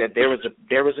think that there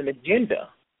was an agenda,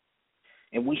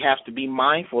 and we have to be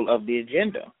mindful of the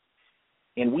agenda.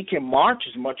 And we can march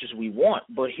as much as we want,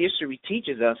 but history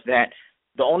teaches us that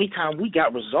the only time we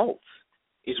got results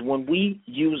is when we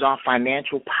use our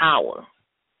financial power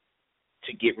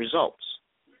to get results.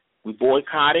 We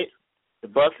boycotted the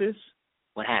buses.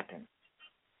 What happened?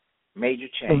 Major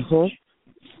change.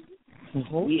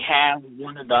 We have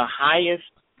one of the highest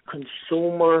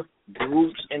consumer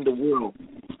groups in the world.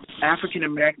 African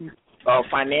American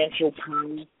financial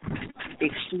power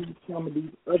exceeds some of these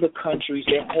other countries,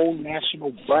 their whole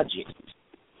national budget.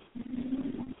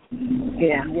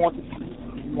 Yeah. You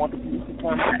want the police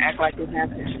department to act like they have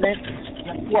consent?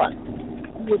 Guess what?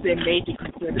 Who is their major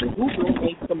contributor? Who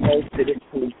donates the most to this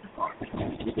police department?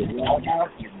 Is it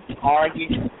Walmart,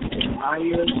 Target,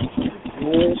 Myers,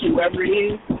 Rules, whoever it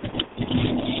is?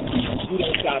 You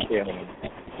don't shop there anymore.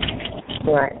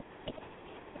 Right.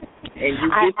 And you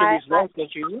get the results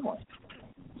that you want.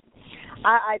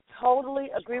 I totally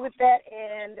agree with that,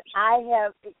 and I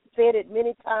have said it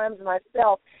many times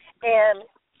myself. And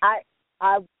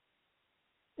I,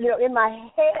 you know, in my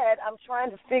head, I'm trying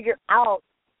to figure out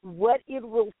what it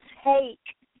will take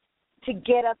to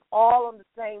get us all on the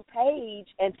same page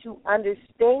and to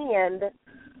understand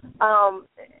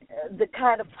the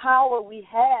kind of power we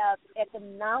have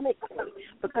economically,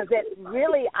 because that's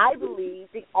really, I believe,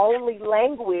 the only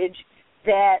language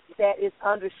that is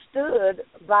understood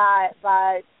by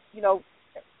you know,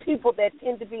 people that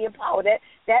tend to be in power.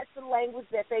 That's the language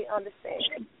that they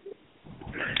understand.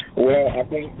 Well, I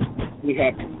think we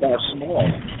have to start small.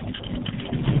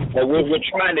 But we're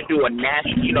trying to do a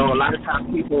national, you know, a lot of times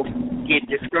people get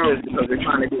discouraged because they're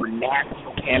trying to do a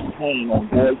national campaign on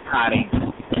boycotting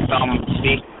some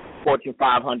big Fortune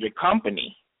 500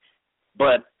 company.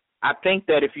 But I think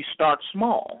that if you start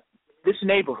small, this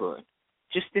neighborhood,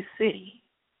 just this city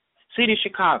of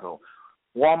Chicago,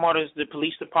 Walmart is the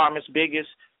police department's biggest,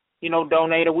 you know,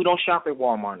 donator. We don't shop at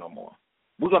Walmart no more.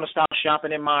 We're going to stop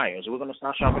shopping in Myers. We're going to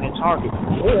stop shopping in Target.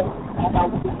 Or how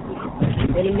about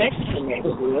in the Mexican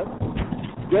neighborhood?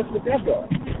 Guess what that does?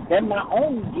 That not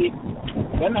only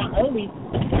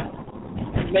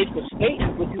make a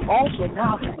statement, but you also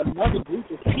now have another group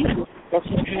of people that's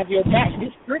going to have your back.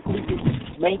 This strictly to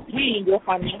maintain your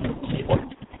financial support.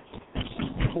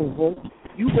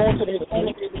 You go to the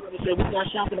clinic and say, we're not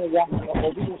shopping at Walmart, or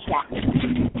we're going to shop.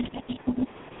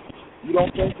 You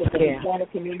don't think that the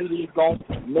Hispanic community is going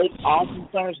to make our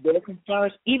concerns their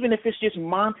concerns, even if it's just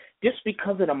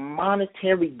because of the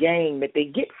monetary gain that they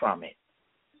get from it?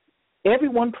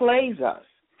 Everyone plays us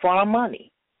for our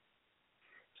money.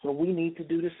 So we need to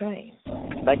do the same.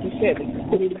 Like you said, the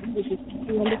city leaders just keep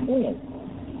doing the thing.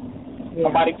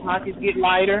 Somebody's pockets get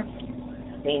lighter,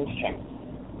 things change.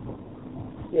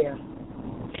 Yeah.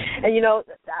 And, you know,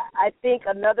 I think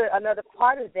another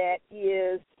part of that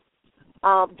is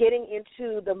getting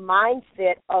into the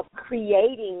mindset of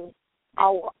creating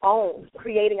our own,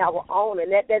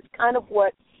 and that's kind of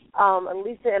what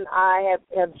Lisa and I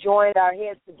have joined our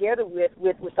heads together with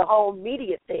the whole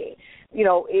media thing. You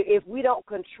know, if we don't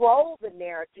control the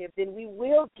narrative, then we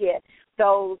will get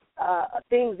those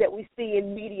things that we see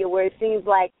in media where it seems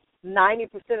like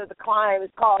 90% of the crime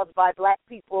is caused by black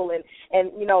people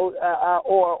and you know,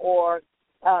 or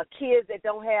kids that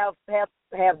don't have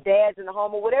dads in the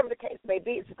home, or whatever the case may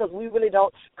be. It's because we really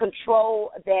don't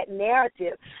control that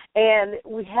narrative. And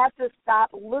we have to stop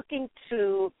looking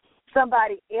to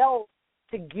somebody else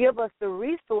to give us the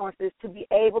resources to be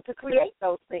able to create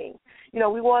those things. You know,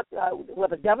 we want,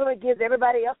 the government gives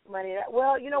everybody else money.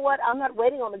 Well, you know what? I'm not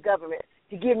waiting on the government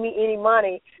to give me any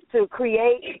money to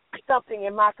create something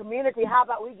in my community. How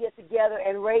about we get together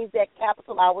and raise that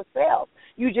capital ourselves?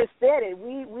 You just said it.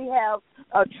 We have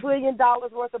 $1 trillion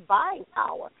worth of buying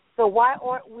power. So why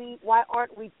aren't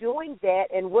we doing that?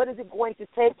 And what is it going to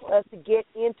take for us to get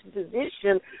into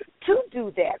position to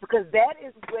do that? Because that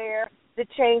is where the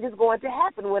change is going to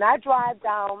happen. When I drive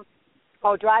down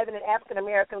or drive in an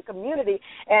African-American community,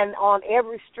 and on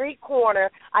every street corner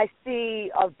I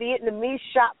see a Vietnamese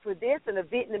shop for this and a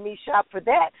Vietnamese shop for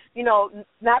that, you know,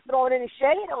 not throwing any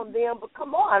shade on them, but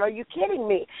come on, are you kidding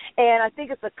me? And I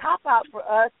think it's a cop-out for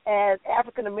us as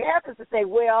African-Americans to say,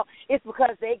 well, it's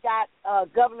because they got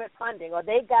government funding or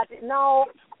they got it. No,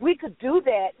 we could do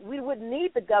that. We wouldn't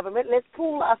need the government. Let's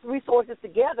pool our resources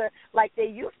together like they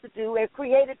used to do and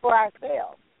create it for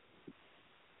ourselves.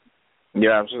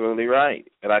 You're absolutely right.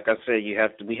 Like I said,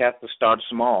 we have to start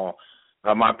small.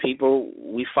 My people,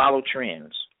 we follow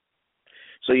trends.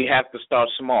 So you have to start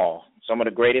small. Some of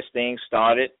the greatest things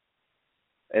started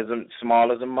as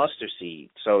small as a mustard seed.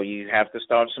 So you have to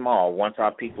start small. Once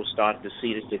our people start to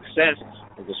see the success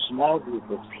of a small group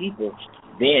of people,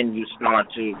 then you start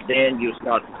to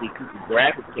see people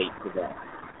gravitate to that.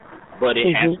 But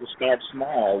it has to start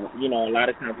small. You know, a lot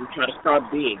of times we try to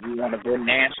start big. We want to go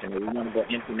national. We want to go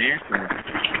international.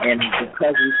 And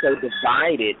because we're so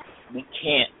divided, we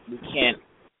can't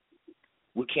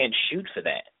shoot for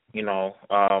that. You know,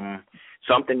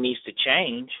 something needs to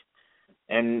change,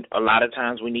 and a lot of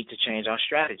times we need to change our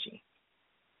strategy.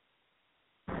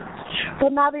 So,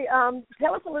 Navi,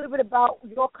 tell us a little bit about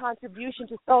your contribution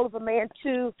to Soul of a Man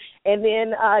 2, and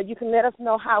then you can let us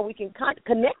know how we can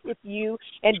connect with you.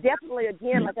 And definitely,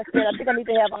 again, like I said, I think I need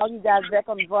to have all you guys back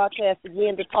on the broadcast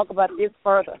again to talk about this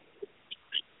further.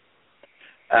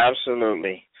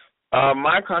 Absolutely.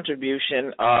 My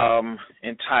contribution,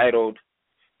 entitled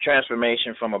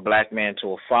Transformation from a Black Man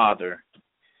to a Father,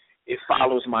 it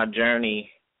follows my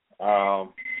journey of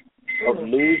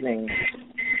losing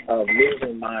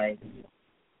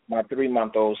my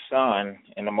 3-month-old son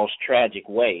in the most tragic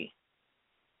way,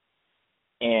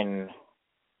 and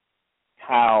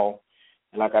how,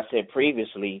 like I said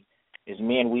previously, as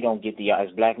men,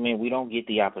 as black men, we don't get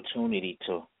the opportunity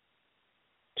to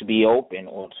be open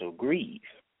or to grieve,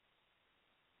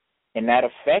 and that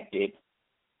affected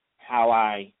how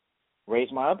I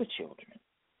raised my other children.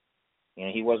 You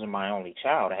know, he wasn't my only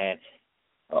child. I had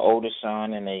an older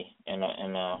son and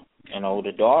an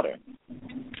older daughter,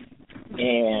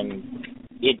 and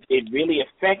it really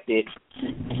affected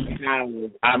how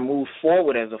I moved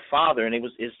forward as a father. And it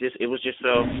was just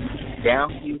a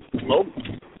downhill slope.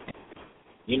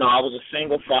 You know, I was a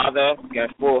single father,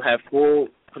 had full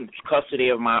custody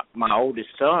of my oldest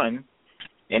son,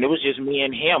 and it was just me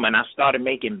and him. And I started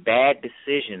making bad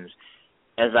decisions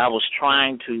as I was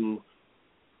trying to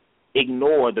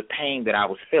ignore the pain that I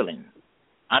was feeling.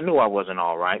 I knew I wasn't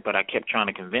all right, but I kept trying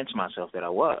to convince myself that I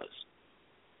was.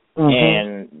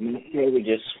 And it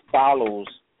just follows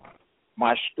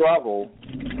my struggle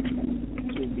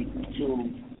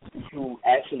to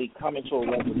actually come into a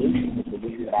resolution with the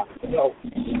way that I felt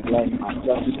and blame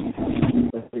myself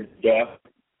for his death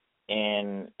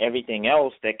and everything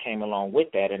else that came along with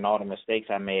that, and all the mistakes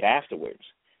I made afterwards.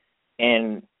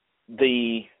 And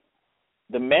the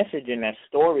message in that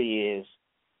story is,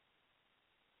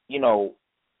 you know,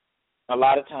 a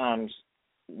lot of times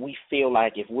we feel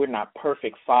like if we're not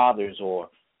perfect fathers, or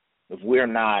if we're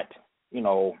not, you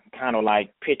know, kind of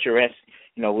like picturesque,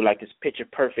 you know, we're like this picture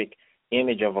perfect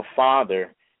image of a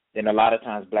father, then a lot of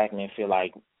times black men feel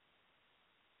like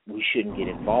we shouldn't get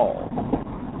involved.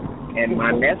 And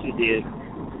my message is,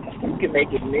 you can make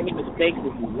as many mistakes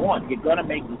as you want. You're going to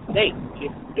make mistakes.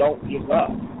 Just don't give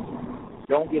up.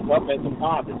 Don't give up as a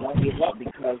father. Don't give up,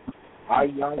 because our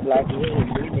young black men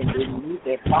and women didn't need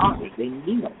their fathers. They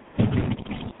need them.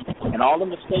 And And all the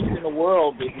mistakes in the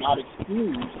world does not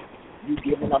excuse you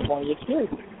giving up on your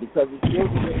children, because the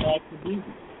children didn't ask to be here.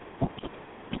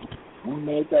 We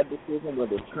made that decision,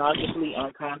 whether consciously,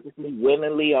 unconsciously,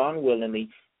 willingly, or unwillingly,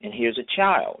 and here's a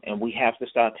child, and we have to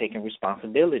start taking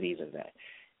responsibilities of that.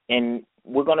 And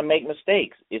we're going to make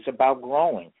mistakes. It's about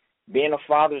growing. Being a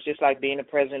father is just like being the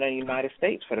president of the United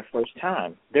States for the first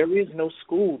time. There is no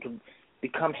school to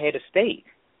become head of state.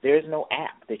 There is no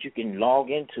app that you can log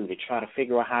into to try to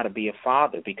figure out how to be a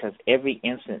father, because every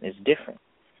instant is different.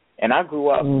 And I grew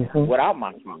up without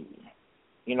my father.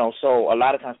 You know, so a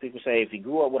lot of times people say if he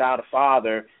grew up without a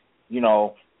father, you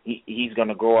know, he's going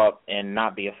to grow up and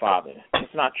not be a father.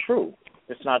 It's not true.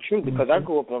 It's not true, because I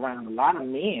grew up around a lot of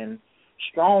men,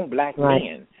 strong black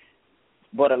men,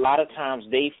 but a lot of times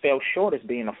they fell short as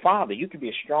being a father. You could be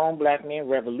a strong black man,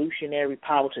 revolutionary,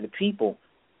 power to the people,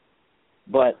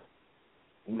 but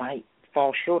might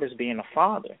fall short as being a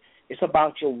father. It's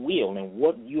about your will and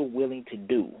what you're willing to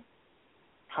do,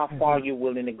 how far you're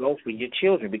willing to go for your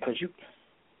children, because you,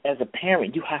 as a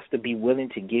parent, you have to be willing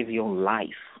to give your life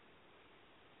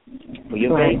for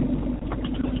your baby.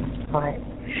 Right.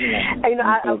 You know,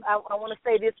 I want to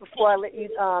say this before I let you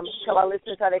tell our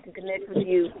listeners how they can connect with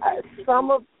you.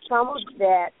 Some of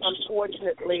that,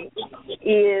 unfortunately,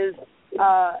 is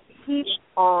heaped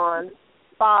on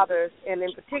fathers, and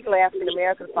in particular African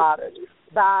American fathers,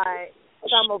 by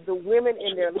some of the women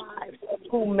in their lives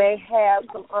who may have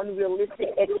some unrealistic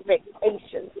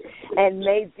expectations and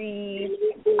may be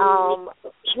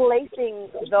placing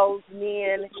those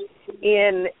men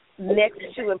in next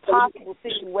to impossible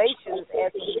situations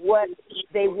as to what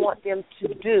they want them to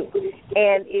do.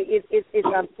 And it's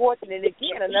unfortunate. And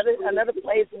again, another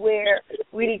place where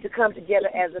we need to come together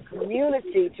as a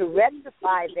community to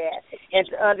rectify that and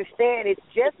to understand it's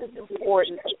just as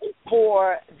important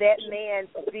for that man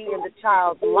to be in the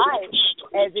child's life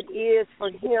as it is for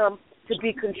him to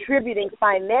be contributing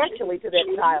financially to that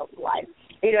child's life.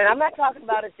 You know, and I'm not talking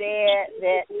about a dad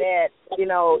that you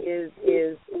know is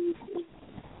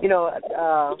you know,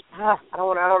 I don't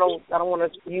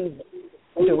want to use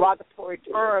derogatory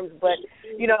terms, but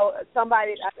you know,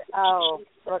 somebody,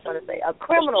 what am I trying to say, a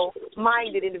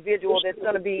criminal-minded individual that's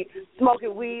going to be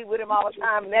smoking weed with him all the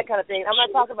time and that kind of thing. I'm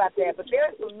not talking about that, but there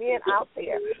are some men out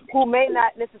there who may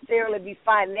not necessarily be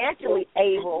financially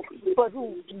able, but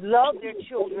who love their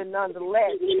children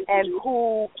nonetheless, and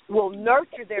who will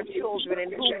nurture their children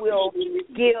and who will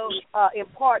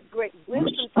impart great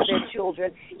wisdom to their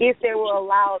children if they were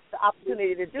allowed the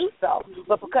opportunity to do so.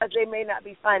 But because they may not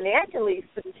be financially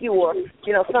secure,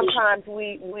 you know, sometimes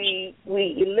we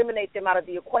eliminate them out of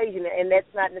the equation, and that's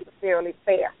not necessarily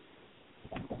fair.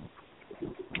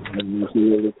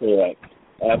 Absolutely correct.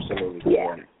 Absolutely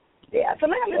correct. Yeah. So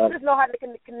now listeners know how they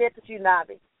can connect with you,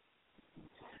 Navi.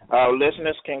 Our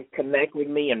listeners can connect with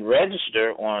me and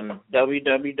register on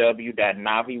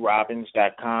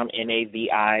www.navirobins.com,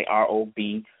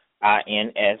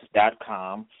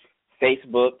 navirobins.com.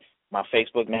 Facebook, my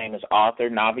Facebook name is Author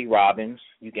Navi Robins.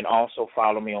 You can also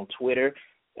follow me on Twitter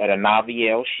at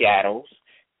Navi Shadows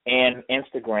and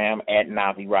Instagram at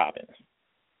Navi Robins.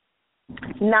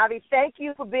 Navi, thank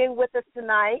you for being with us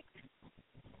tonight.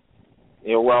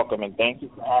 You're welcome, and thank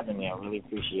you for having me. I really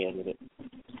appreciated it.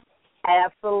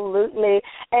 Absolutely.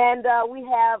 And we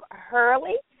have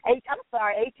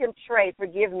H.M. Trey,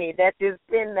 forgive me, that's his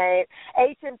pen name.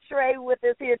 H.M. Trey with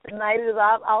us here tonight is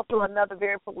also another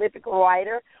very prolific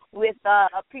writer with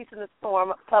A Peace in the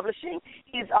Storm Publishing.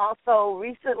 He's also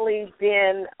recently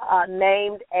been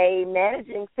named a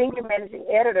senior managing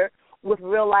editor with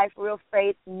Real Life, Real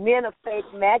Faith, Men of Faith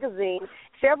magazine.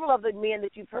 Several of the men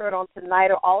that you've heard on tonight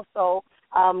are also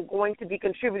going to be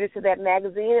contributors to that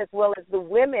magazine, as well as the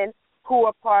women who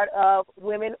are part of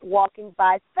Women Walking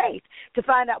by Faith. To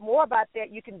find out more about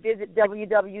that, you can visit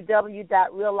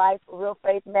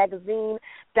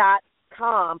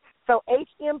www.realliferealfaithmagazine.com. So,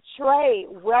 H.M. Trey,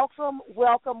 welcome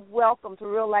to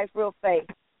Real Life, Real Faith.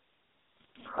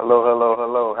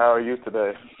 Hello. How are you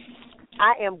today?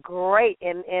 I am great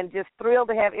and just thrilled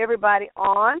to have everybody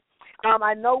on.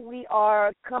 I know we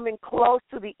are coming close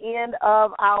to the end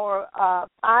of our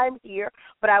time here,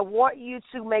 but I want you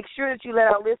to make sure that you let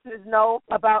our listeners know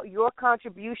about your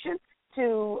contribution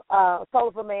to Soul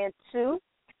of a Man 2,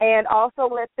 and also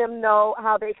let them know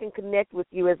how they can connect with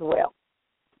you as well.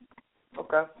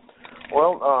 Okay.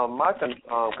 Well, my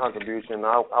contribution,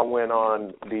 I went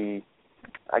on being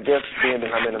that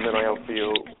I'm in the mental health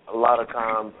field, a lot of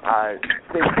times I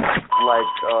think like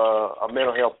a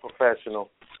mental health professional.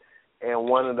 And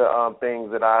one of the things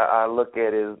that I look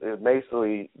at is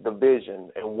basically the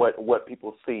vision and what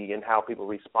people see and how people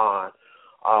respond,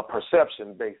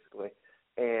 perception basically.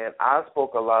 And I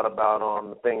spoke a lot about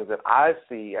the things that I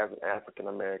see as an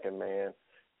African-American man.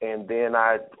 And then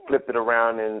I flipped it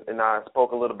around and I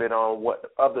spoke a little bit on what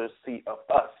others see of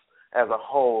us as a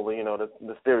whole,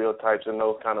 the stereotypes and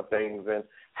those kind of things and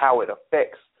how it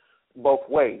affects both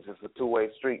ways. It's a two-way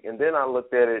street. And then I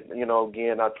looked at it,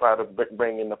 again, I try to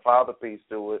bring in the father piece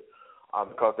to it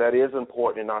because that is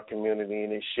important in our community,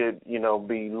 and it should,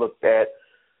 be looked at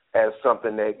as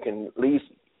something that can at least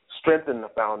strengthen the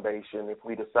foundation if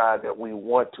we decide that we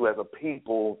want to, as a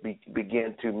people,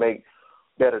 begin to make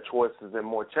better choices and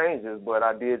more changes. But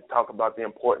I did talk about the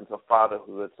importance of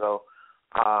fatherhood. So,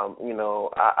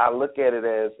 I look at it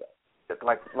as,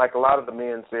 like a lot of the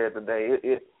men said today,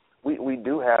 we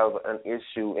do have an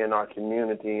issue in our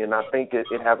community, and I think it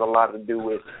has a lot to do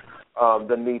with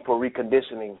the need for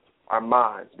reconditioning our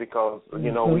minds because,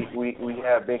 we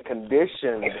have been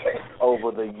conditioned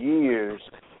over the years,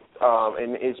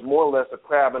 and it's more or less a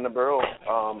crab in the barrel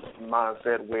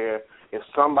mindset where if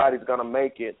somebody's going to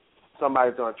make it,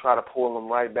 somebody's going to try to pull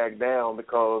them right back down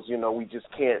because, we just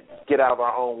can't get out of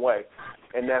our own way.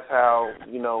 And that's how,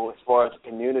 as far as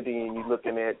community and you're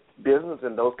looking at business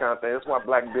and those kind of things, that's why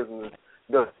black business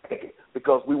does it,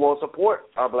 because we won't support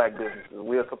our black businesses.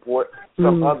 We'll support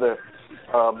some other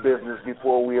business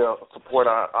before we'll support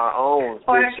our own.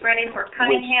 Orders ready for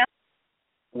Cunningham.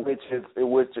 Which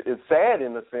is sad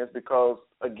in a sense because,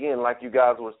 again, like you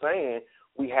guys were saying,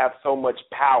 we have so much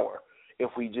power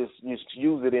if we just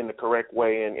use it in the correct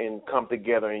way and come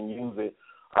together and use it.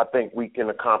 I think we can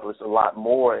accomplish a lot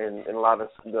more, and a lot of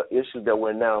the issues that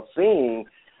we're now seeing,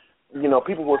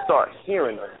 people will start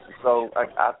hearing us. So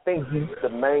I think the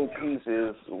main piece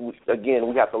is, again,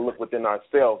 we have to look within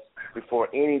ourselves before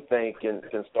anything can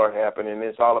start happening.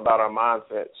 It's all about our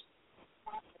mindsets.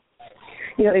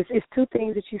 It's two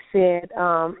things that you said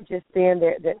just then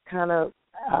that kind of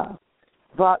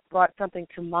brought something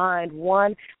to mind.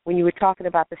 One, when you were talking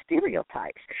about the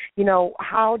stereotypes,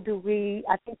 how do we,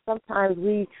 I think sometimes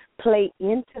we play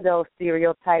into those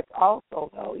stereotypes also,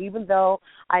 though, even though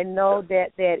I know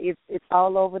that it's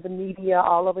all over the media,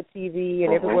 all over TV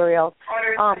and everywhere else.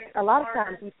 A lot of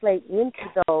times we play into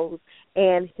those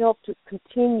and help to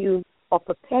continue or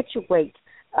perpetuate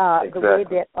the way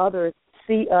that others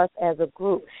see us as a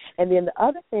group. And then the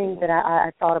other thing that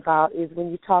I thought about is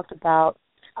when you talked about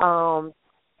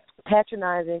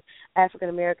patronizing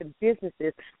African-American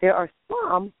businesses, there are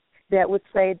some that would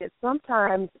say that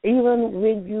sometimes even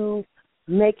when you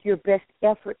make your best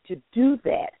effort to do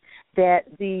that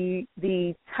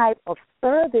the type of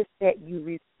service that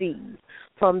you receive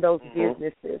from those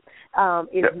businesses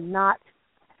is not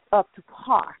up to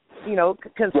par,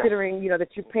 considering,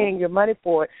 that you're paying your money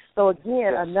for it. So,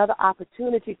 again, another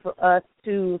opportunity for us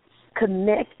to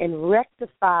connect and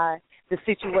rectify the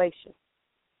situation.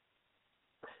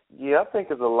 Yeah, I think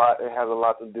it's a lot. It has a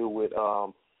lot to do with,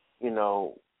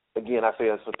 again, I say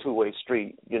it's a two-way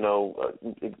street.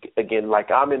 Again,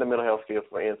 like I'm in the mental health field,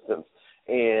 for instance,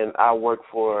 and I work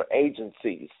for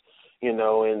agencies. And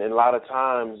a lot of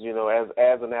times,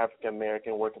 as an African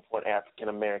American working for an African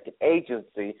American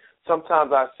agency,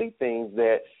 sometimes I see things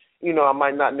that, I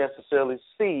might not necessarily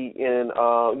see in,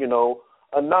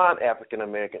 a non-African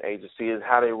American agency and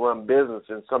how they run business.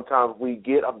 And sometimes we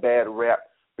get a bad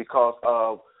rep because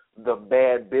of the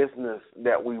bad business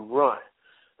that we run.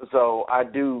 So I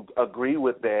do agree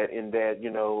with that in that,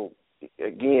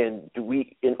 again,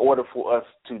 in order for us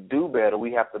to do better,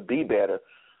 we have to be better.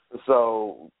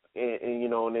 So,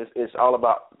 and it's all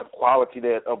about the quality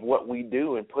of what we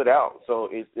do and put out. So,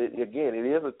 it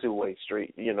is a two-way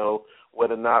street,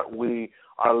 whether or not we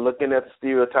are looking at the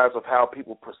stereotypes of how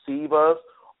people perceive us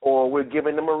or we're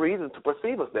giving them a reason to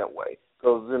perceive us that way.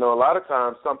 Because, a lot of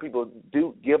times some people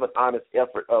do give an honest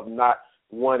effort of not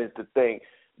wanting to think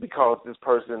because this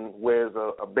person wears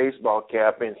a baseball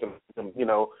cap and some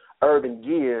urban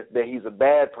gear that he's a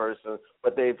bad person,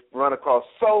 but they've run across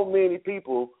so many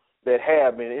people that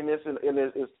have been, and it's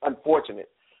unfortunate,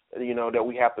 that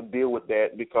we have to deal with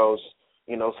that because,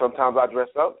 sometimes I dress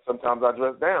up, sometimes I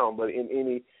dress down, but in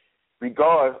any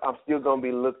regard, I'm still going to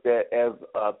be looked at as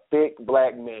a thick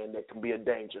black man that can be a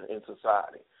danger in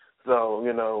society. So,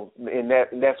 and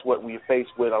that's what we face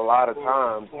with a lot of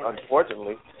times,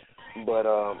 unfortunately. But,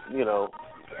 I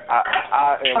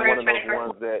am one of those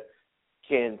ones that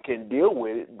can deal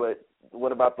with it, but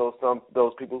what about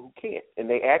those people who can't and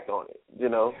they act on it,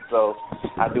 So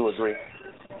I do agree.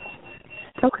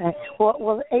 Okay.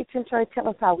 Well, HM, tell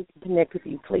us how we can connect with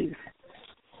you, please.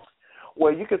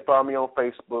 Well, you can find me on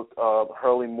Facebook.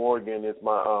 Hurley Morgan is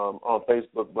my on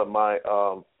Facebook, but my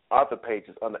author page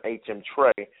is under HM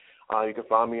Trey. You can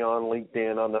find me on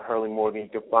LinkedIn under Hurley Morgan. You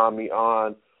can find me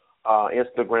on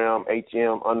Instagram,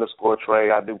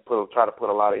 HM_Trey. I do try to put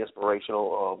a lot of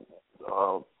inspirational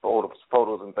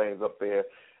photos and things up there.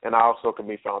 And I also can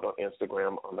be found on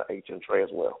Instagram on the HM Trey as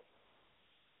well.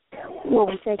 Well,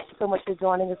 we thank you so much for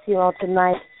joining us here on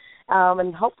tonight,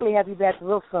 and hopefully have you back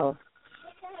real soon.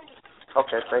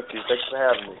 Okay, thank you. Thanks for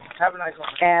having me. Have a nice one.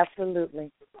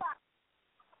 Absolutely.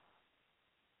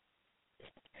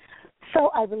 So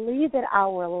I believe that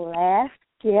our last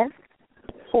guest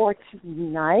for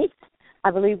tonight,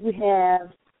 I believe we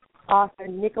have author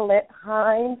Nicolette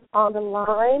Hines on the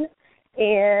line,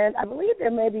 and I believe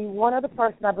there may be one other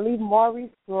person. I believe Maurice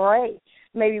Gray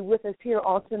may be with us here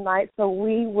on tonight, so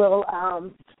we will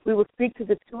speak to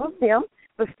the two of them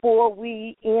before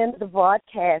we end the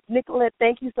broadcast. Nicolette,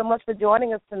 thank you so much for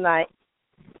joining us tonight.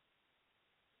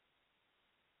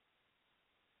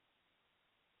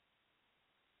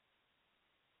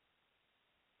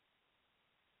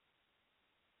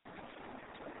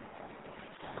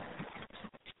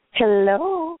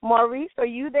 Hello, Maurice, are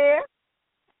you there?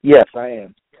 Yes, I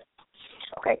am.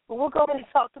 Okay, well, we'll go ahead and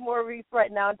talk to Maurice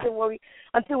right now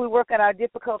until we work out our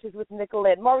difficulties with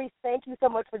Nicolette. Maurice, thank you so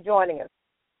much for joining us.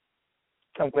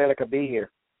 I'm glad I could be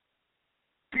here.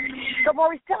 So,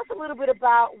 Maurice, tell us a little bit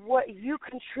about what you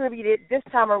contributed this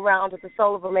time around to The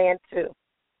Soul of a Man 2.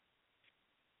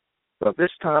 Well,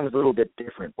 this time is a little bit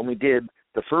different. When we did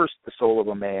the first The Soul of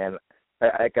a Man,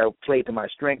 I played to my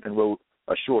strength and wrote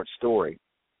a short story.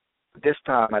 This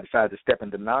time I decided to step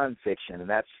into nonfiction, and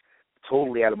that's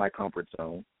totally out of my comfort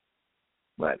zone.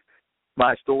 But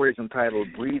my story is entitled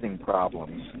Breathing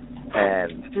Problems,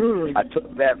 and I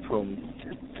took that from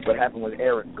what happened with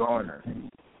Eric Garner,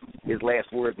 his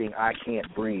last word being, "I can't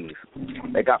breathe."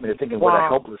 That got me to thinking what a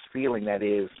helpless feeling that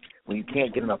is when you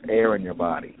can't get enough air in your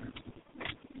body.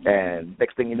 And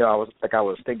next thing you know, I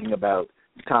was thinking about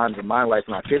times in my life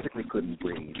when I physically couldn't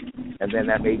breathe, and then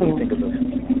that made me think of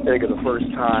the first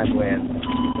time when,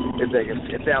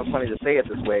 it sounds funny to say it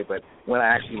this way, but when I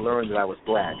actually learned that I was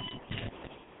black.